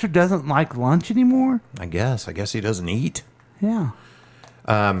 The texter doesn't like lunch anymore. I guess he doesn't eat. Yeah.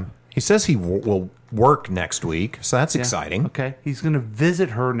 He says he will work next week, so that's exciting. Okay. He's going to visit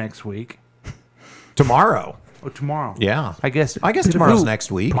her next week. Tomorrow. Oh, tomorrow. Yeah. I guess tomorrow's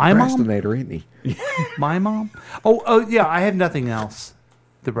next week. My mom? Procrastinator, isn't he? My mom? Oh, yeah. I have nothing else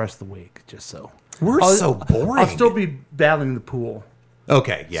the rest of the week, just so. We're so boring. I'll still be battling the pool.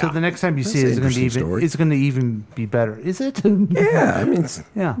 Okay, yeah. So the next time you see That's it, it's going to even be better. Is it? Yeah, I mean,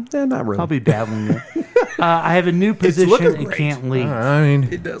 yeah, not really. I'll be battling it. I have a new position and can't leave. I mean,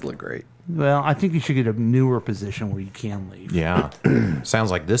 it does look great. Well, I think you should get a newer position where you can leave. Yeah.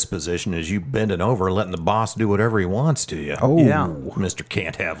 Sounds like this position is you bending over, letting the boss do whatever he wants to you. Oh, yeah. Mr.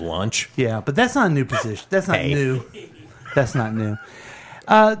 Can't Have Lunch. Yeah, but that's not a new position. That's not new. That's not new.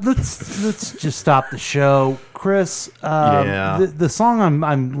 Let's just stop the show, Chris. The song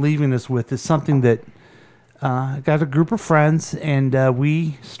I'm leaving us with is something that I got a group of friends, and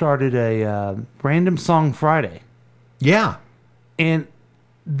we started a Random Song Friday. Yeah, and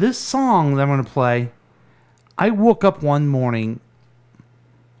this song that I'm going to play, I woke up one morning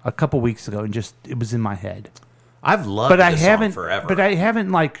a couple weeks ago and it was in my head. I've loved this song forever. But I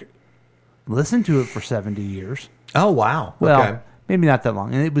haven't listened to it for 70 years. Oh wow! Well. Okay. Maybe not that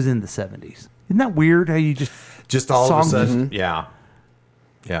long, and it was in the 70s. Isn't that weird how you just all of a songs- sudden? Yeah.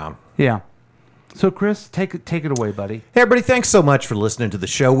 Yeah. So, Chris, take it away, buddy. Hey, everybody, thanks so much for listening to the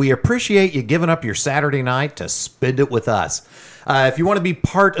show. We appreciate you giving up your Saturday night to spend it with us. If you want to be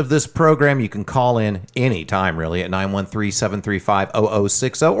part of this program, you can call in anytime, really, at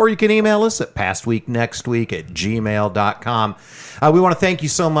 913-735-0060, or you can email us at pastweeknextweek@gmail.com. We want to thank you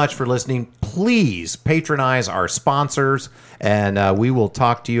so much for listening. Please patronize our sponsors, and we will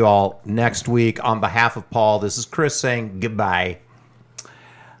talk to you all next week. On behalf of Paul, this is Chris saying goodbye.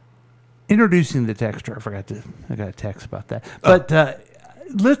 Introducing the texter. I got a text about that. But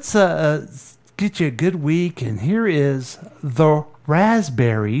let's get you a good week, and here is the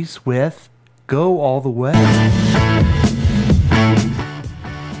Raspberries with Go All the Way.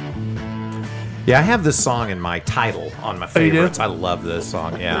 Yeah, I have this song in my title on my Oh, you do? favorites. I love this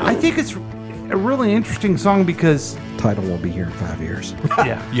song, yeah. I think it's a really interesting song because... Title won't be here in 5 years.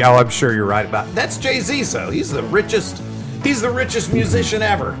 Yeah. Yeah, I'm sure you're right about it. That's Jay-Z, so he's the richest musician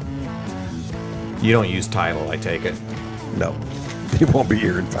ever. You don't use Tidal, I take it. No. It won't be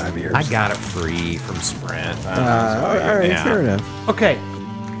here in 5 years. I got it free from Sprint. all right, Yeah. fair enough. Okay.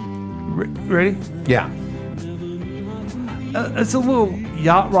 Ready? Yeah. It's a little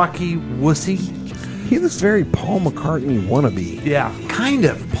yacht rocky wussy. He looks very Paul McCartney wannabe. Yeah. Kind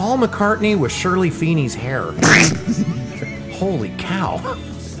of. Paul McCartney with Shirley Feeney's hair. Holy cow.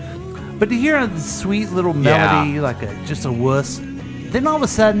 But to hear a sweet little melody, just a wuss, then all of a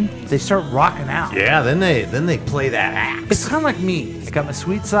sudden they start rocking out. Yeah, then they play that axe. It's kind of like me. I got my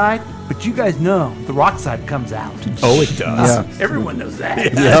sweet side, but you guys know the rock side comes out. Oh, it does. Yeah. Everyone knows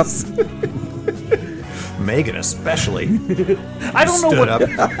that. Yes. Megan especially. I don't know stood what. up.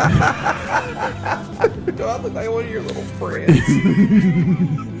 Do I look like one of your little friends?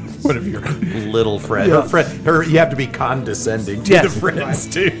 One of your little friends. Yeah. You have to be condescending to Yes, the friends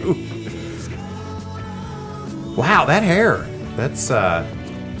too. Wow, that hair. That's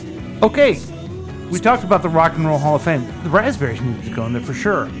Okay, we talked about the Rock and Roll Hall of Fame. The Raspberries need to go in there for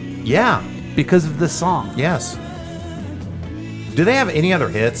sure yeah. because of this song. Yes. Do they have any other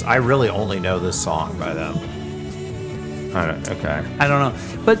hits? I really only know this song by them. Okay. I don't know,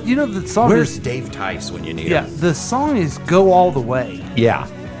 but you know the song Where's is Dave Tice when you need yeah. him? The song is "Go All the Way." Yeah.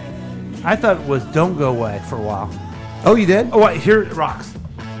 I thought it was "Don't Go Away" for a while. Oh, you did? Oh, wait, here it rocks.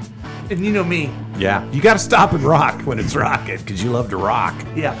 And you know me. Yeah. You got to stop and rock when it's rocking because you love to rock.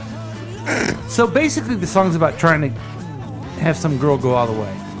 Yeah. So basically, the song's about trying to have some girl go all the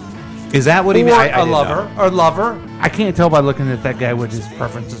way. Is that what he Or meant? a lover. I can't tell by looking at that guy what his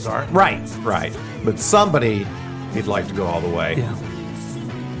preferences are. Right. But somebody he'd like to go all the way. Yeah.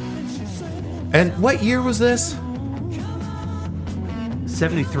 And what year was this?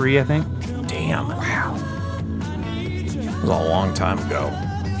 73, I think. Damn. Wow. It was a long time ago.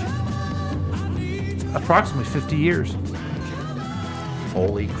 Approximately 50 years.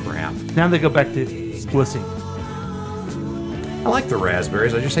 Holy crap. Now they go back to wussing. I like the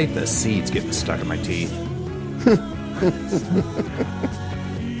raspberries. I just hate the seeds getting stuck in my teeth.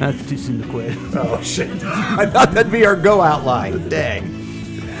 That's too soon to quit. Oh, shit. I thought that'd be our go-out line. Dang.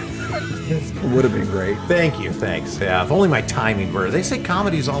 Would have been great. Thank you. Thanks. Yeah, if only my timing were. They say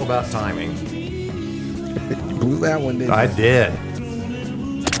comedy's all about timing. You blew that one, didn't you? I did.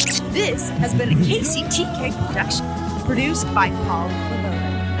 This has been a KCTK production, produced by Paul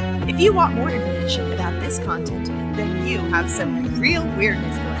Lavona. If you want more information about this content, then you have some real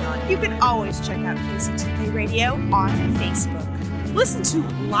weirdness going on. You can always check out KCTK Radio on Facebook. Listen to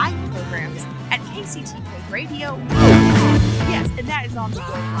live programs at KCTK Radio. Yes, and that is on the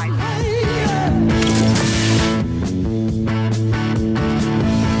World Wide Web.